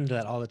 Yeah, I run into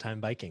that all the time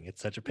biking.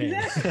 It's such a pain.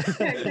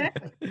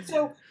 Exactly.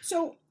 So,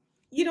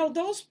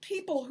 those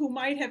people who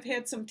might have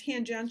had some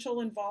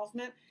tangential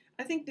involvement,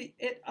 I think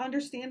that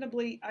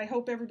understandably, I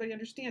hope everybody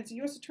understands, the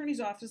U.S. Attorney's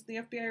Office, the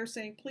FBI are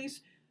saying,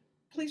 please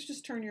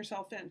just turn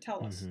yourself in.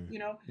 Tell us,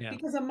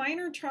 because a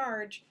minor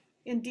charge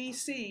in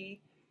D.C.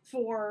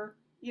 for,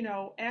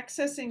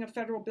 accessing a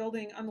federal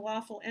building,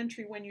 unlawful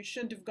entry when you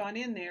shouldn't have gone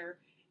in there,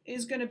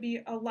 is going to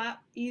be a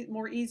lot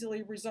more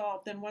easily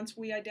resolved than once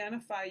we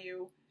identify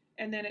you,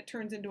 and then it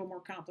turns into a more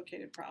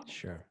complicated problem.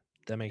 Sure,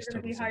 that makes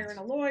total sense. You're going to be hiring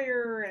a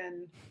lawyer,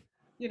 and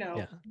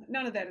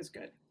none of that is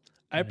good.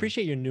 I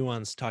appreciate your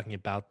nuance talking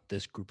about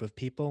this group of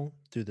people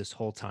through this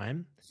whole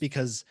time,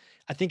 because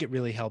I think it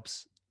really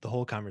helps the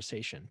whole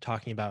conversation,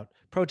 talking about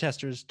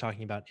protesters,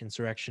 talking about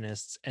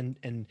insurrectionists,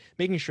 and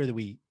making sure that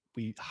we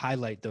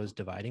highlight those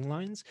dividing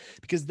lines,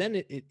 because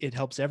then it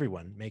helps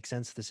everyone make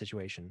sense of the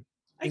situation,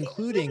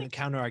 including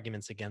counter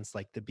arguments against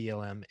like the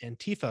BLM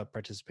Antifa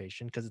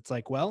participation, because it's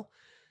like, well,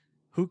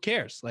 who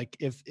cares? Like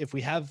if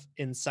we have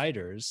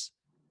insiders,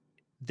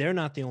 they're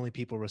not the only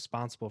people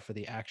responsible for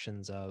the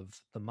actions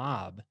of the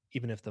mob,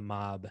 even if the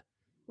mob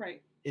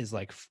is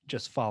like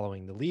just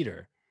following the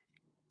leader.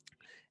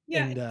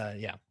 Yeah. And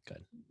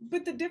good.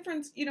 But the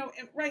difference,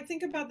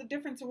 think about the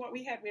difference in what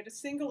we had. We had a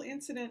single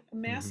incident, a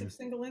massive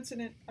single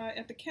incident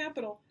at the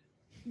Capitol,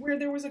 where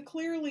there was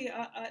clearly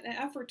an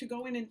effort to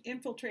go in and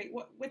infiltrate.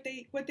 What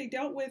they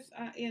dealt with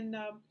in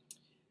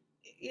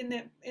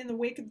the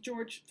wake of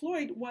George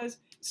Floyd was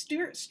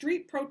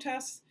street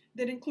protests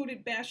that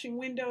included bashing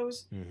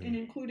windows and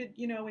included,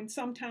 in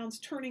some towns,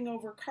 turning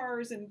over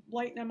cars and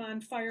lighting them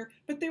on fire.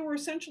 But they were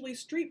essentially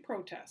street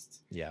protests.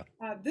 Yeah.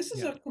 This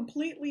is a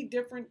completely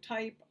different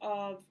type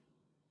of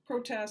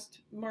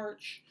protest,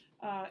 march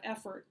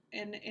effort.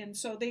 And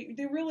so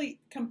they're really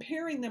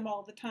comparing them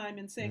all the time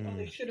and saying, oh,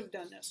 they should have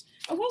done this.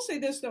 I will say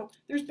this, though.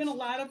 There's been a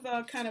lot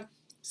of kind of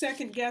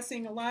second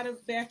guessing, a lot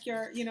of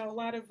backyard, a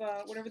lot of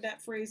whatever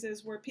that phrase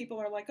is, where people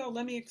are like, oh,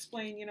 let me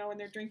explain, and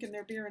they're drinking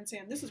their beer and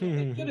saying, this is what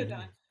they should have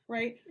done.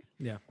 Right?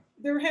 Yeah.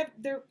 There's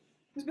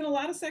been a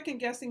lot of second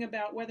guessing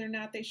about whether or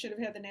not they should have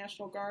had the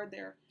National Guard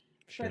there.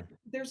 Sure. But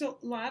there's a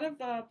lot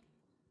of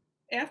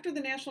after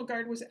the National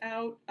Guard was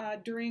out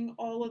during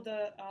all of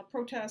the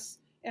protests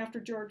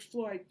after George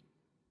Floyd,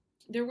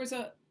 there was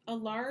a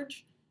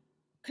large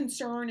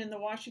concern in the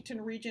Washington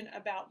region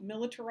about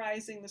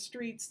militarizing the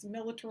streets, and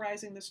there was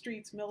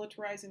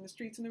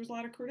a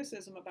lot of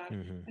criticism about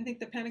it. I think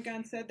the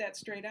Pentagon said that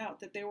straight out,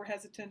 that they were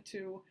hesitant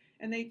to,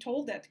 and they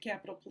told that to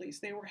Capitol Police,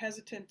 they were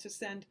hesitant to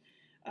send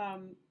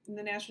the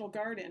National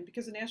Guard in,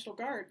 because the National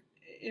Guard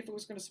if it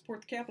was going to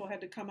support the Capitol,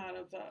 had to come out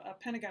of a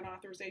Pentagon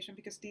authorization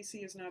because D.C.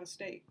 is not a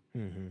state.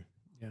 Mm-hmm.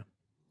 Yeah.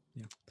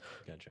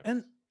 Gotcha.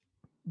 And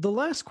the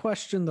last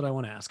question that I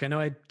want to ask, I know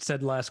I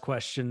said last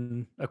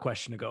question a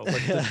question ago,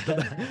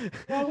 but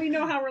well, we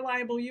know how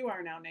reliable you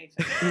are now,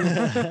 Nathan.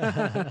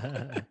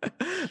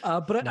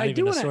 But Not I even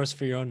do a want source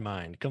for your own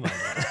mind. Come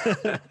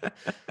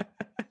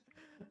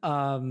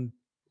on.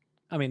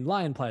 I mean,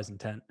 lie implies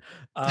intent.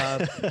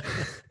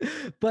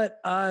 But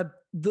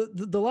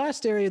the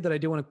last area that I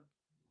do want to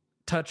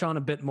touch on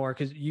a bit more,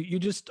 because you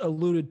just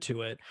alluded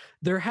to it,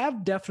 there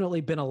have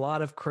definitely been a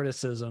lot of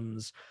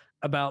criticisms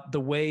about the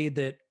way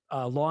that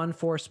law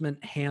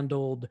enforcement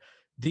handled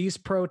these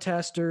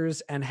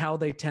protesters and how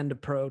they tend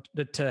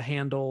to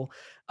handle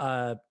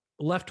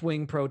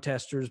left-wing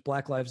protesters,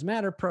 Black Lives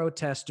Matter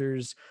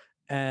protesters,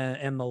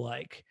 and the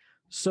like.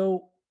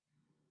 So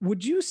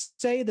would you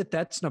say that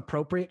that's an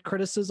appropriate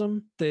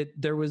criticism, that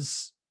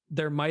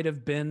there might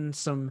have been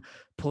some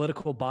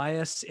political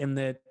bias in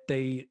that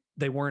they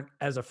weren't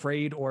as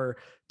afraid or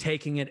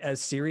taking it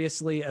as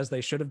seriously as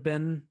they should have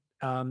been,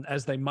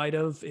 as they might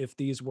have if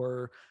these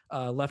were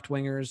left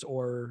wingers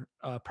or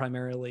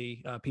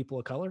primarily people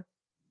of color?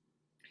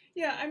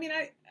 Yeah, I mean,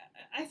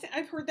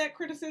 I've heard that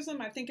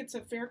criticism. I think it's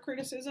a fair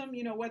criticism.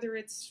 You know, whether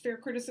it's fair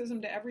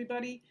criticism to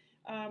everybody,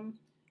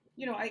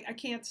 you know, I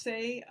can't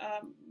say,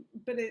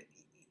 but it.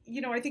 You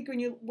know, I think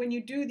when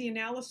you do the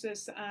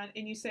analysis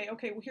and you say,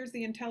 okay, well, here's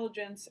the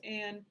intelligence,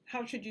 and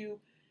how should you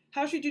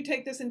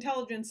take this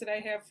intelligence that I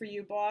have for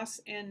you,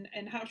 boss, and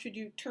how should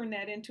you turn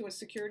that into a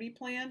security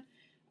plan?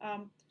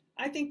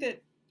 I think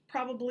that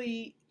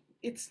probably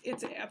it's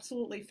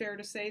absolutely fair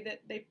to say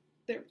that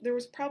there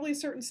was probably a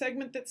certain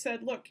segment that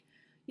said, look,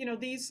 you know,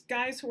 these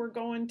guys who are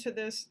going to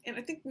this, and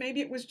I think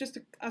maybe it was just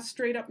a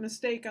straight up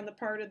mistake on the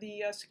part of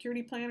the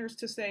security planners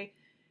to say,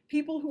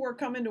 people who are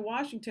coming to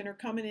Washington are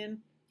coming in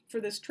for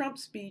this Trump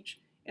speech,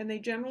 and they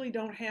generally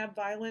don't have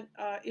violent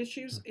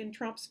issues in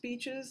Trump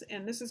speeches,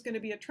 and this is going to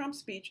be a Trump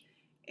speech.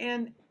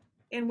 And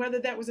whether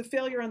that was a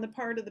failure on the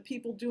part of the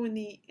people doing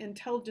the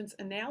intelligence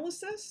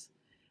analysis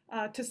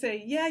to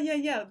say,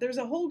 yeah, there's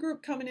a whole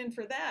group coming in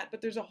for that,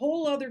 but there's a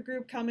whole other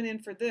group coming in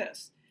for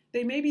this.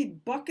 They maybe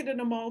bucketed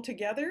them all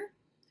together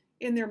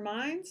in their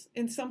minds,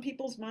 in some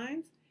people's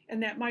minds,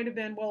 and that might have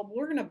been, well,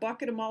 we're going to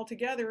bucket them all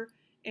together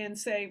and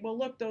say, well,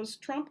 look, those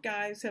Trump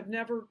guys have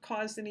never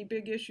caused any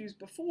big issues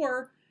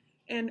before.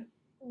 And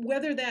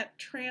whether that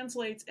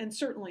translates, and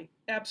certainly,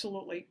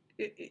 absolutely,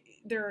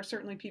 there are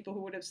certainly people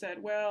who would have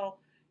said, well,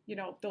 you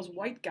know, those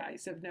white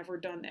guys have never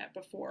done that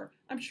before.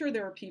 I'm sure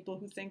there are people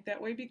who think that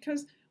way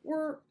because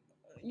we're,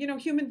 you know,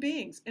 human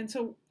beings. And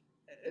so,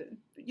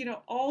 you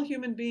know, all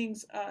human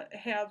beings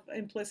have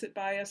implicit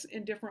bias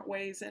in different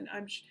ways. And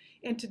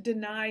and to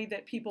deny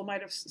that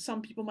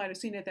some people might have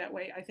seen it that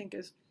way, I think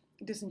is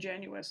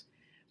disingenuous.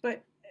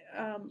 But,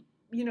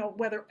 you know,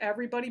 whether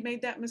everybody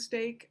made that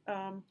mistake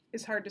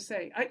is hard to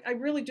say. I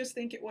really just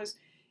think it was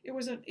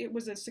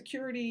a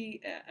security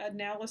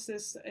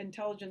analysis,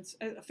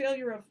 a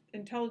failure of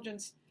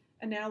intelligence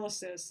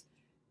analysis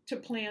to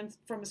plan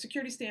from a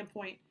security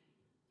standpoint,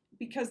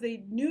 because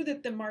they knew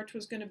that the march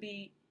was going to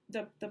be,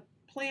 the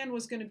plan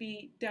was going to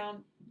be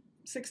down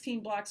 16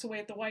 blocks away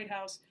at the White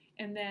House,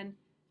 and then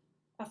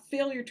a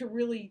failure to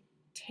really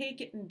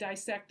take it and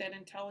dissect that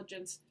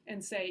intelligence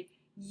and say,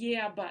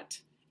 yeah, but.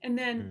 And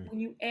then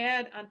when you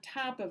add on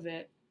top of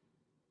it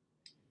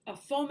a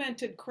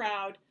fomented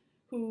crowd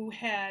who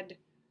had,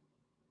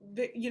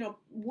 you know,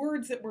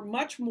 words that were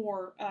much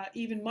more,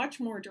 even much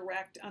more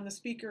direct on the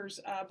speakers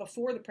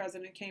before the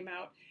president came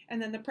out,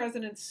 and then the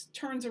president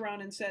turns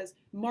around and says,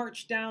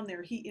 march down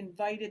there. He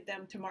invited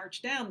them to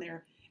march down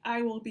there.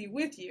 I will be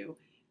with you,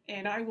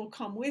 and I will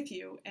come with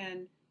you.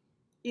 And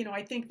you know,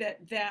 I think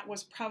that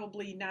was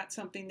probably not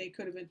something they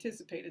could have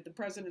anticipated. The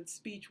president's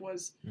speech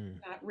was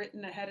not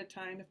written ahead of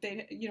time. If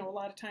they, you know, a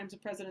lot of times the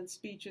president's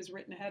speech is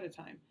written ahead of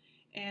time,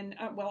 and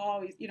well,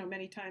 always, you know,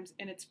 many times,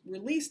 and it's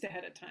released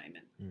ahead of time,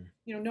 and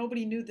you know,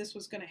 nobody knew this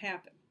was going to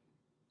happen.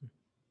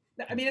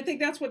 I mean, I think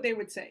that's what they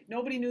would say.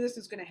 Nobody knew this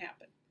was going to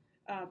happen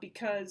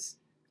because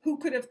who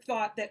could have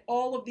thought that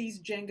all of these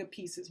Jenga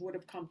pieces would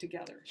have come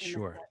together?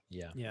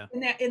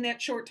 In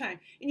that short time.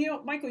 And you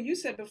know, Michael, you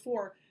said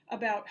before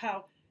about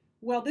how,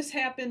 well, this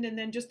happened, and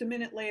then just a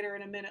minute later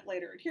and a minute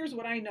later. Here's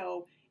what I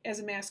know as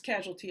a mass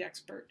casualty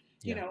expert.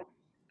 You know,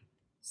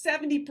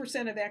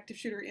 70% of active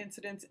shooter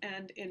incidents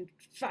end in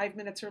 5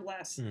 minutes or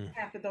less,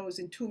 half of those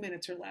in 2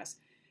 minutes or less.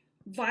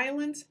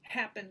 Violence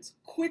happens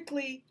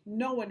quickly.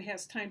 No one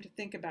has time to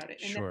think about it.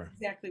 And that's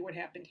exactly what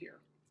happened here.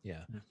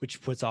 Yeah,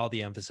 which puts all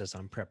the emphasis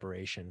on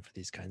preparation for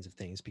these kinds of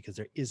things, because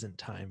there isn't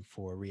time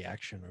for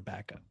reaction or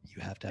backup.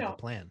 You have to have a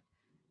plan.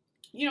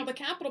 You know, the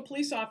Capitol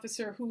police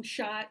officer who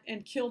shot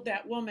and killed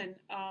that woman,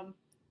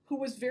 who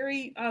was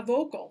very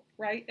vocal,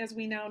 right, as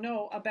we now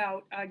know,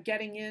 about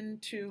getting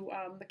into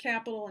the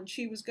Capitol, and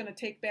she was going to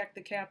take back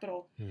the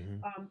Capitol.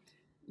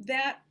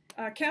 That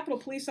Capitol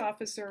police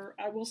officer,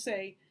 I will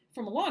say,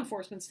 from a law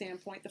enforcement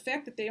standpoint, the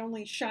fact that they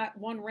only shot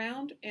one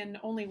round and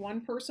only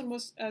one person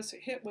was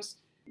hit, was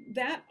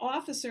that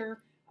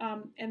officer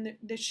and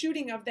the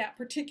shooting of that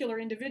particular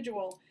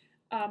individual,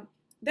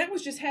 that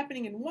was just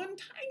happening in one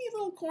tiny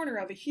little corner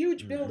of a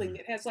huge building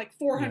that has like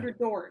 400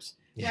 doors,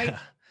 right?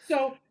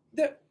 So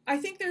I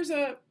think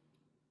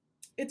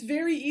it's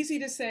very easy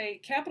to say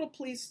Capitol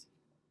Police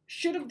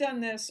should have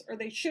done this, or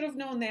they should have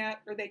known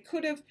that, or they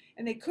could have,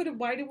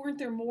 why weren't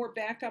there more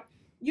backup?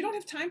 You don't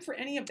have time for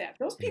any of that.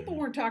 Those people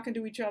weren't talking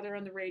to each other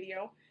on the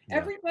radio.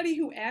 Everybody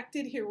who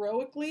acted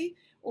heroically,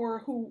 or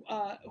who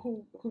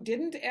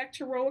didn't act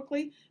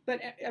heroically, but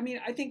I mean,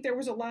 I think there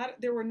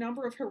were a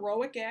number of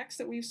heroic acts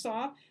that we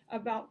saw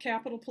about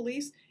Capitol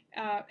Police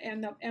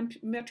and the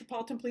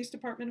Metropolitan Police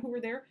Department who were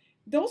there.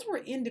 Those were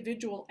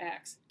individual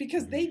acts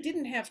because they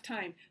didn't have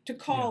time to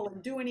call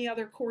and do any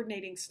other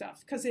coordinating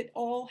stuff because it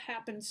all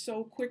happened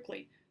so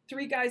quickly.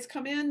 3 guys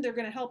come in, they're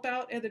going to help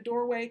out at the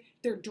doorway,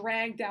 they're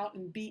dragged out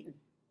and beaten.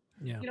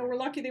 We're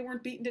lucky they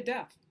weren't beaten to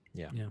death.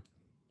 Yeah.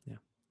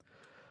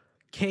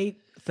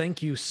 Kate,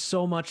 thank you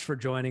so much for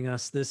joining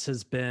us. This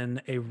has been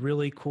a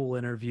really cool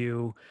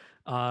interview.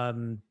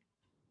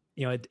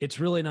 It's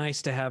really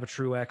nice to have a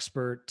true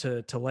expert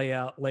to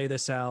lay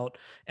this out.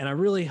 And I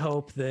really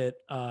hope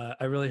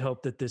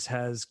that this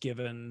has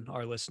given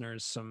our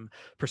listeners some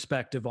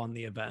perspective on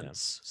the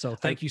events. So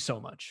thank you so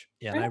much.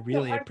 Yeah. And I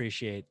really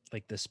appreciate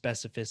like the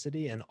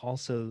specificity and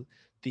also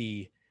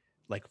the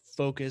like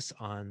focus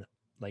on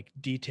like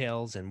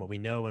details and what we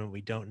know and what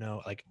we don't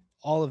know. Like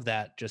all of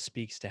that just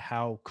speaks to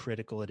how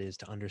critical it is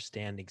to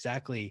understand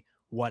exactly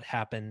what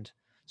happened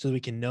so that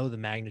we can know the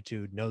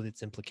magnitude, know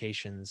its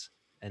implications,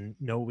 and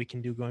know what we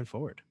can do going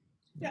forward.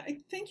 Yeah,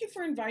 thank you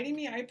for inviting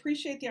me. I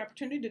appreciate the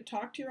opportunity to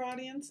talk to your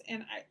audience.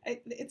 And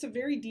it's a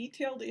very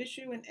detailed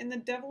issue, and the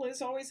devil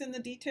is always in the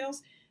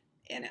details.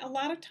 And a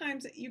lot of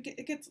times you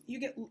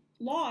get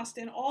lost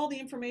in all the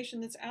information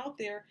that's out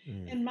there.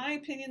 And my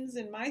opinions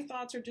and my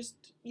thoughts are just,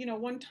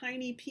 one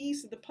tiny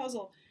piece of the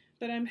puzzle.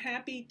 But I'm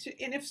happy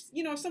to, and if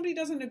somebody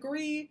doesn't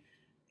agree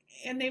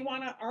and they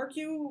want to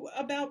argue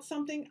about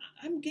something,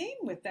 I'm game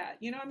with that.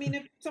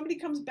 If somebody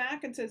comes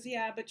back and says,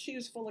 yeah, but she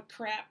was full of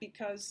crap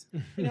because,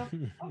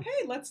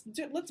 okay, let's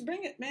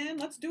bring it, man.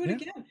 Let's do it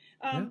again.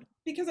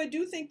 Because I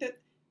do think that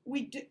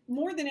we did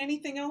more than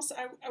anything else.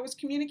 I was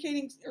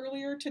communicating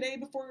earlier today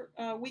before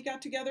we got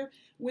together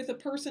with a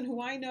person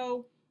who I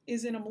know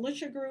is in a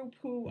militia group,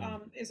 who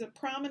is a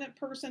prominent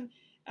person,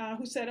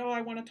 who said, oh,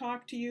 I want to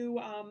talk to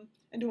you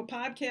and do a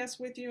podcast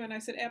with you. And I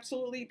said,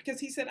 absolutely. Because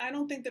he said, I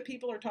don't think that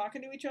people are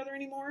talking to each other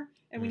anymore,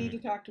 and we need to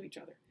talk to each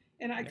other.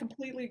 And I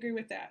completely agree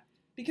with that.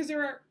 Because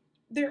there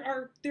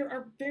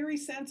are very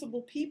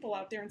sensible people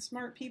out there and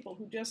smart people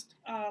who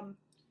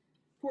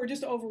are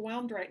just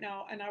overwhelmed right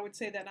now. And I would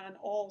say that on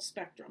all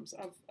spectrums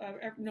of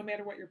no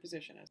matter what your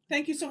position is.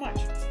 Thank you so much.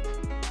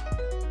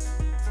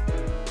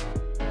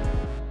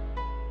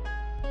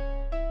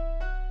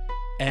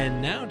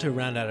 And now to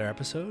round out our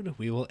episode,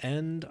 we will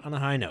end on a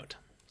high note.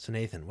 So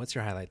Nathan, what's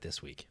your highlight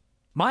this week?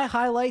 My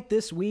highlight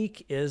this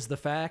week is the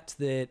fact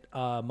that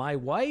my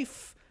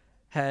wife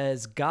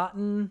has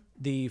gotten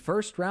the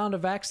first round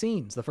of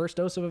vaccines, the first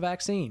dose of a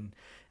vaccine.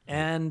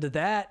 And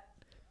that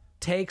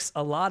takes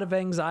a lot of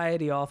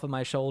anxiety off of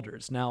my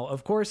shoulders. Now,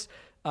 of course,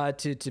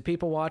 to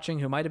people watching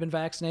who might have been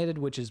vaccinated,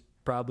 which is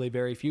probably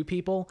very few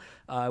people,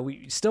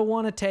 we still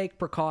want to take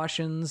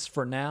precautions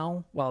for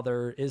now while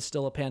there is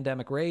still a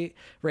pandemic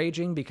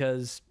raging,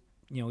 because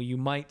you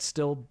might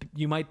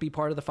be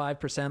part of the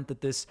 5%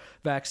 that this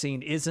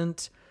vaccine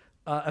isn't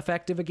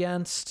effective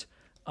against,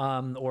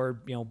 or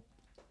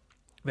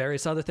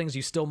various other things.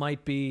 You still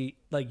might be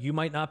you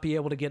might not be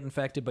able to get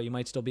infected, but you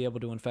might still be able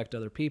to infect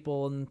other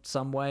people in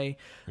some way.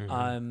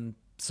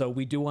 So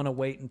we do want to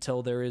wait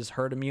until there is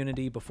herd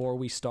immunity before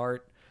we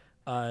start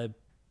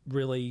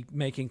really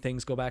making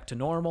things go back to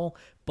normal.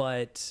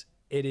 But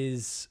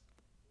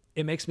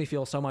it makes me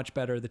feel so much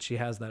better that she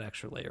has that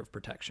extra layer of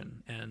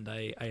protection, and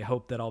I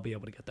hope that I'll be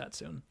able to get that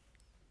soon.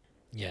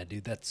 Yeah,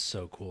 dude, that's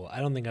so cool.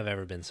 I don't think I've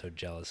ever been so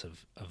jealous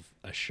of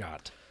a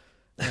shot.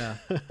 Yeah.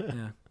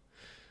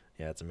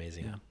 Yeah, it's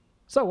amazing. Yeah.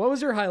 So what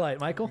was your highlight,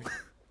 Michael?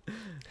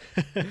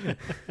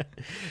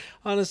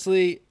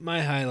 Honestly,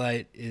 my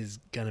highlight is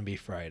going to be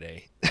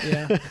Friday.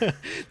 Yeah.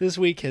 This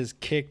week has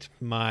kicked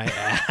my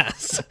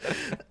ass.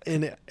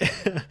 and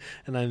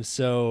I'm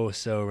so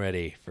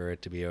ready for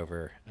it to be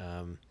over.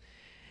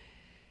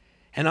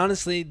 And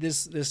honestly,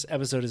 this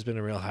episode has been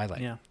a real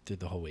highlight through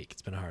the whole week.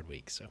 It's been a hard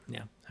week, so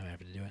I'm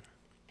happy to do it.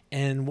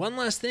 And one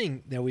last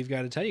thing that we've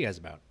got to tell you guys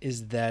about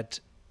is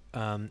that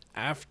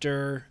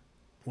after...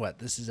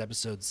 this is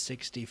episode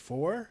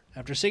 64.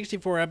 After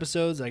 64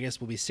 episodes, I guess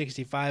we'll be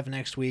 65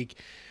 next week.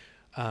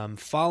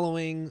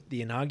 Following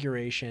the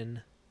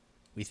inauguration,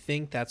 we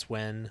think that's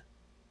when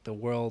the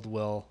world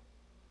will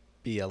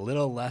be a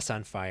little less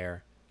on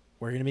fire.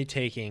 We're going to be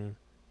taking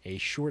a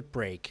short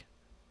break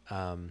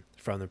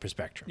from the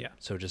Perspectrum. Yeah.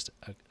 So just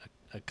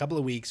a couple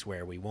of weeks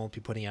where we won't be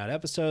putting out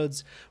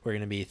episodes. We're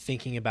going to be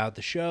thinking about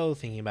the show,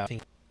 thinking about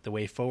the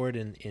way forward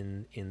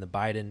in the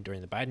Biden during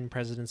the Biden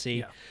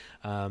presidency.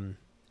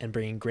 Yeah. and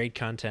bringing great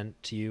content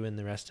to you in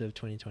the rest of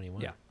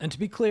 2021. Yeah. And to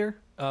be clear,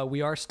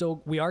 we are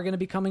going to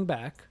be coming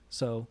back.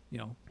 So,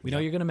 we know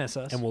you're going to miss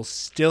us. And we'll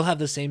still have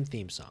the same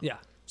theme song. Yeah.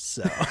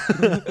 So,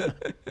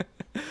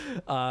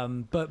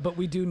 but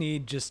we do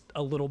need just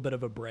a little bit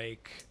of a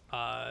break.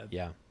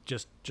 yeah.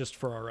 Just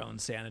for our own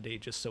sanity,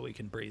 just so we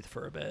can breathe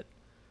for a bit.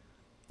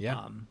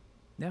 Yeah.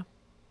 Yeah.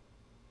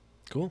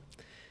 Cool.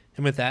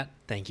 And with that,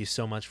 thank you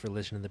so much for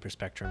listening to The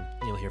Perspectrum.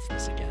 You'll hear from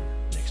us again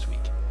next